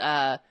is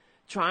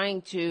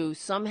trying to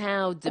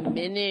somehow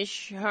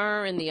diminish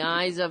her in the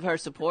eyes of her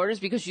supporters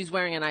because she's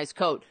wearing a nice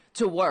coat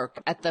to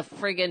work at the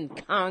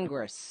friggin'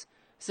 Congress.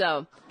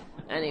 So,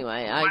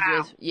 anyway, Wow.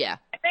 I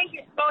think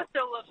you're supposed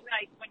to look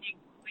nice when you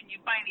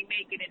finally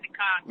make it into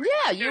Congress.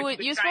 Yeah,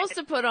 you're supposed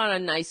to put on a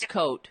nice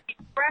coat.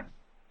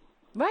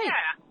 Right.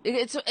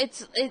 Yeah. It's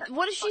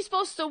what is she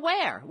supposed to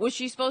wear? Was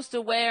she supposed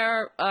to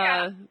wear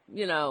supposed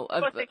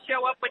to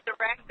show up with the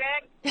rag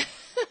bag?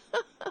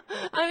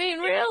 I mean,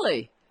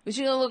 really? Was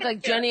she gonna look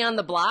like Jenny on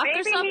the Block or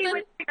Maybe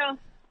something?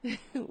 he was,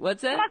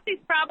 What's that? Plus he's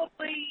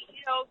probably,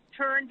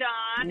 turned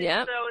on, Yep.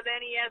 and so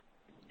then he has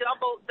to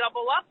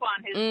double up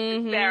on his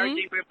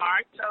disparaging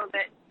remarks so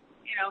that,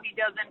 he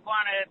doesn't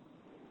want to.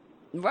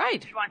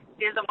 Right. He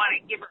doesn't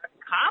want to give her a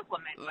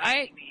compliment.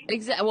 Right.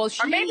 Exactly. Well,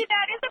 Or maybe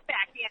that is a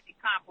backhanded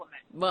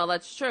compliment. Well,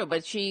 that's true,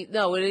 but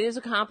it is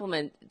a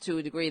compliment to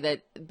a degree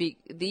that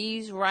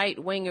these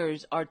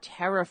right-wingers are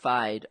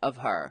terrified of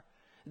her.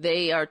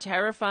 They are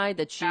terrified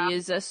that she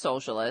is a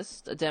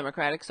socialist, a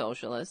democratic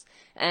socialist,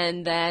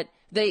 and that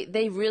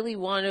they really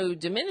want to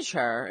diminish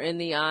her in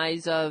the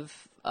eyes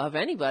of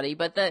anybody.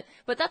 But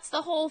that's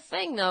the whole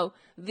thing, though.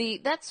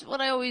 That's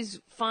what I always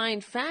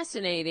find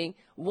fascinating.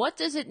 What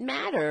does it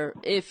matter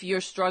if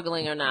you're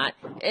struggling or not?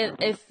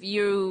 If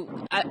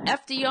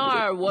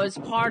FDR was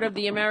part of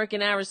the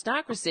American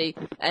aristocracy,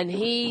 and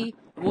they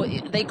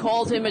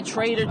called him a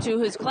traitor to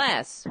his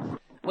class.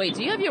 Wait,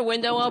 do you have your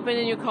window open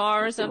in your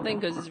car or something?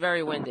 Because it's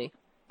very windy.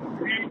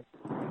 No,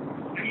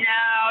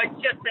 it's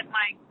just that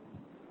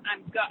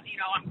I'm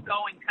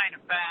going kind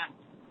of fast.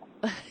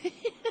 I'm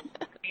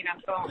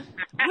going.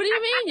 What do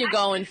you mean you're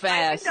going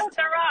fast? My windows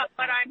are up,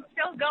 but I'm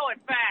still going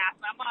fast.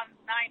 I'm on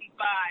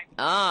 95.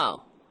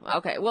 Oh,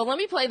 okay. Well, let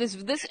me play this.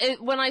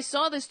 When I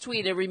saw this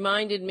tweet, it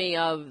reminded me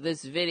of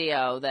this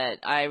video that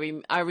I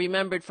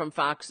remembered from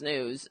Fox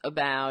News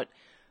about.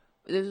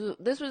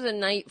 This was a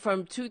night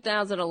from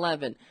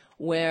 2011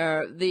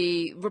 where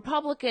the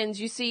Republicans,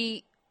 you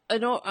see,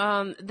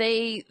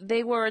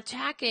 they were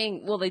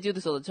attacking. Well, they do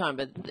this all the time,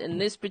 but in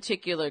this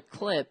particular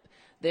clip,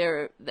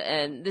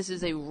 and this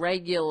is a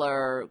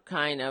regular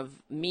kind of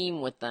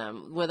meme with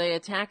them, where they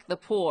attack the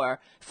poor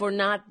for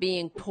not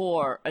being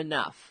poor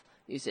enough.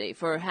 You see,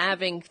 for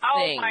having things.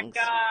 Oh my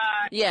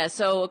God! Yeah.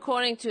 So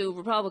according to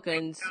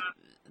Republicans,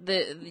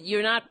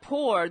 you're not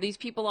poor. These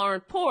people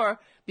aren't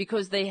poor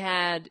because they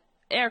had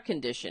air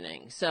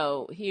conditioning.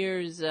 So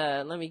here's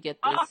let me get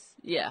this.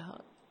 Yeah,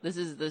 this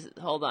is this.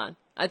 Hold on.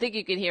 I think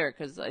you can hear it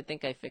because I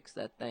think I fixed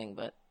that thing.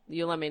 But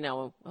you let me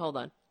know. Hold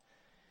on.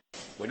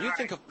 When you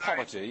think of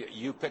poverty,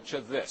 you picture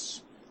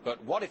this.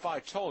 But what if I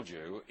told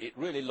you it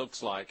really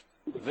looks like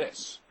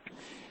this?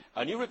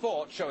 A new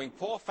report showing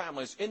poor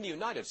families in the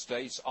United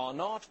States are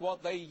not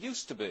what they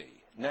used to be.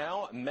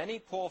 Now, many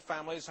poor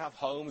families have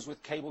homes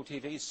with cable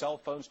TVs, cell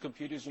phones,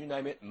 computers, you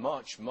name it,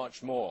 much,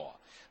 much more.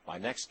 My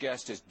next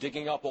guest is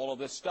digging up all of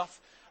this stuff.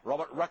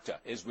 Robert Rector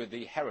is with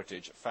the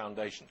Heritage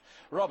Foundation.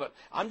 Robert,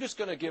 I'm just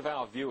going to give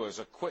our viewers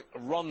a quick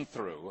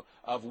run-through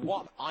of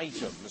what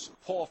items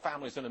poor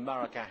families in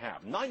America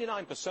have.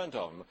 99%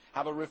 of them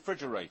have a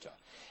refrigerator.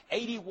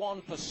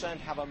 81%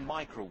 have a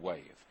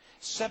microwave.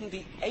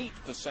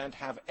 78%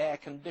 have air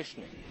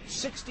conditioning.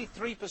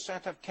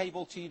 63% have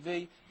cable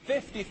TV.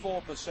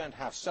 54%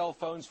 have cell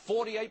phones.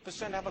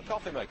 48% have a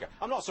coffee maker.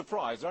 I'm not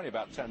surprised, they're only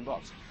about $10.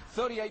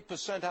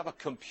 38% have a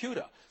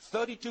computer.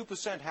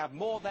 32% have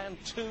more than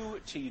 2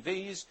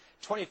 TVs.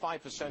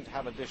 25%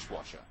 have a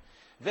dishwasher.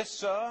 This,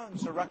 sir,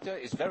 Mr. Rector,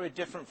 is very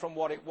different from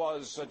what it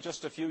was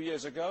just a few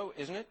years ago,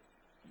 isn't it?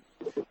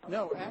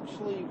 No,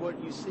 actually,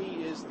 what you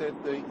see is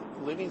that the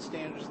living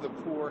standards of the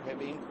poor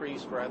have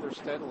increased rather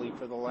steadily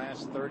for the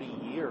last 30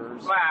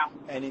 years. Wow.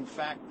 And in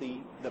fact,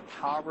 the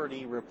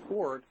poverty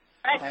report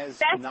has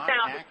that not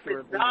sounds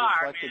accurately bizarre,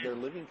 reflected their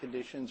living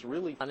conditions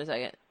really. On a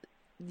second.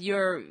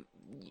 Your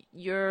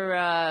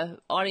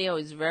audio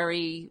is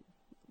very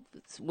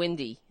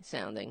windy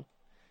sounding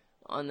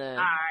on the. All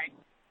right.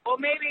 Well,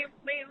 maybe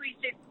we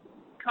should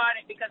cut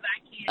it because I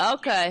can't.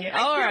 Okay. I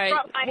All should've right.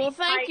 brought my- Well,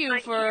 thank my- you my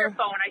for.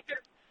 earphone. I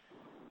should've-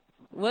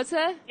 What's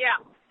that? Yeah.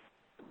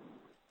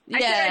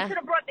 I should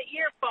have brought the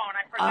earphone.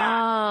 I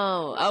forgot.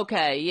 Oh,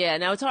 okay. Yeah.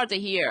 Now it's hard to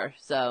hear.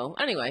 So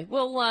anyway,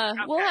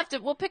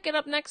 we'll pick it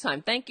up next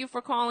time. Thank you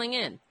for calling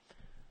in.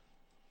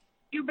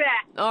 You bet.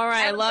 All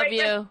right. Have a Love great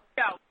you. rest of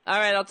the show. All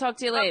right. I'll talk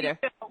to you later.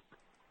 Love you too.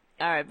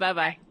 All right.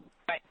 Bye-bye.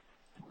 Bye.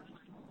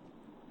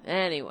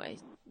 Anyway,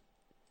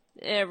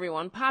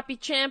 everyone, Poppy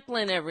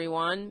Champlin,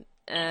 everyone,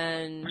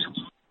 and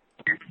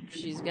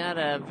she's got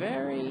a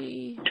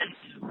very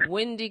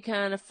windy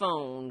kind of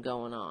phone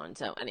going on.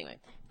 So anyway,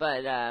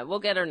 but we'll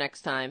get her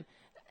next time.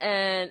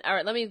 And all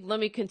right, let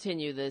me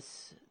continue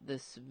this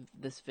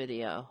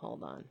video.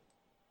 Hold on.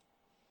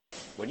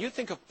 When you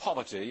think of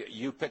poverty,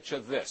 you picture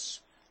this.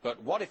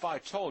 But what if I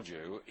told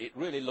you it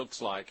really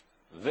looks like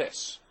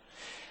this?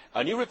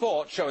 A new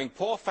report showing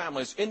poor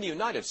families in the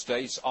United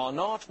States are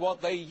not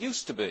what they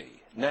used to be.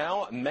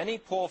 Now, many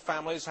poor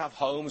families have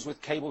homes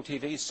with cable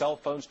TV, cell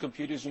phones,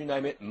 computers, you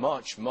name it,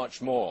 much,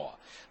 much more.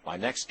 My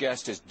next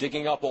guest is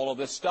digging up all of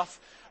this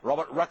stuff.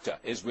 Robert Rector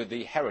is with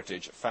the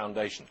Heritage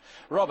Foundation.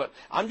 Robert,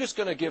 I'm just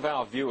going to give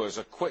our viewers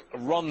a quick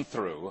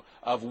run-through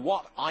of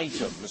what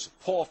items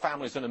poor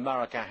families in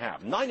America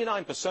have.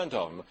 99%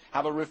 of them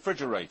have a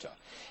refrigerator.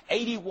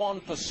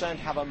 81%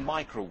 have a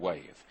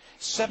microwave.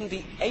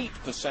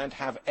 78%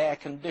 have air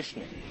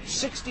conditioning.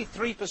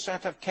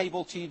 63% have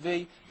cable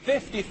TV.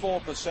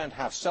 54%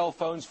 have cell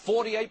phones.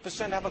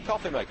 48% have a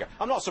coffee maker.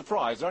 I'm not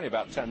surprised, they're only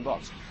about $10.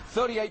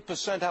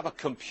 38% have a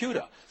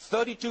computer.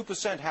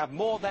 32% have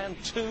more than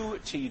 2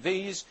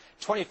 TVs.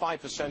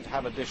 25%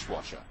 have a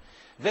dishwasher.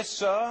 This,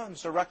 sir,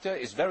 Mr. Rector,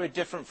 is very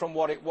different from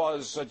what it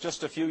was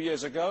just a few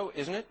years ago,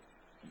 isn't it?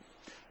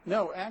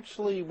 No,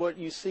 actually, what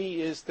you see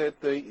is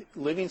that the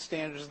living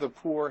standards of the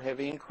poor have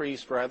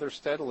increased rather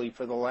steadily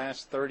for the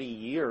last 30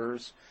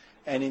 years.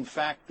 And in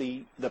fact,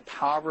 the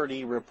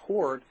poverty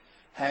report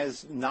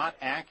has not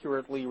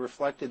accurately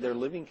reflected their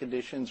living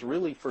conditions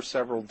really for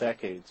several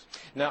decades.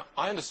 Now,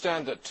 I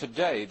understand that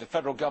today the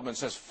federal government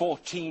says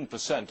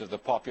 14% of the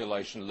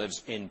population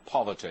lives in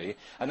poverty,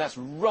 and that's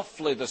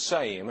roughly the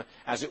same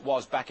as it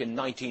was back in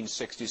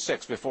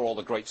 1966 before all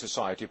the Great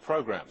Society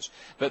programs.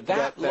 But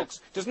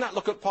doesn't that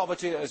look at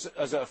poverty as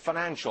a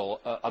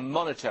financial, a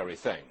monetary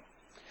thing?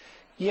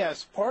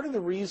 Yes, part of the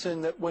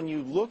reason that when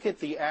you look at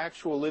the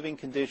actual living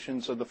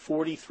conditions of the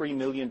 43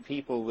 million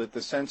people that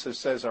the census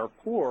says are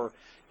poor,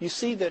 you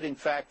see that, in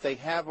fact, they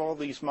have all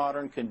these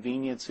modern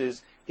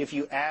conveniences. If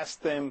you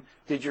ask them,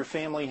 did your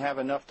family have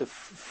enough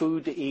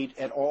food to eat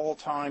at all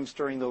times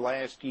during the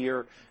last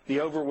year, the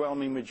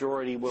overwhelming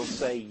majority will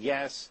say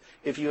yes.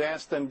 If you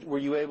ask them, were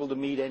you able to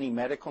meet any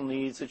medical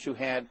needs that you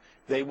had,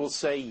 they will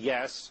say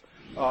yes.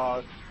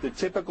 The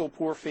typical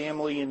poor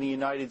family in the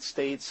United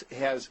States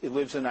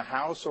lives in a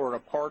house or an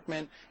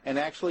apartment and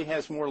actually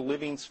has more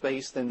living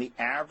space than the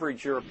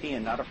average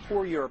European, not a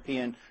poor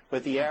European,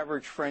 but the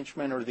average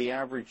Frenchman or the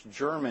average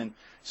German.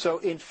 So,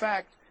 in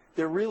fact,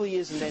 there really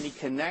isn't any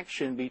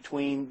connection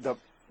between the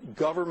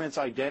government's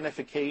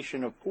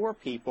identification of poor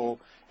people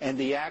and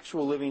the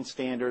actual living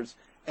standards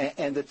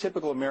and the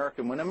typical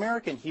American. When an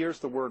American hears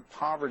the word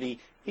poverty,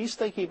 he's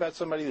thinking about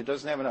somebody that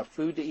doesn't have enough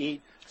food to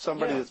eat,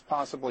 somebody that's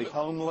possibly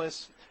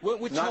homeless. We're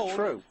not told,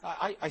 true.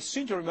 I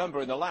seem to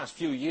remember in the last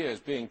few years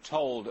being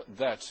told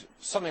that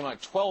something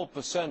like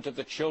 12% of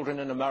the children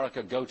in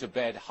America go to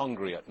bed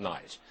hungry at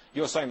night.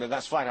 You're saying that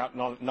that's flat out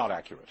not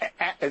accurate.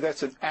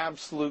 That's an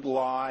absolute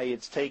lie.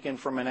 It's taken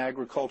from an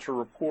agriculture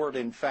report.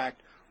 In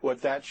fact,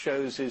 what that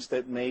shows is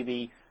that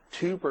maybe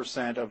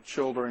 2% of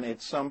children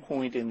at some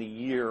point in the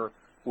year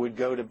would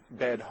go to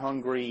bed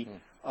hungry.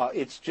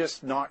 It's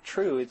just not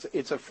true.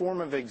 It's a form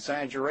of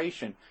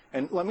exaggeration.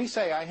 And let me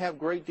say, I have a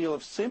great deal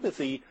of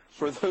sympathy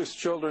for those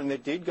children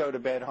that did go to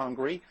bed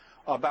hungry.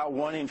 About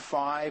 1 in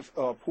 5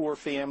 poor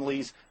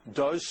families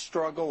does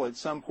struggle at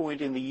some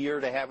point in the year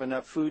to have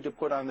enough food to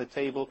put on the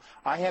table.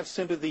 I have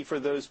sympathy for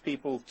those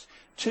people,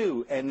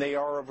 too, and they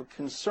are of a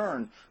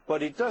concern.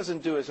 But it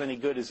doesn't do us any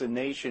good as a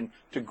nation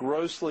to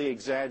grossly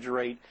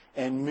exaggerate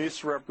and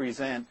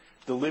misrepresent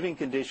the living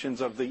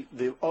conditions of the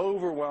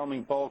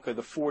overwhelming bulk of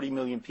the 40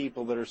 million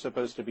people that are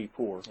supposed to be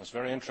poor. That's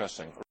very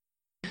interesting.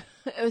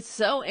 It's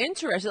so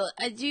interesting.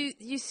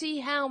 You see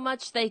how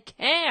much they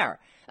care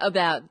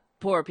about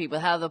poor people,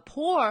 how the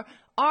poor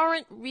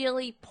aren't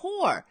really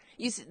poor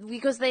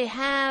because they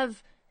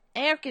have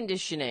air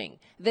conditioning.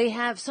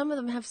 Some of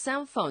them have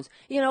cell phones.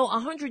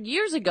 100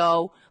 years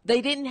ago, they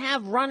didn't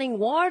have running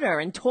water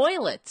and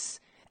toilets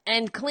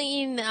and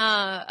clean,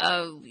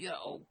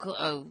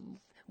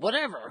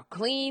 whatever,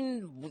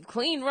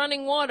 clean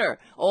running water,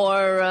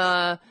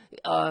 or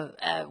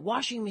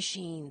washing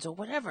machines, or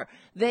whatever.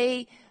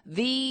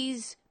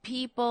 These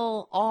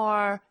people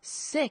are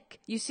sick.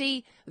 You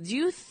see, do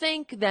you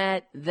think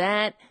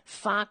that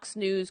Fox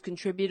News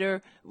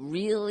contributor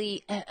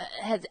really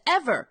has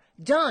ever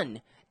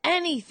done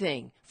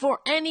anything for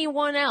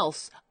anyone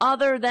else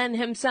other than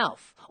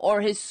himself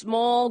or his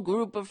small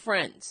group of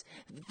friends,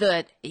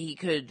 that he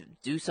could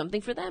do something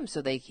for them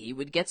so he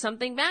would get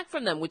something back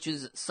from them, which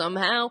is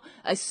somehow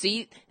a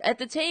seat at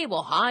the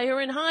table, higher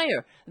and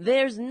higher?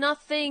 There's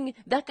nothing,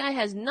 that guy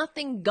has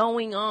nothing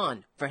going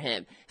on for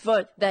him,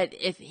 for that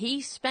if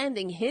he's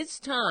spending his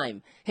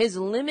time, his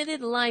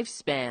limited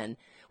lifespan,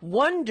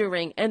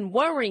 wondering and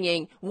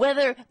worrying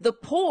whether the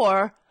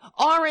poor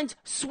aren't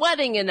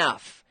sweating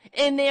enough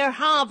in their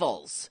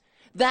hovels.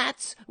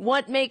 That's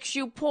what makes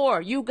you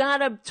poor. You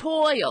gotta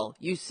toil,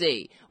 you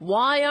see.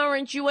 Why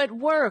aren't you at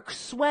work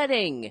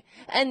sweating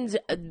and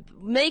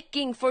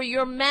making for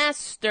your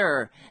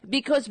master?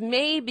 Because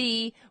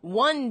maybe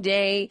one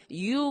day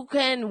you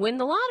can win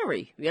the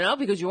lottery,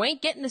 because you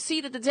ain't getting a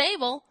seat at the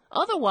table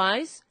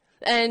otherwise.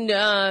 And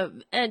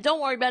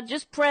don't worry about it.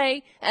 Just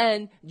pray,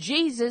 and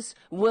Jesus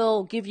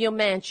will give you a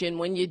mansion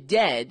when you're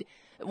dead,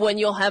 when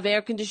you'll have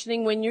air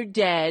conditioning when you're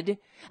dead,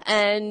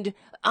 and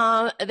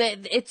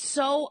it's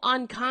so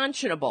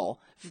unconscionable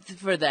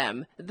for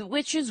them,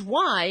 which is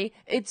why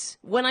it's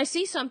when I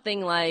see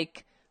something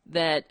like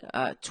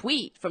that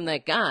tweet from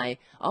that guy,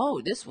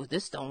 oh,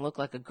 this don't look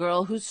like a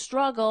girl who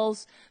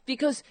struggles,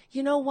 because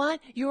you know what?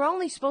 You're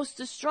only supposed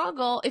to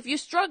struggle if you're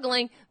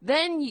struggling,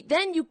 then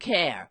you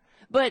care.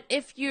 But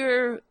if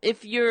you're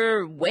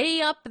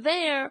way up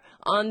there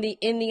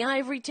in the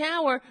ivory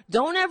tower,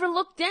 don't ever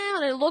look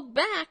down and look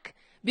back,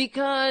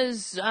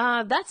 because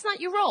that's not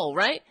your role,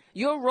 right?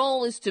 Your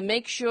role is to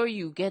make sure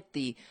you get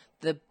the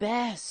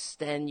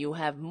best, and you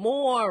have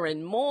more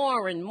and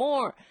more and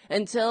more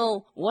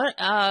until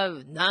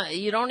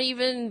you don't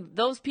even,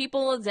 those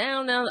people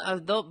down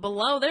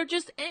below, they're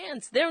just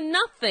ants. They're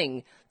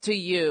nothing to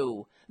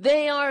you.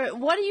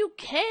 What do you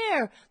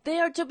care? They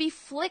are to be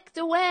flicked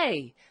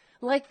away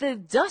like the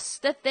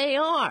dust that they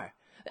are.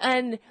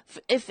 And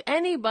if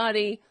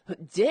anybody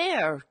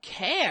dare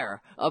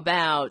care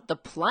about the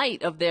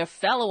plight of their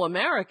fellow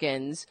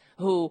Americans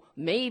who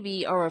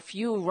maybe are a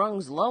few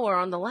rungs lower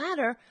on the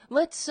ladder,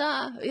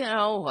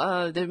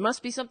 there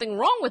must be something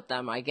wrong with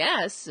them, I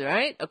guess,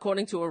 right?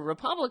 According to a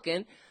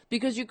Republican,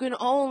 because you can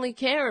only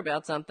care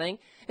about something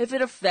if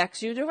it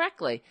affects you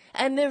directly.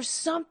 And there's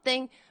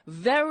something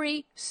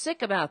very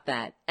sick about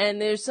that.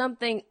 And there's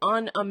something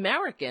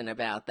un-American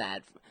about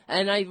that.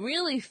 And I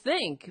really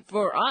think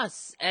for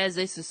us as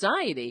a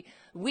society,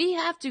 we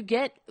have to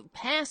get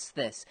past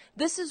this.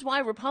 This is why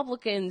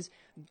Republicans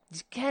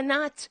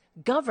cannot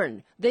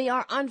govern. They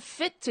are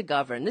unfit to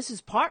govern. This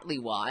is partly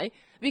why,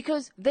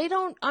 because they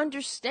don't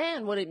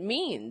understand what it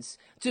means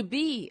to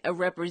be a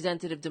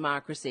representative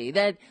democracy.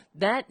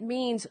 That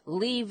means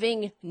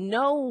leaving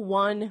no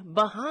one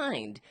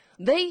behind.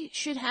 They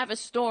should have a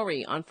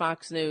story on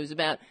Fox News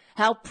about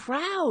how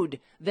proud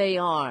they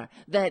are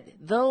that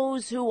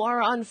those who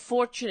are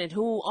unfortunate,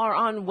 who are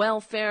on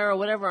welfare or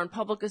whatever, on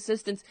public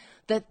assistance,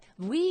 that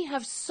we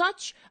have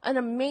such an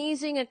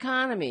amazing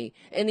economy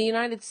in the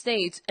United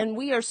States, and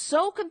we are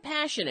so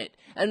compassionate,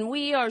 and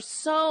we are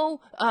so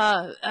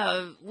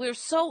we're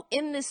so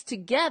in this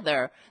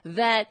together,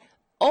 that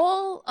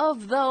all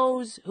of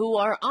those who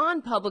are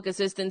on public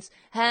assistance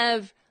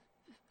have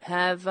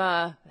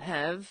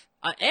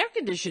air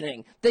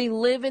conditioning. They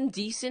live in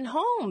decent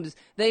homes.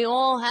 They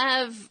all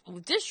have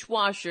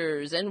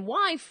dishwashers and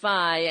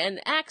Wi-Fi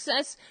and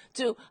access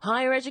to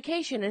higher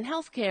education and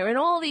healthcare and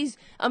all these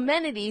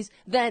amenities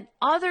that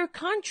other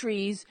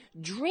countries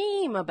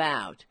dream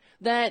about.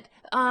 That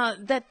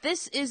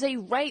this is a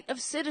right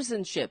of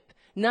citizenship,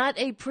 not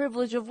a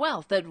privilege of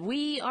wealth. That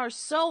we are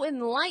so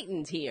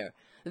enlightened here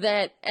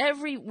that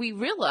we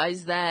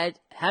realize that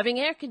having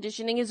air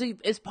conditioning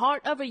is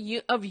part of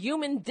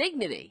human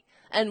dignity.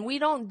 And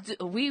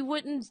we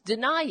wouldn't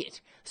deny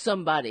it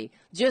somebody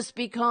just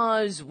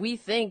because we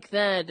think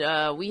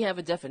that we have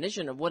a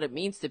definition of what it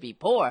means to be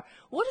poor.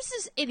 What does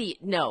this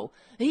idiot know?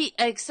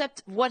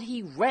 Except what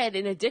he read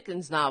in a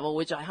Dickens novel,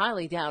 which I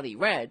highly doubt he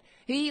read.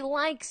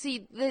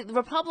 The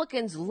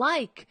Republicans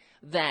like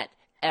that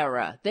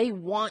era. They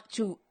want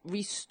to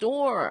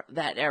restore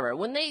that era.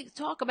 When they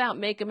talk about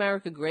Make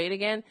America Great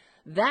Again,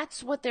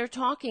 that's what they're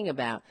talking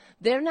about.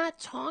 They're not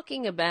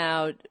talking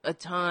about a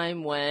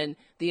time when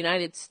the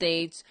United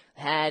States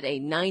had a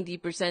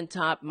 90%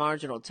 top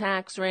marginal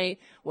tax rate,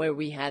 where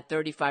we had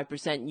 35%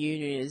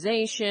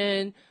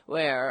 unionization,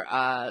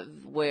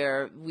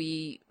 where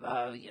we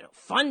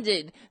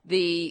funded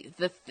the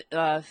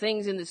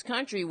things in this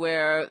country,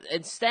 where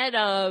instead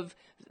of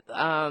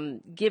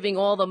giving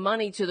all the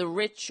money to the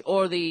rich,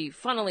 or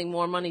funneling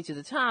more money to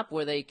the top,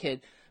 where they could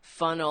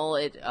funnel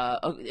it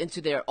into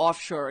their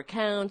offshore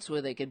accounts,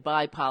 where they could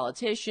buy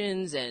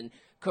politicians and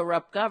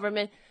corrupt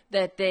government,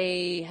 that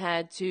they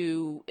had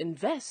to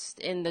invest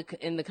in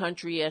the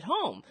country at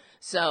home.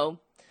 So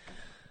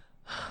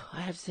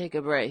I have to take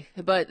a break,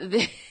 but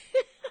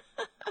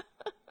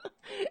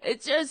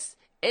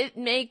it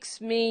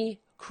makes me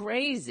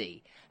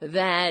crazy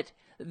that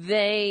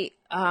they're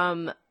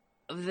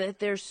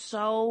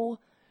so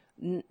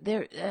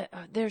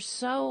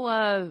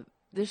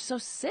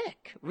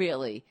sick,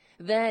 really,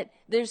 that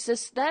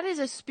that is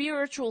a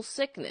spiritual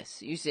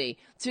sickness, you see,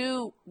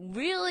 to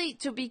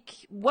be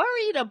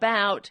worried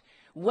about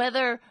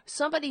whether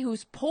somebody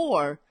who's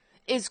poor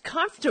is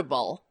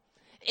comfortable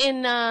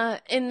in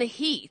the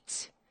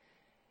heat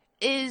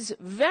is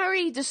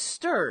very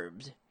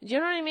disturbed. Do you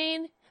know what I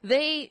mean?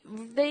 They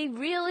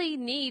really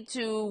need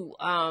to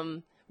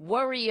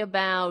worry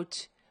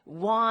about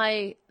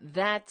why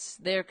that's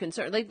their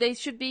concern. Like, they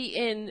should be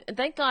in.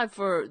 Thank God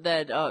for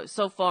that.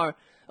 So far,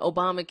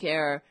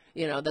 Obamacare.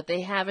 That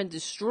they haven't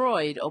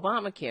destroyed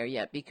Obamacare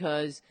yet,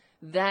 because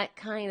that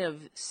kind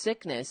of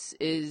sickness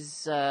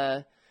is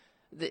not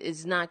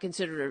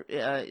considered.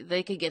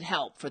 They could get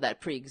help for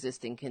that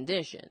pre-existing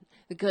condition,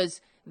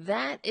 because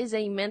that is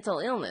a mental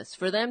illness.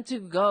 For them to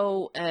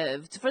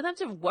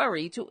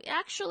worry, to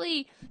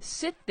actually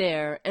sit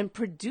there and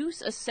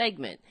produce a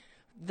segment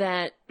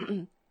that,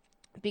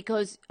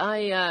 because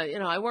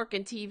I work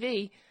in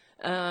TV,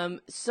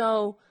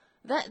 so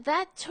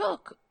that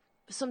took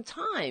some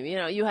time.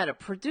 You had a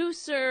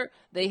producer,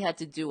 they had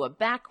to do a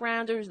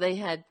backgrounders, they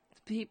had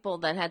people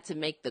that had to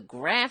make the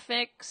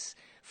graphics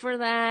for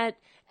that,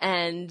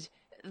 and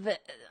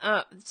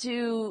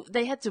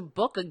they had to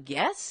book a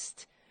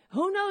guest.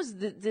 Who knows?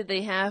 Did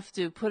they have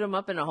to put them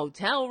up in a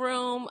hotel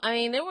room? I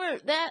mean,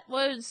 that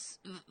was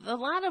a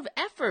lot of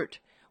effort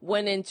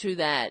went into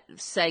that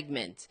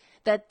segment,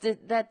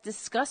 that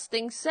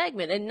disgusting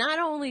segment. And not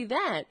only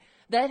that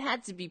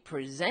had to be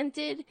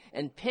presented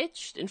and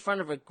pitched in front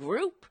of a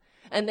group,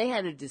 and they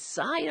had to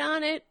decide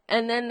on it,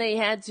 and then they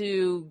had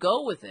to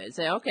go with it.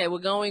 Say, okay, we're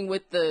going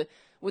with the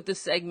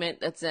segment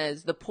that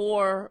says the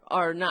poor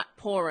are not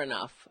poor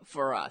enough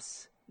for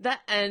us.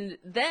 And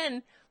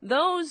then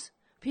those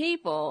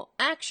people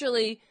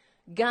actually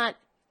got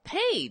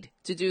paid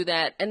to do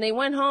that, and they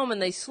went home and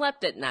they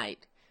slept at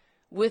night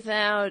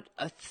without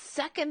a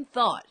second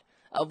thought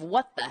of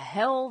what the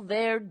hell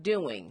they're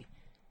doing,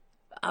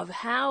 of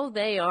how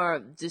they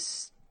are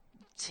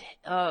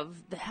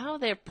how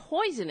they're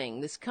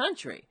poisoning this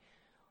country.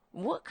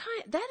 You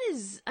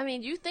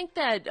think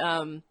that,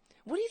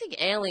 what do you think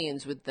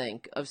aliens would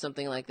think of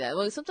something like that?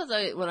 Well,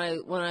 sometimes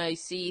when I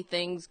see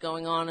things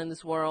going on in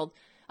this world,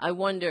 I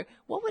wonder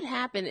what would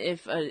happen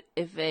if a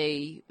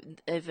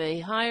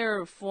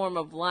higher form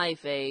of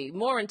life, a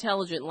more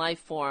intelligent life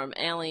form,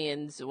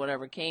 aliens or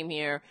whatever, came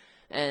here,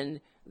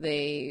 and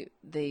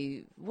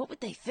what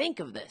would they think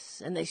of this?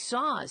 And they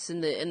saw us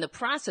in the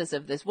process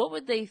of this. What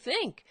would they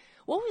think?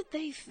 What would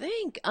they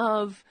think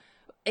of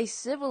a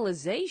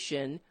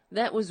civilization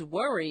that was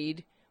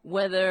worried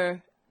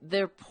whether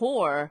their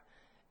poor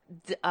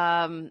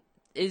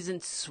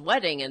isn't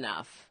sweating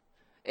enough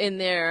in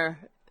their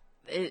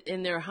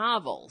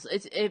hovels?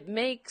 It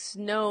makes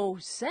no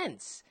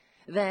sense.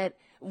 That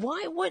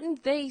why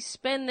wouldn't they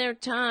spend their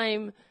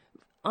time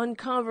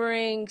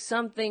uncovering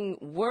something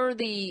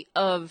worthy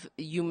of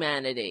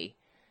humanity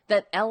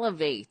that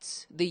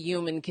elevates the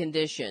human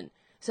condition?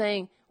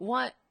 Saying,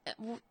 what,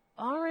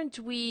 aren't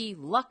we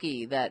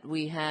lucky that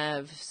we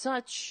have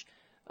such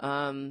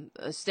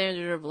a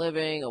standard of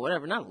living, or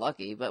whatever? Not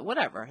lucky, but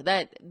whatever.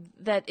 That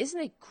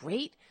isn't it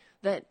great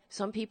that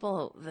some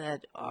people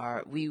that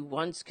we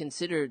once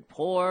considered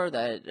poor,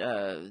 that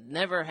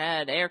never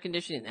had air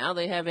conditioning, now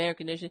they have air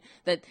conditioning.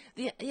 That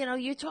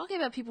you're talking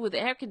about people with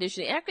air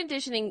conditioning. Air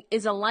conditioning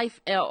is a life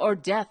or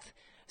death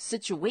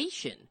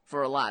situation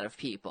for a lot of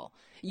people.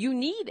 You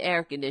need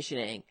air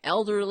conditioning.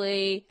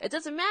 Elderly, it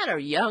doesn't matter.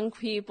 Young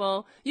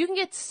people, you can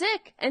get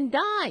sick and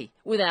die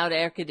without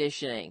air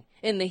conditioning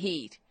in the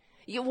heat.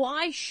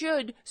 Why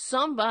should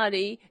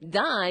somebody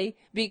die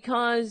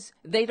because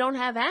they don't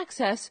have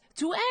access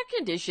to air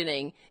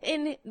conditioning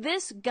in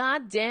this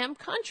goddamn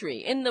country,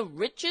 in the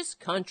richest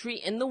country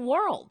in the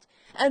world?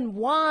 And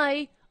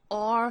why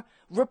are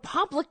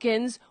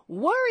Republicans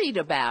worried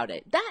about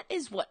it? That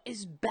is what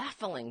is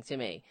baffling to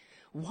me.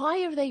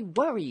 Why are they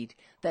worried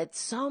that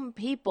some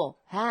people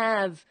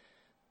have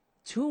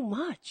too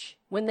much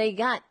when they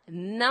got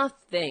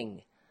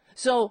nothing?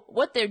 So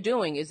what they're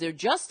doing is they're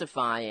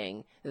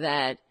justifying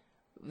that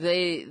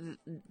they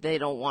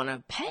don't want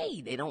to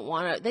pay.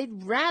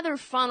 They'd rather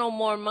funnel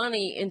more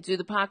money into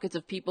the pockets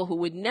of people who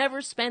would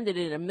never spend it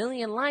in a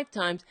million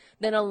lifetimes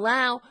than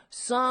allow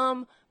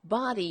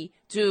somebody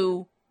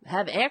to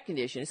have air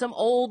conditioning. Some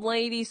old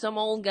lady, some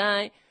old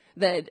guy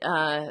that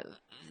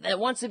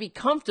wants to be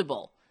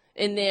comfortable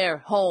in their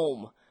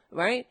home,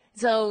 right?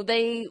 So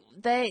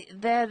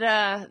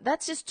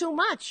that's just too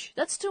much.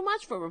 That's too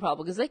much for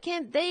Republicans.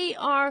 They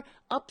are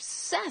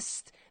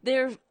obsessed.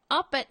 They're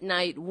up at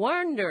night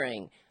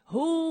wondering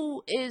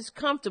who is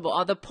comfortable.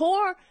 Are the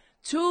poor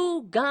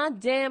too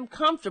goddamn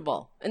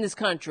comfortable in this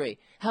country?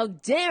 How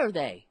dare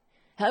they?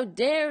 How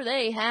dare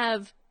they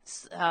have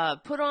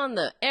put on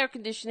the air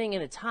conditioning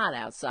and it's hot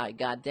outside,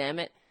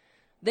 goddammit.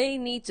 They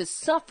need to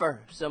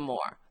suffer some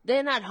more.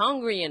 They're not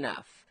hungry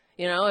enough.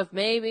 You know,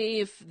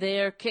 if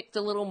they're kicked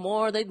a little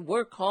more, they'd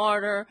work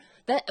harder.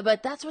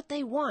 But that's what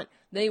they want.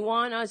 They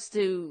want us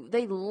to,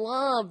 they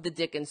love the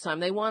Dickens time.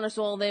 They want us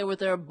all there with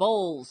their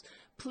bowls.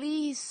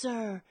 Please,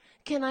 sir,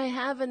 can I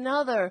have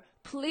another?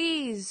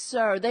 Please,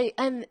 sir.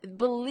 And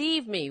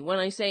believe me when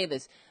I say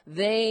this,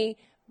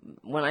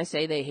 when I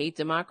say they hate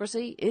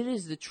democracy, it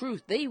is the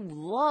truth. They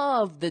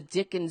love the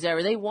Dickens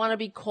era. They want to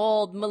be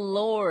called my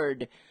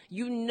lord.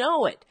 You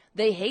know it.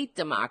 They hate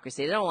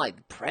democracy. They don't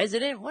like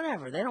president,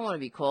 whatever. They don't want to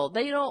be called.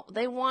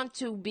 They want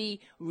to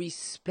be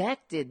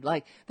respected.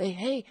 Like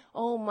hey,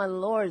 oh my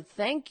lord,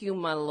 thank you,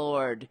 my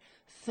lord.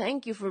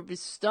 Thank you for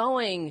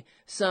bestowing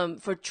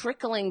for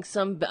trickling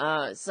some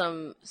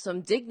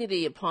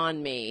dignity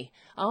upon me.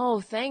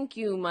 Oh, thank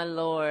you, my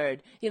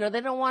lord. You know,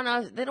 they don't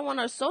want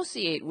to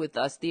associate with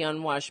us, the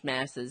unwashed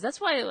masses. That's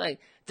why,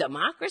 like,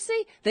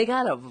 democracy? They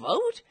gotta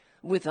vote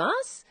with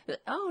us?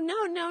 Oh,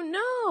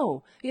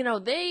 no. You know,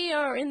 they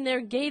are in their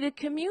gated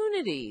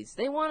communities.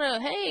 They wanna,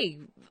 hey,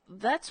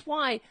 that's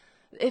why,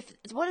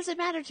 what does it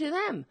matter to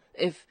them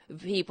if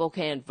people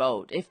can't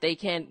vote, if they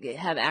can't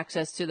have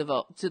access to the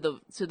vote, to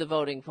the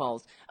voting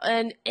polls,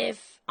 and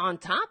if on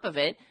top of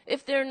it,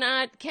 if they're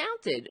not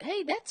counted,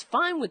 hey, that's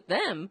fine with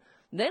them.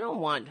 They don't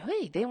want,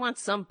 they want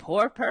some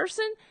poor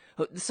person,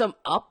 some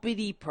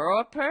uppity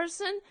poor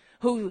person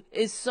who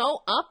is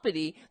so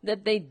uppity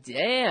that they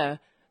dare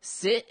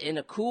sit in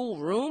a cool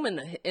room in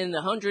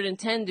the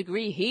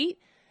 110-degree heat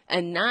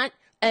and not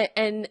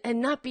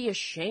be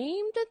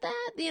ashamed at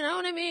that. You know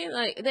what I mean?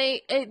 Like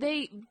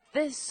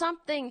there's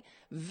something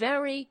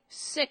very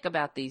sick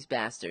about these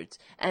bastards.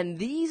 And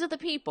these are the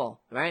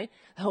people, right,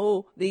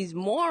 who these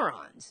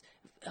morons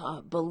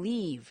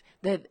believe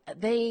that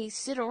they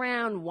sit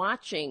around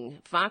watching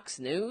Fox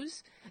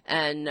News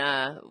and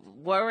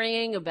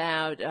worrying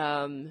about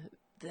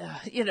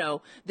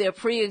their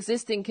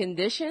pre-existing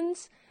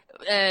conditions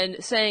and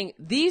saying,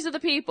 these are the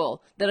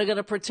people that are going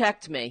to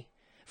protect me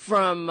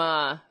from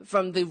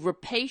the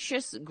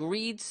rapacious,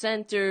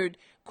 greed-centered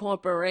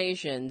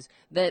corporations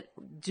that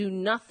do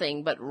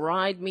nothing but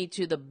ride me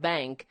to the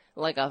bank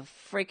like a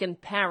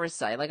freaking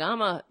parasite. Like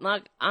I'm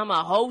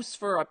a host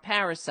for a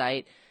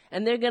parasite,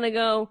 and they're gonna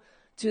go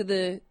to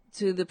the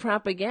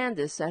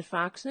propagandists at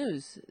Fox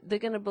News. They're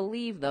gonna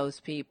believe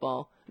those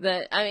people.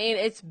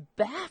 It's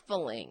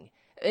baffling.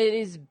 It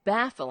is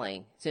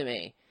baffling to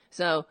me.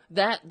 So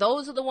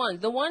those are the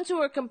ones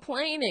who are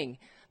complaining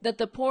that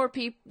poor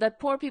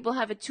people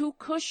have it too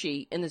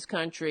cushy in this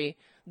country.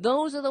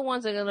 Those are the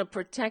ones that are going to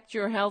protect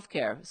your health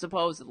care,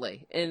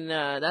 supposedly. And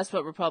that's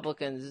what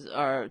Republicans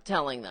are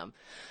telling them.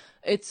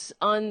 It's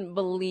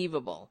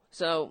unbelievable.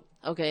 So,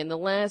 okay, in the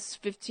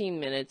last 15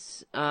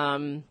 minutes,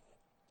 not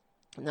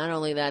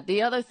only that,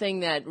 the other thing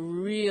that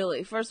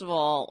really, first of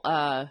all,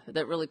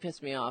 that really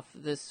pissed me off,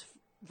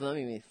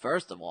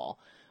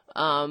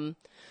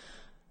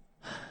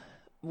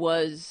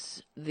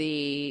 was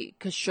the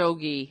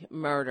Khashoggi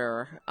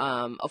murder.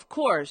 Of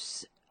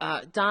course,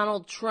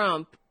 Donald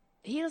Trump,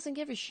 he doesn't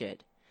give a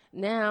shit.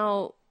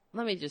 Now,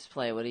 let me just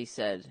play what he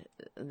said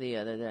the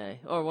other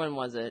day. Or when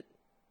was it?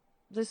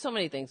 There's so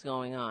many things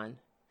going on.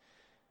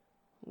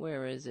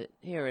 Where is it?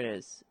 Here it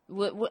is.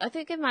 I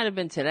think it might have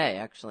been today,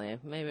 actually.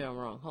 Maybe I'm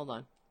wrong. Hold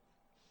on.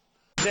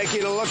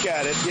 Taking a look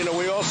at it,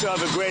 we also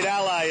have a great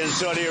ally in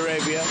Saudi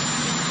Arabia.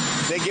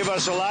 They give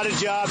us a lot of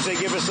jobs. They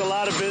give us a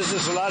lot of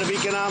business, a lot of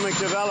economic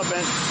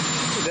development.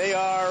 They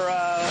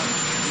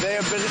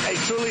have been a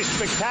truly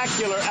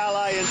spectacular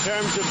ally in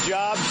terms of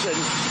jobs and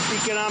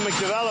economic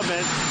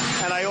development.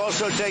 And I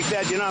also take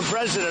that, I'm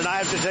president. I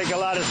have to take a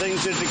lot of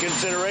things into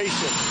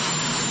consideration.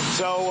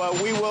 So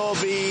we will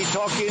be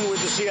talking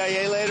with the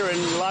CIA later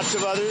and lots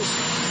of others.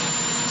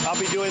 I'll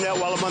be doing that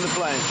while I'm on the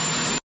plane.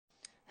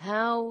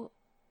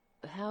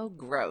 How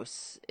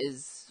gross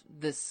is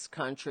this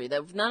country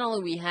that not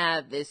only we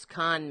have this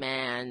con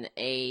man,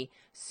 a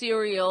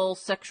serial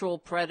sexual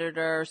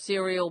predator,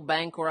 serial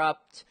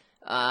bankrupt,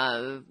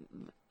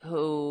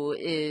 who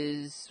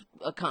is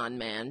a con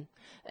man,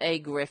 a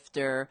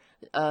grifter,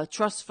 a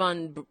trust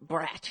fund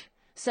brat,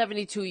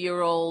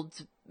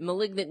 72-year-old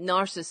malignant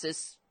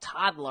narcissist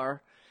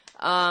toddler,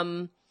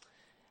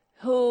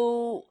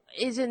 who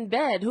is in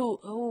bed,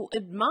 who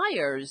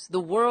admires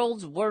the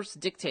world's worst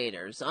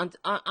dictators on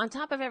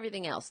top of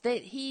everything else.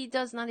 He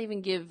does not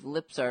even give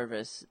lip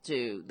service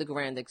to the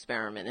grand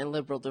experiment in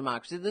liberal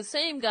democracy. The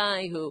same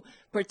guy who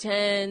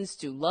pretends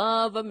to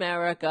love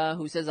America,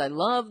 who says, I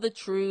love the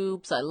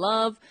troops, I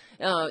love,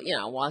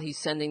 while he's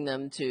sending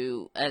them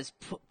as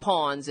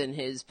pawns in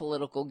his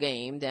political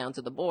game down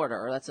to the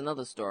border. That's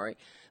another story.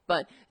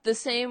 But the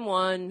same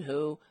one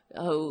who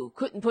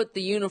couldn't put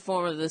the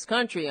uniform of this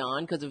country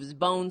on because of his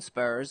bone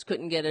spurs,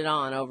 couldn't get it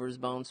on over his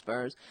bone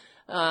spurs.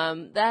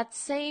 That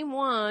same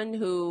one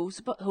who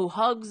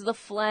hugs the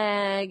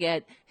flag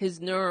at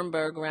his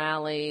Nuremberg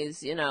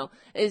rallies,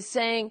 is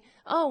saying,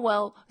 oh,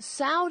 well,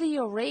 Saudi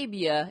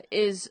Arabia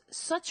is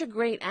such a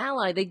great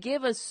ally. They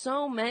give us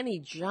so many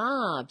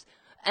jobs.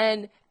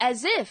 And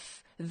as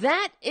if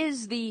that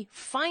is the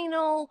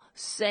final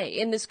say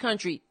in this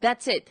country.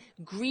 That's it.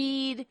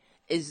 Greed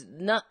is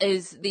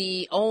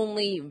the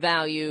only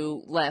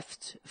value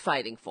left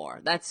fighting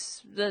for.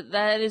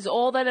 That is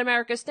all that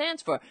America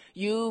stands for.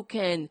 You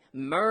can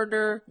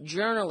murder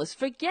journalists.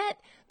 Forget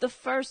the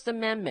First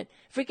Amendment.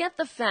 Forget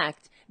the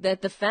fact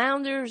that the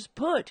founders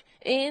put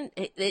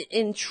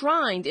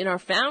enshrined in our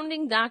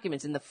founding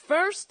documents in the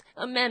First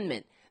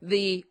Amendment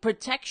the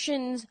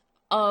protections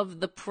of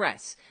the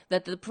press,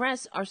 that the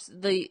press are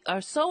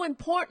so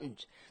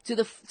important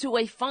to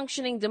a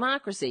functioning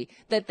democracy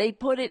that they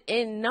put it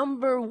in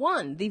number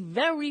 1, the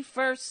very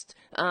first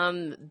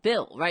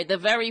bill, right? The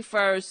very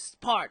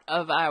first part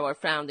of our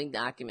founding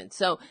document.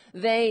 So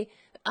they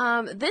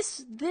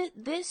this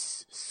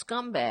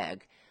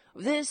scumbag,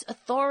 this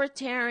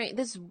authoritarian,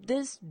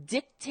 this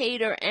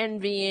dictator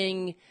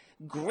envying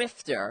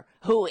grifter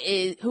who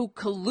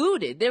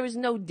colluded. There is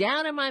no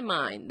doubt in my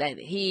mind that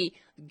he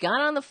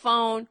got on the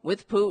phone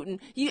with Putin.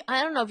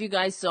 I don't know if you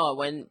guys saw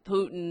when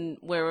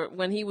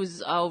he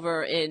was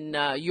over in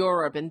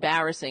Europe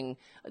embarrassing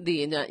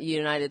the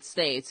United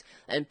States,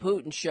 and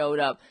Putin showed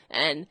up,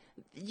 and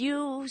did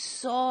you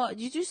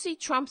see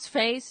Trump's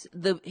face?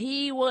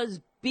 He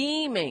was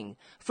beaming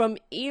from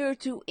ear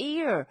to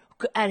ear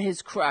at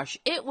his crush.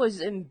 It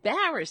was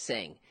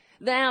embarrassing.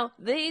 Now,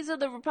 these are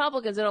the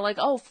Republicans that are like,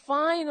 oh,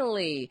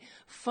 finally,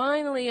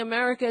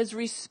 America is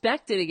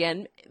respected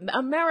again.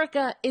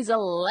 America is a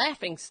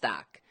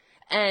laughingstock.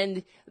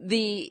 And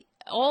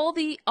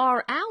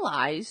our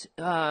allies,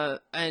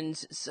 and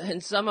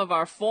some of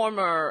our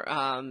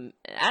former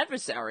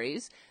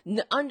adversaries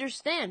who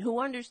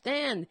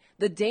understand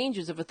the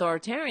dangers of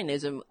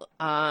authoritarianism,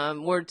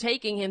 were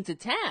taking him to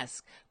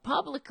task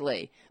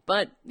publicly.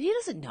 But he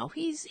doesn't know.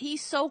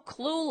 He's so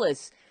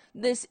clueless.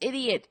 This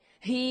idiot.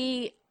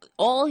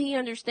 All he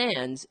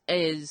understands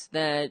is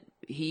that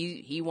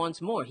he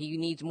wants more. He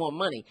needs more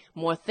money,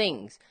 more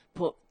things.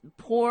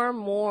 Pour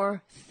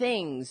more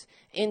things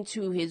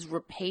into his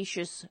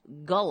rapacious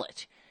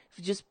gullet.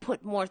 Just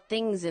put more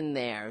things in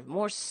there,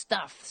 more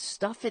stuff.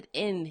 Stuff it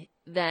in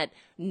that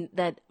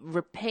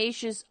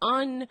rapacious,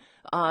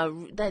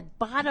 that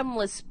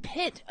bottomless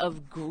pit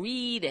of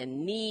greed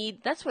and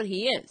need. That's what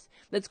he is.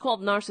 That's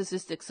called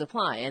narcissistic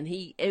supply, and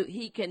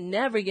he can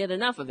never get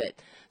enough of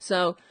it.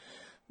 So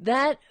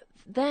that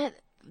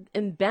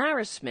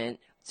embarrassment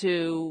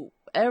to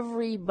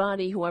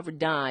everybody who ever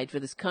died for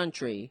this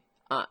country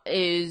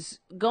is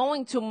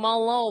going to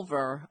mull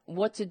over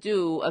what to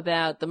do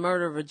about the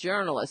murder of a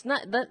journalist.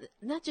 Not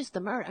just the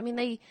murder. I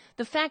mean,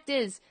 the fact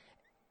is,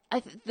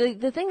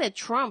 the thing that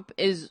Trump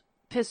is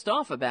pissed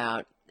off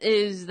about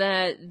is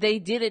that they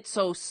did it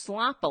so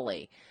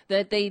sloppily,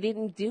 that they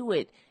didn't do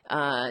it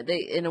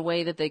in a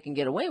way that they can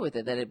get away with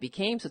it, that it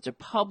became such a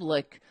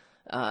public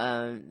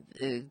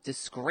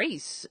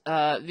disgrace,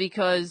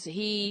 because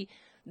he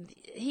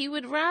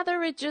would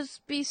rather it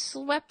just be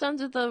swept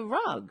under the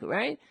rug,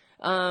 right?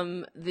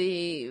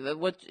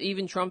 What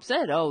even Trump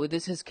said, oh,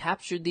 this has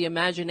captured the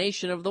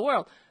imagination of the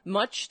world,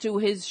 much to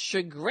his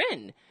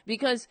chagrin,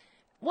 because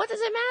what does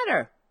it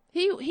matter?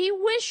 He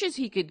wishes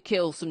he could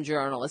kill some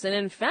journalists. And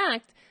in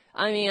fact,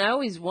 I mean, I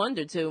always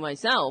wonder to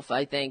myself,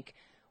 I think,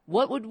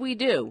 what would we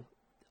do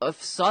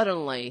if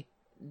suddenly,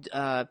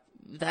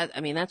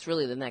 that's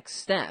really the next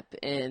step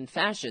in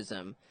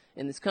fascism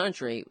in this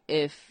country,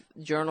 if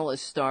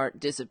journalists start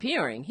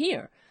disappearing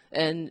here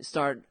and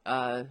start,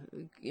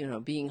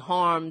 being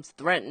harmed,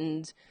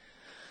 threatened,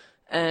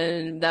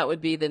 and that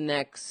would be the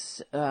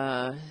next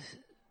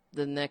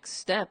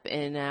step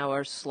in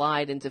our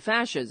slide into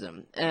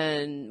fascism.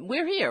 And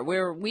we're here.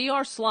 We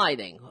are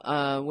sliding.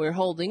 We're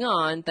holding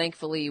on.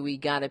 Thankfully, we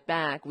got it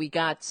back. We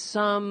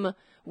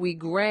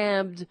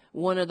grabbed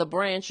one of the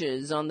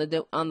branches on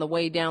the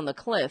way down the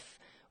cliff.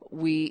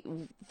 We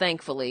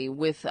thankfully,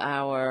 with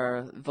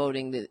our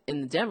voting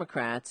in the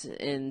Democrats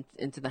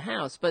into the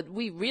House, but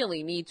we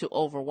really need to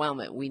overwhelm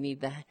it. We need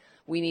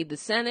the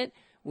Senate,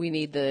 we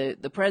need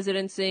the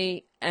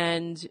presidency,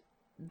 and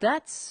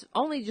that's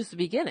only just the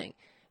beginning.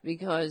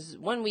 Because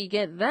when we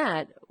get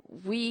that,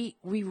 we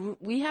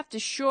have to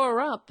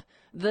shore up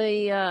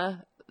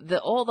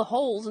all the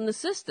holes in the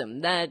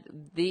system that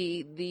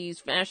these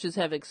fascists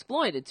have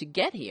exploited to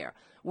get here.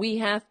 We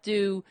have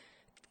to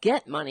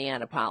get money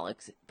out of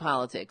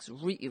politics.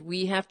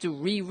 We have to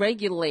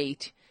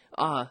re-regulate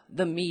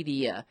the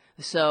media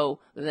so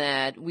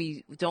that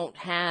we don't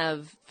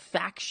have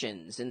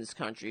factions in this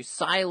country,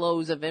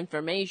 silos of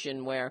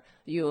information where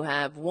you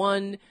have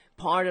one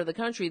part of the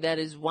country that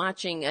is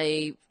watching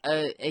a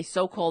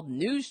so-called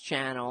news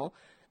channel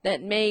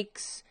that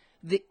makes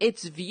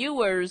its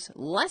viewers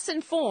less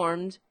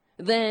informed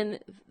than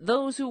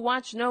those who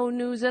watch no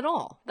news at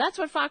all. That's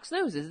what Fox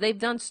News is. They've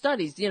done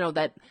studies,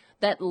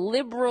 that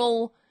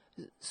liberal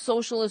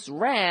socialist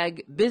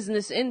rag,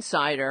 Business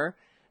Insider,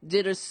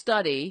 did a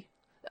study,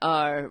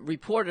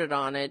 reported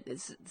on it,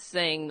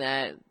 saying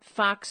that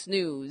Fox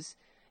News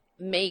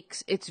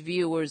makes its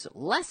viewers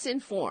less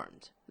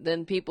informed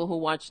than people who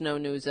watch no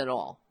news at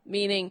all.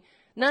 Meaning,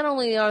 not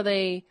only are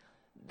they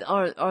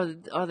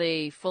are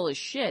they full of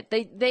shit?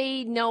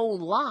 They know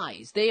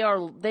lies. They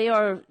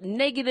are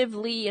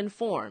negatively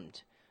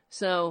informed.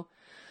 So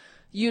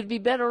you'd be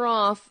better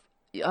off.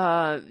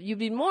 You'd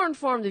be more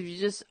informed if you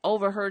just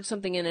overheard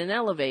something in an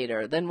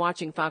elevator than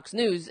watching Fox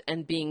News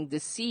and being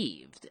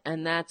deceived.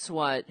 And that's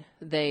what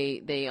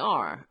they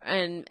are.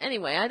 And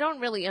anyway, I don't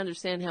really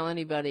understand how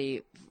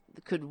anybody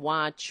could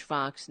watch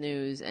Fox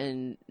News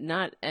and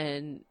not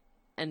and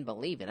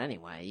believe it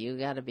anyway.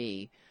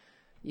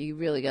 You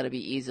really got to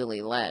be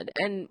easily led,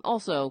 and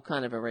also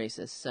kind of a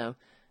racist. So,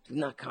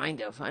 not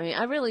kind of. I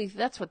mean,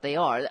 that's what they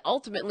are.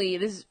 Ultimately,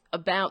 it is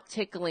about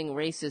tickling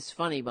racist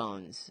funny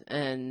bones,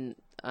 and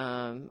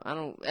the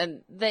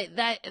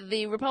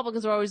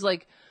Republicans are always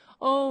like,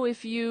 oh,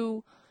 if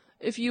you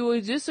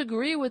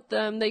disagree with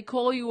them, they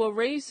call you a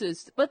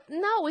racist. But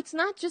no, it's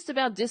not just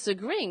about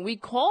disagreeing. We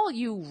call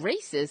you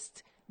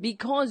racist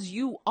because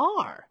you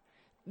are,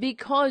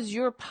 because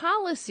your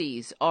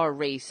policies are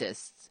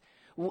racist.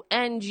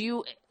 And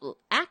you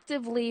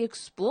actively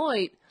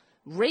exploit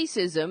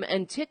racism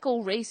and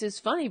tickle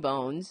racist funny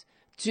bones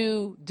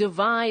to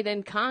divide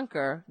and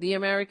conquer the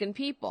American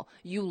people.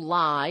 You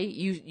lie,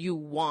 you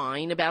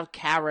whine about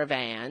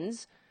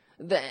caravans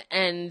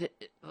and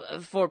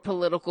for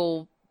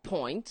political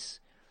points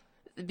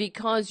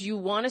because you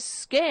want to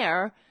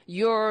scare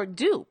your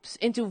dupes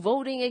into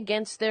voting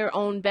against their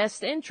own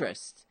best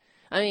interests.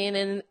 I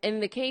mean, in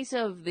the case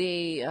of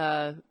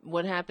the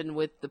what happened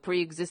with the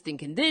pre-existing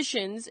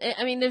conditions,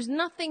 I mean, there's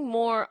nothing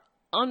more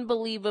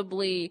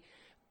unbelievably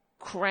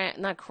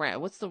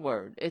what's the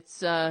word?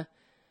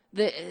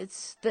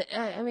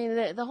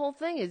 The whole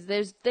thing is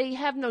they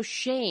have no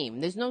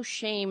shame. There's no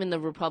shame in the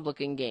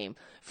Republican game.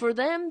 For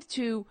them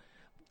to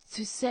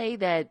say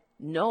that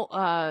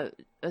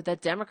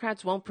that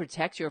Democrats won't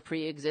protect your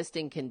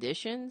pre-existing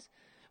conditions,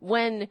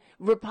 when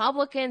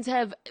Republicans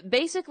have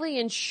basically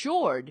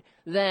ensured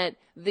that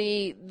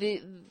the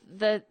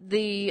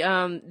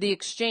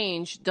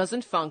exchange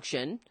doesn't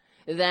function,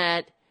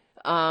 that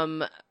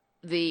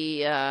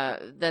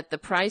the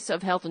price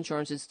of health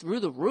insurance is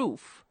through the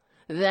roof,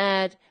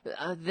 that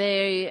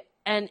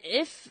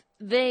if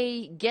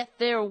they get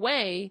their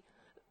way,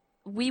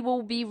 we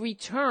will be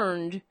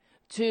returned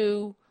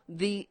to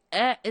the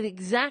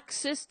exact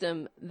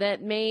system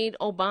that made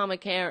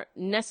Obamacare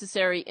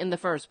necessary in the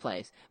first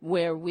place,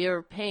 where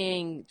we're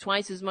paying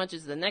twice as much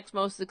as the next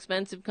most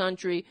expensive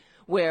country,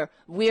 where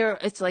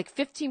it's like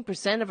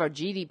 15% of our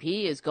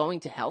GDP is going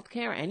to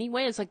healthcare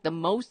anyway. It's like the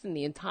most in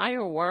the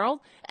entire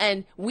world,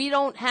 and we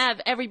don't have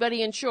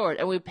everybody insured,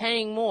 and we're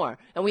paying more,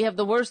 and we have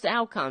the worst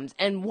outcomes.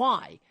 And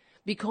why?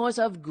 Because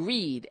of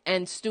greed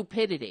and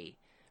stupidity.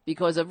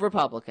 Because of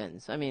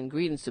Republicans. I mean,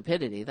 greed and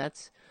stupidity,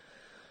 that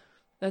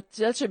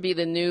should be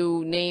the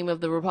new name of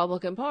the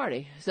Republican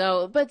Party.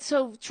 So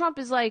Trump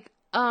is like,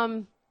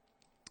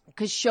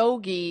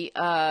 Khashoggi,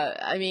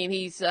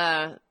 he's,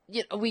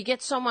 we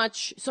get so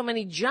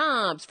many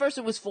jobs. First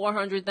it was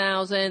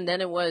 400,000, then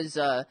it was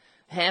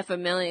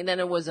 500,000, then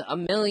it was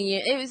 1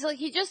 million. It was like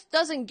he just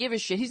doesn't give a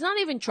shit. He's not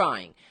even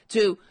trying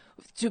to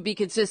be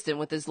consistent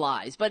with his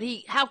lies. But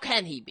how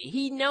can he be?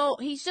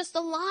 He's just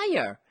a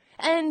liar.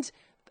 And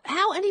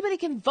how anybody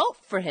can vote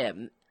for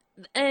him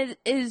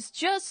is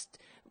just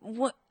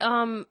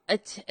a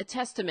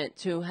testament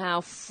to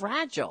how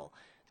fragile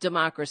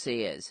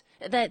democracy is.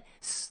 That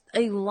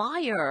a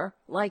liar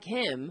like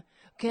him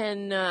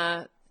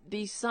can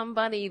be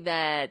somebody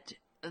that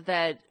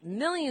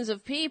millions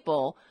of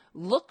people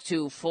look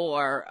to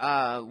for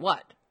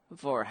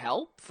for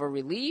help, for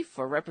relief,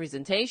 for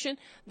representation.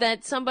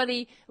 That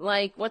somebody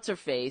like what's her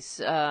face,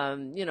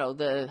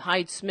 the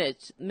Hyde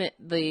Smith,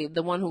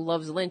 the one who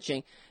loves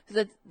lynching,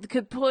 that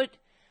could put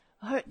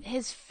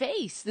his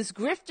face, this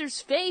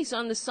grifter's face,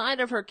 on the side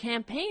of her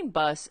campaign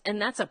bus,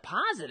 and that's a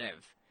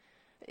positive.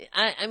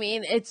 I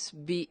mean, it's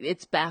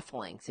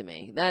baffling to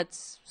me.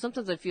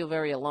 Sometimes I feel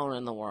very alone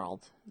in the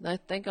world.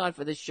 Thank God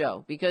for this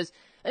show, because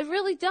it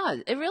really does.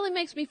 It really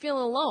makes me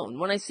feel alone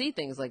when I see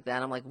things like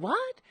that. I'm like,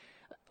 what?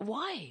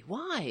 Why?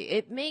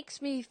 It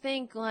makes me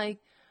think like,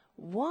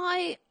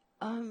 why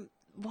am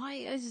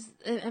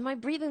I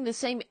breathing the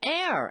same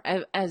air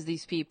as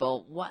these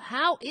people?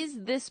 How is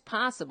this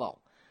possible?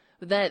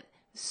 That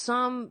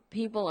some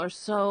people are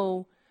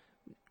so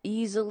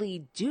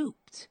easily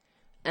duped.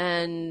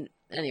 And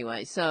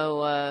anyway,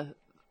 so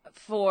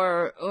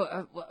when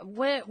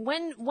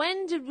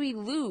did we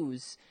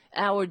lose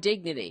our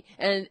dignity?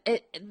 And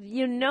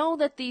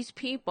that these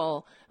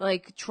people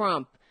like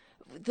Trump,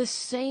 the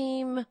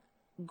same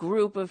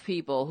group of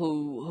people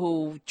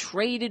who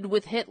traded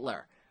with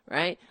Hitler,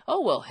 right?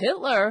 Oh well,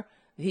 Hitler,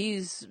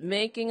 we're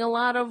making a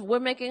lot of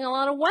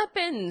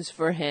weapons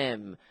for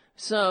him,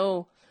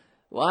 so.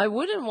 Well, I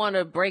wouldn't want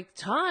to break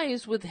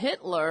ties with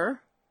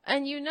Hitler.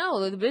 And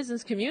the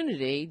business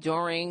community,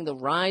 during the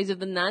rise of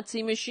the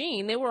Nazi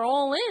machine, they were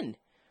all in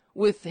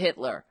with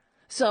Hitler.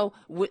 So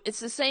it's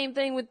the same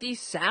thing with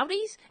these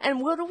Saudis. And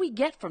what do we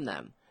get from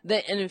them?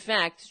 And in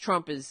fact,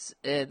 Trump is,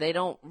 they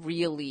don't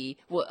really,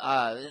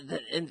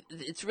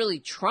 it's really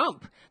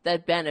Trump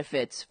that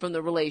benefits from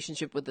the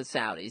relationship with the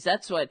Saudis.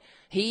 That's what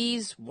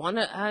he's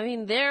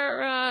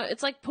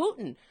it's like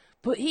Putin.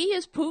 But he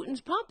is Putin's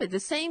puppet. The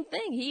same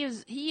thing.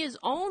 He is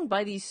owned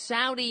by these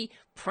Saudi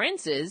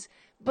princes,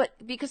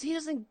 but because he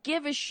doesn't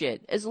give a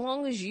shit. As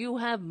long as you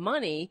have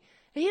money,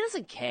 he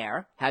doesn't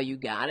care how you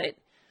got it.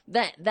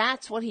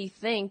 That's what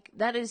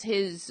that is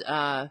his,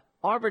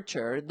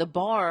 arbiter, the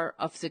bar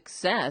of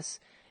success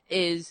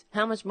is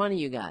how much money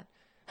you got.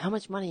 How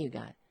much money you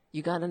got?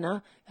 You got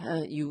enough?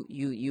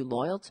 You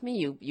loyal to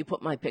me? You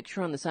put my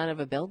picture on the side of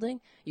a building?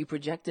 You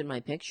projected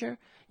my picture?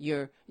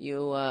 We're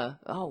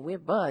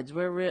buds.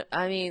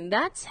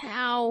 That's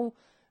how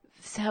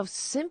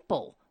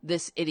simple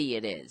this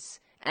idiot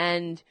is.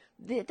 And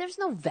there's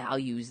no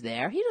values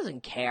there. He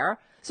doesn't care.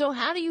 So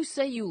how do you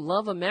say you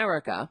love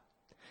America?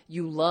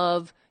 You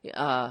love,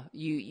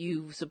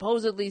 you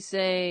supposedly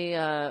say,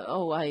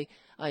 our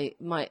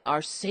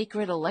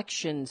sacred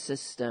election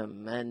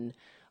system, and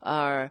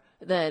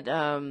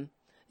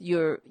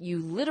you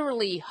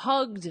literally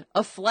hugged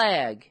a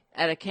flag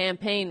at a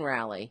campaign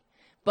rally,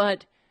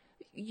 but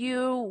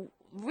you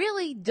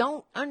really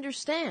don't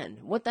understand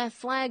what that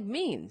flag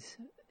means.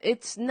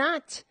 It's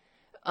not,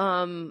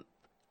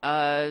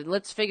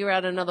 let's figure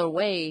out another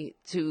way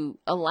to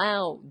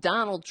allow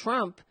Donald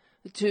Trump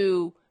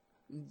to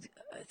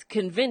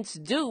convince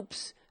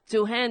dupes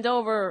to hand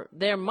over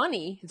their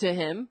money to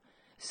him,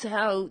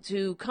 so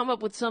to come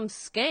up with some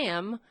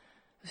scam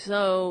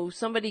so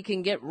somebody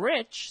can get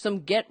rich,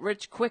 some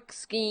get-rich-quick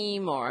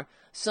scheme, or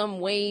some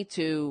way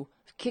to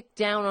kick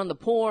down on the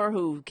poor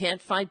who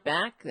can't fight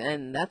back,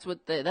 and that's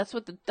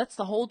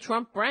the whole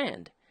Trump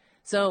brand.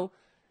 So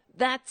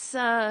that's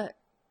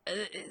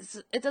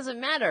it doesn't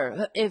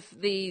matter if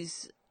the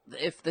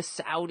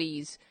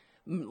Saudis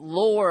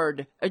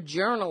lured a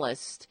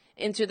journalist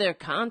into their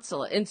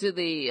consulate,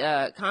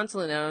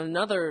 consulate on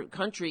another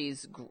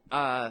country's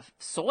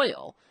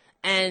soil,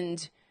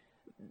 and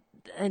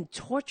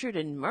tortured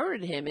and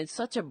murdered him in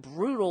such a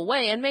brutal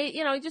way, and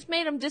just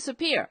made him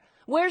disappear.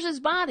 Where's his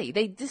body?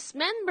 They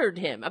dismembered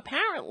him.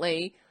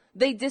 Apparently,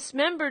 they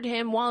dismembered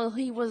him while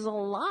he was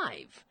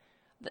alive,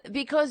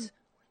 because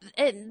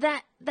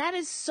that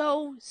is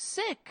so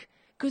sick.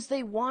 Because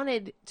they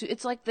wanted to.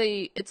 It's like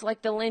the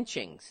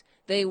lynchings.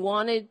 They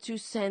wanted to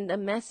send a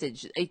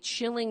message, a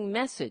chilling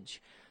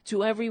message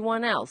to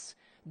everyone else.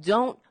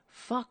 Don't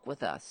fuck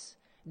with us.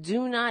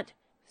 Do not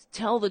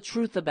tell the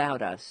truth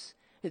about us.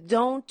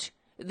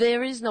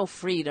 There is no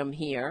freedom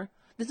here.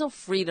 There's no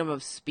freedom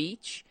of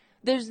speech.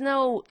 There's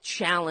no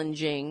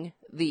challenging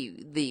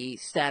the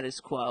status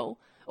quo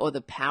or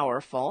the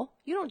powerful.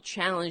 You don't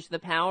challenge the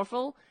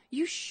powerful.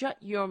 You shut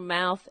your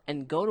mouth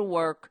and go to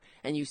work,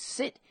 and you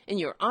sit in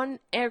your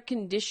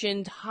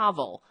unair-conditioned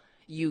hovel,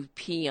 you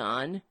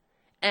peon.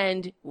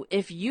 And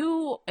if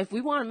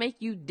we want to make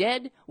you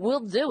dead,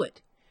 we'll do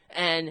it.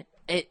 And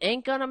it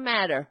ain't gonna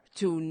matter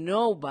to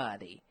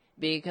nobody,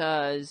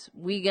 because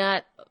we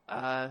got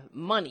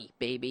money,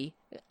 baby.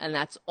 And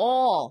that's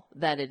all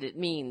that it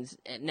means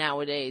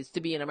nowadays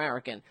to be an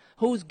American.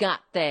 Who's got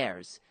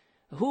theirs?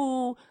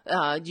 You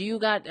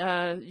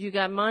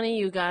got money,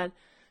 you got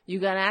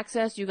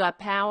access, you got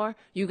power,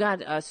 you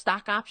got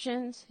stock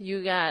options,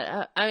 you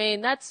got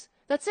that's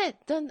it.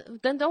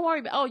 Then don't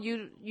worry about,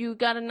 you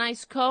got a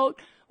nice coat.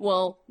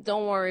 Well,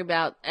 don't worry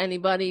about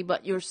anybody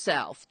but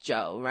yourself,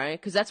 Joe, right?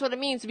 Because that's what it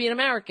means to be an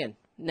American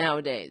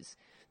nowadays.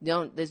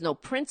 There's no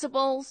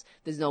principles,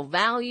 there's no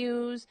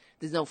values,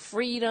 there's no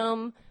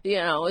freedom.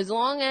 As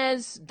long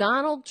as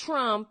Donald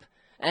Trump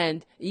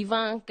and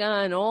Ivanka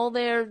and all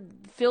their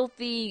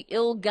filthy,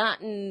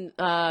 ill-gotten,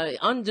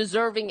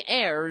 undeserving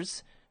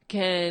heirs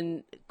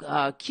can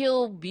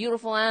kill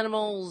beautiful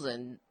animals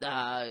and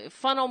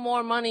funnel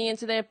more money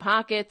into their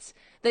pockets,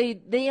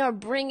 they are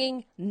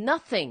bringing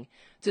nothing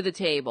to the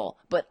table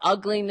but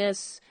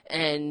ugliness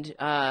and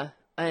an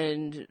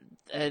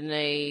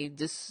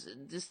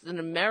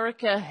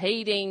America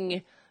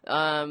hating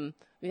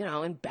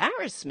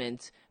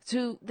embarrassment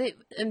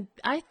and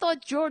I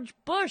thought George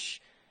Bush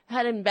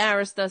had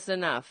embarrassed us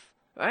enough,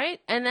 right?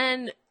 And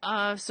then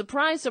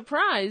surprise,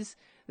 surprise,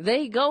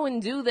 they go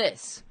and do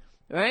this,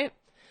 right?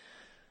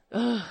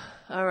 All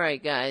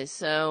right, guys,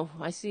 so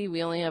I see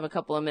we only have a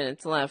couple of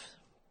minutes left.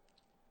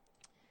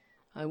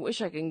 I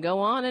wish I can go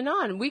on and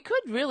on. We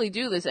could really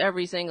do this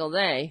every single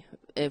day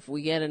if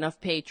we get enough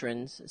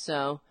patrons,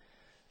 so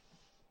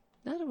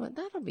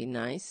that'll be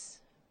nice.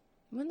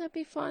 Wouldn't that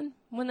be fun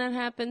when that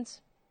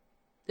happens?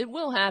 It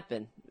will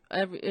happen.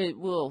 It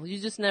will. You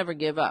just never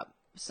give up.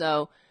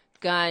 So,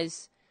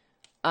 guys,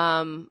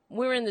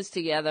 we're in this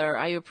together.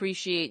 I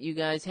appreciate you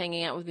guys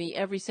hanging out with me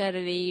every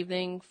Saturday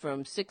evening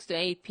from 6 to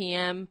 8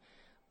 p.m.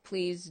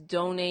 Please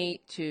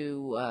donate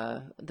to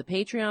the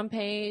Patreon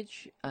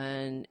page,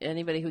 and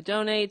anybody who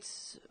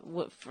donates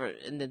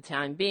in the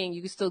time being,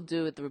 you can still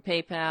do it through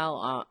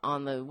PayPal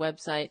on the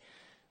website.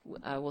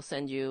 I will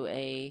send you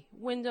a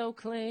window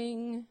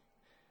cling.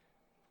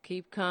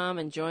 Keep calm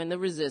and join the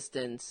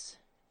resistance.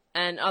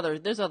 And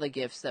there's other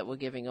gifts that we're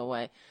giving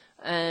away.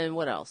 And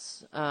what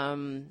else?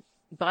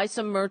 Buy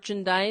some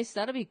merchandise.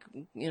 That'll be,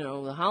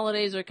 the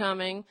holidays are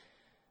coming.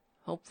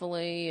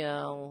 Hopefully,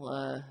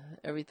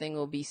 everything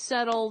will be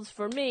settled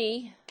for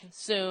me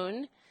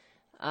soon.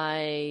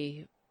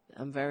 I'm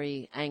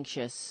very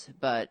anxious,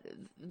 but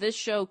this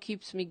show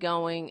keeps me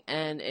going,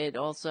 and it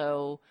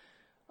also,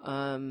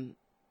 I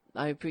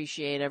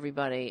appreciate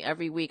everybody.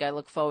 Every week I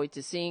look forward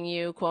to seeing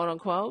you, quote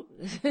unquote.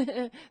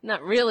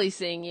 Not really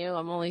seeing you.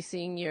 I'm only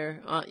seeing your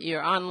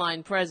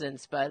online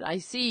presence, but I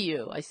see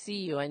you.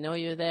 I know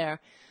you're there,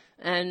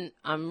 and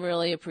I'm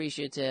really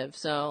appreciative.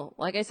 So,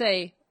 like I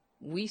say,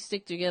 we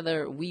stick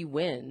together, we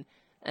win,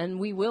 and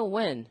we will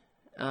win.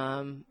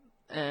 And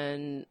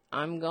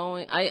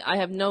I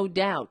have no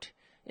doubt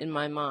in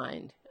my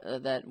mind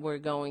that we're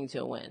going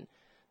to win.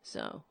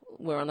 So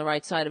we're on the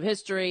right side of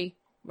history,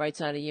 right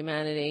side of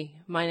humanity.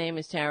 My name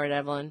is Tara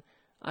Devlin.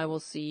 I will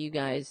see you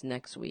guys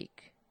next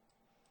week.